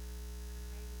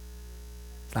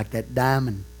 It's like that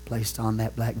diamond placed on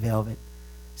that black velvet,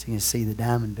 so you can see the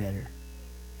diamond better.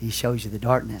 He shows you the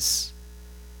darkness,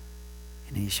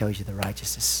 and He shows you the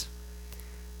righteousness,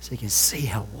 so you can see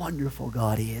how wonderful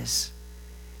God is,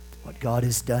 what God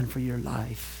has done for your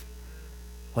life,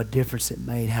 what difference it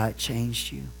made, how it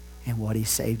changed you, and what He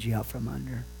saved you out from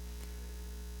under.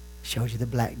 Shows you the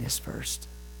blackness first,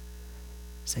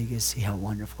 so you can see how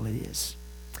wonderful it is.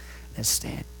 Let's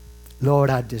stand. Lord,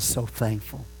 I'm just so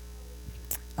thankful.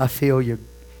 I feel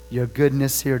your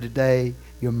goodness here today,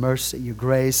 your mercy, your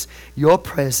grace, your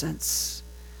presence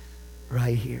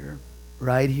right here,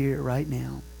 right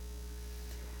now.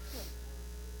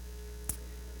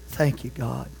 Thank you,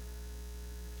 God,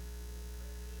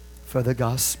 for the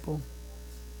gospel,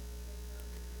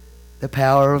 the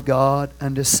power of God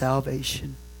unto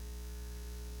salvation.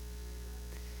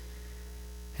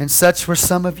 And such were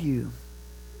some of you,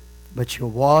 but you're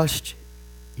washed,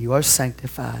 you are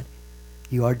sanctified,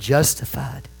 you are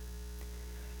justified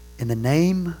in the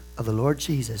name of the Lord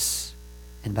Jesus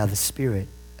and by the Spirit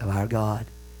of our God.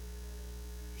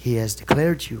 He has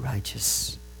declared you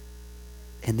righteous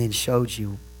and then showed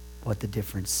you what the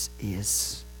difference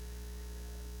is.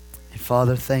 And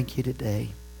Father, thank you today.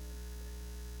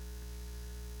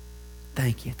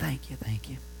 Thank you, thank you, thank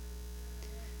you.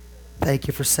 Thank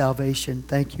you for salvation.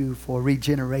 Thank you for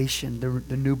regeneration,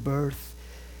 the new birth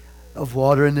of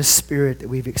water and the Spirit that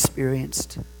we've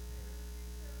experienced.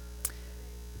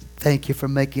 Thank you for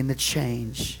making the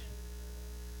change.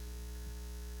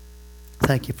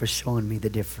 Thank you for showing me the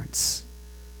difference.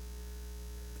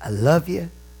 I love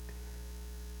you.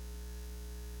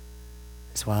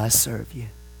 That's why I serve you.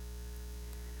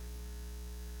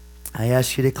 I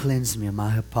ask you to cleanse me of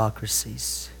my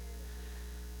hypocrisies,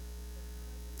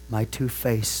 my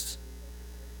two-facedness,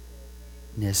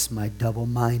 my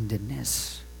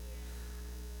double-mindedness.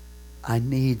 I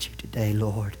need you today,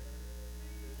 Lord.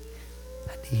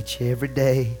 I need you every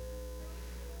day.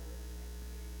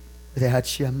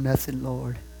 Without you, I'm nothing,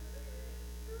 Lord.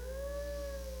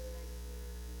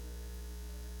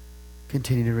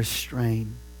 Continue to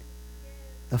restrain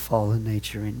the fallen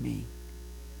nature in me.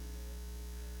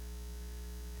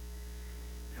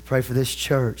 I pray for this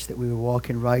church that we will walk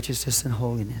in righteousness and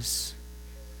holiness.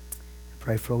 I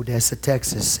pray for Odessa,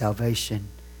 Texas, salvation.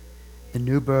 The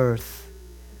new birth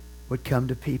would come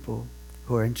to people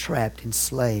who are entrapped,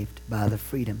 enslaved by the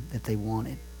freedom that they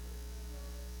wanted.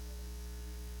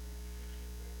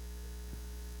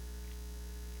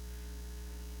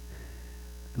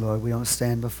 Lord, we don't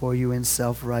stand before you in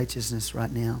self-righteousness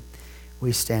right now.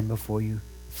 We stand before you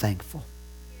thankful.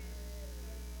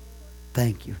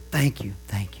 Thank you, thank you,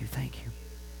 thank you, thank you.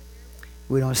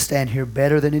 We don't stand here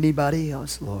better than anybody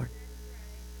else, Lord.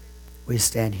 We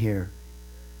stand here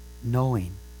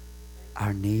knowing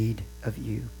our need of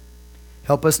you.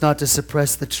 Help us not to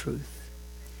suppress the truth,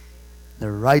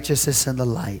 the righteousness and the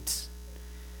light.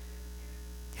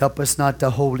 Help us not to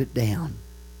hold it down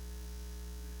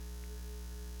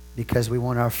because we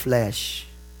want our flesh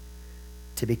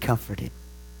to be comforted.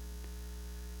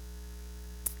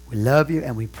 We love you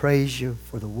and we praise you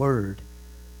for the word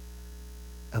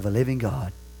of a living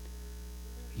God.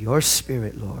 Your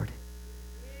Spirit, Lord,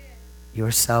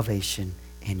 your salvation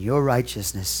and your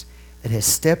righteousness that has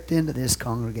stepped into this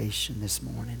congregation this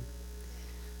morning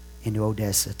into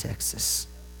Odessa, Texas.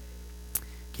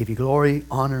 Give you glory,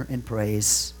 honor, and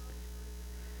praise.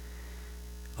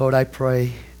 Lord, I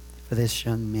pray for this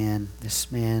young man,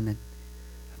 this man that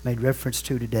I've made reference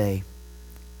to today,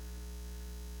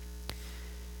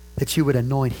 that you would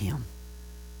anoint him,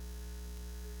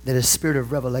 that a spirit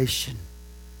of revelation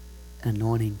and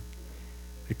anointing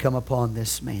would come upon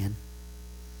this man.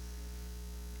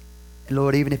 And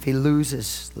Lord, even if he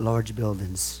loses large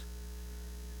buildings,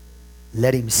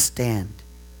 let him stand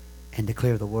and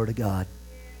declare the word of God,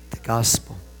 the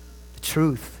gospel, the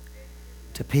truth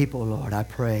to people, Lord, I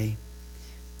pray.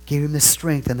 Give him the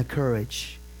strength and the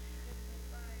courage.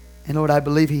 And Lord, I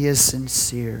believe he is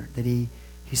sincere, that he's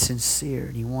sincere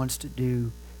and he wants to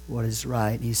do what is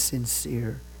right. And he's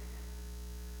sincere.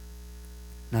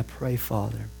 And I pray,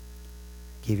 Father,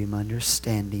 give him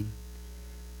understanding.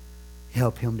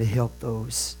 Help him to help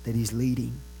those that he's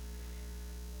leading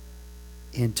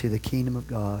into the kingdom of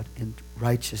God in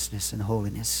righteousness and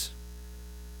holiness.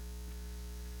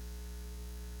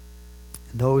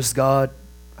 And those, God,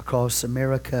 across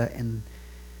America and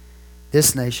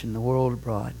this nation, the world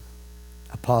abroad,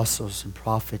 apostles and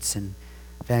prophets and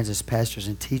evangelists, pastors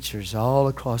and teachers all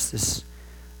across this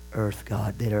earth,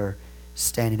 God, that are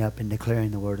standing up and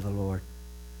declaring the word of the Lord.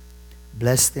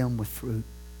 Bless them with fruit,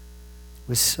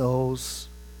 with souls,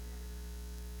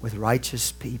 with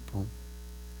righteous people.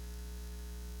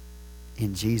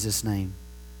 In Jesus' name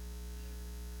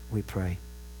we pray.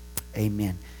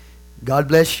 Amen. God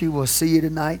bless you. We'll see you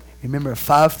tonight. Remember, at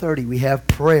 5:30 we have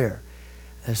prayer.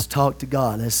 Let's talk to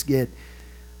God. Let's get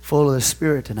full of the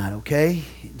Spirit tonight, okay?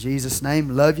 In Jesus'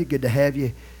 name, love you. Good to have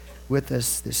you with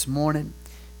us this morning.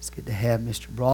 It's good to have Mr. Broad.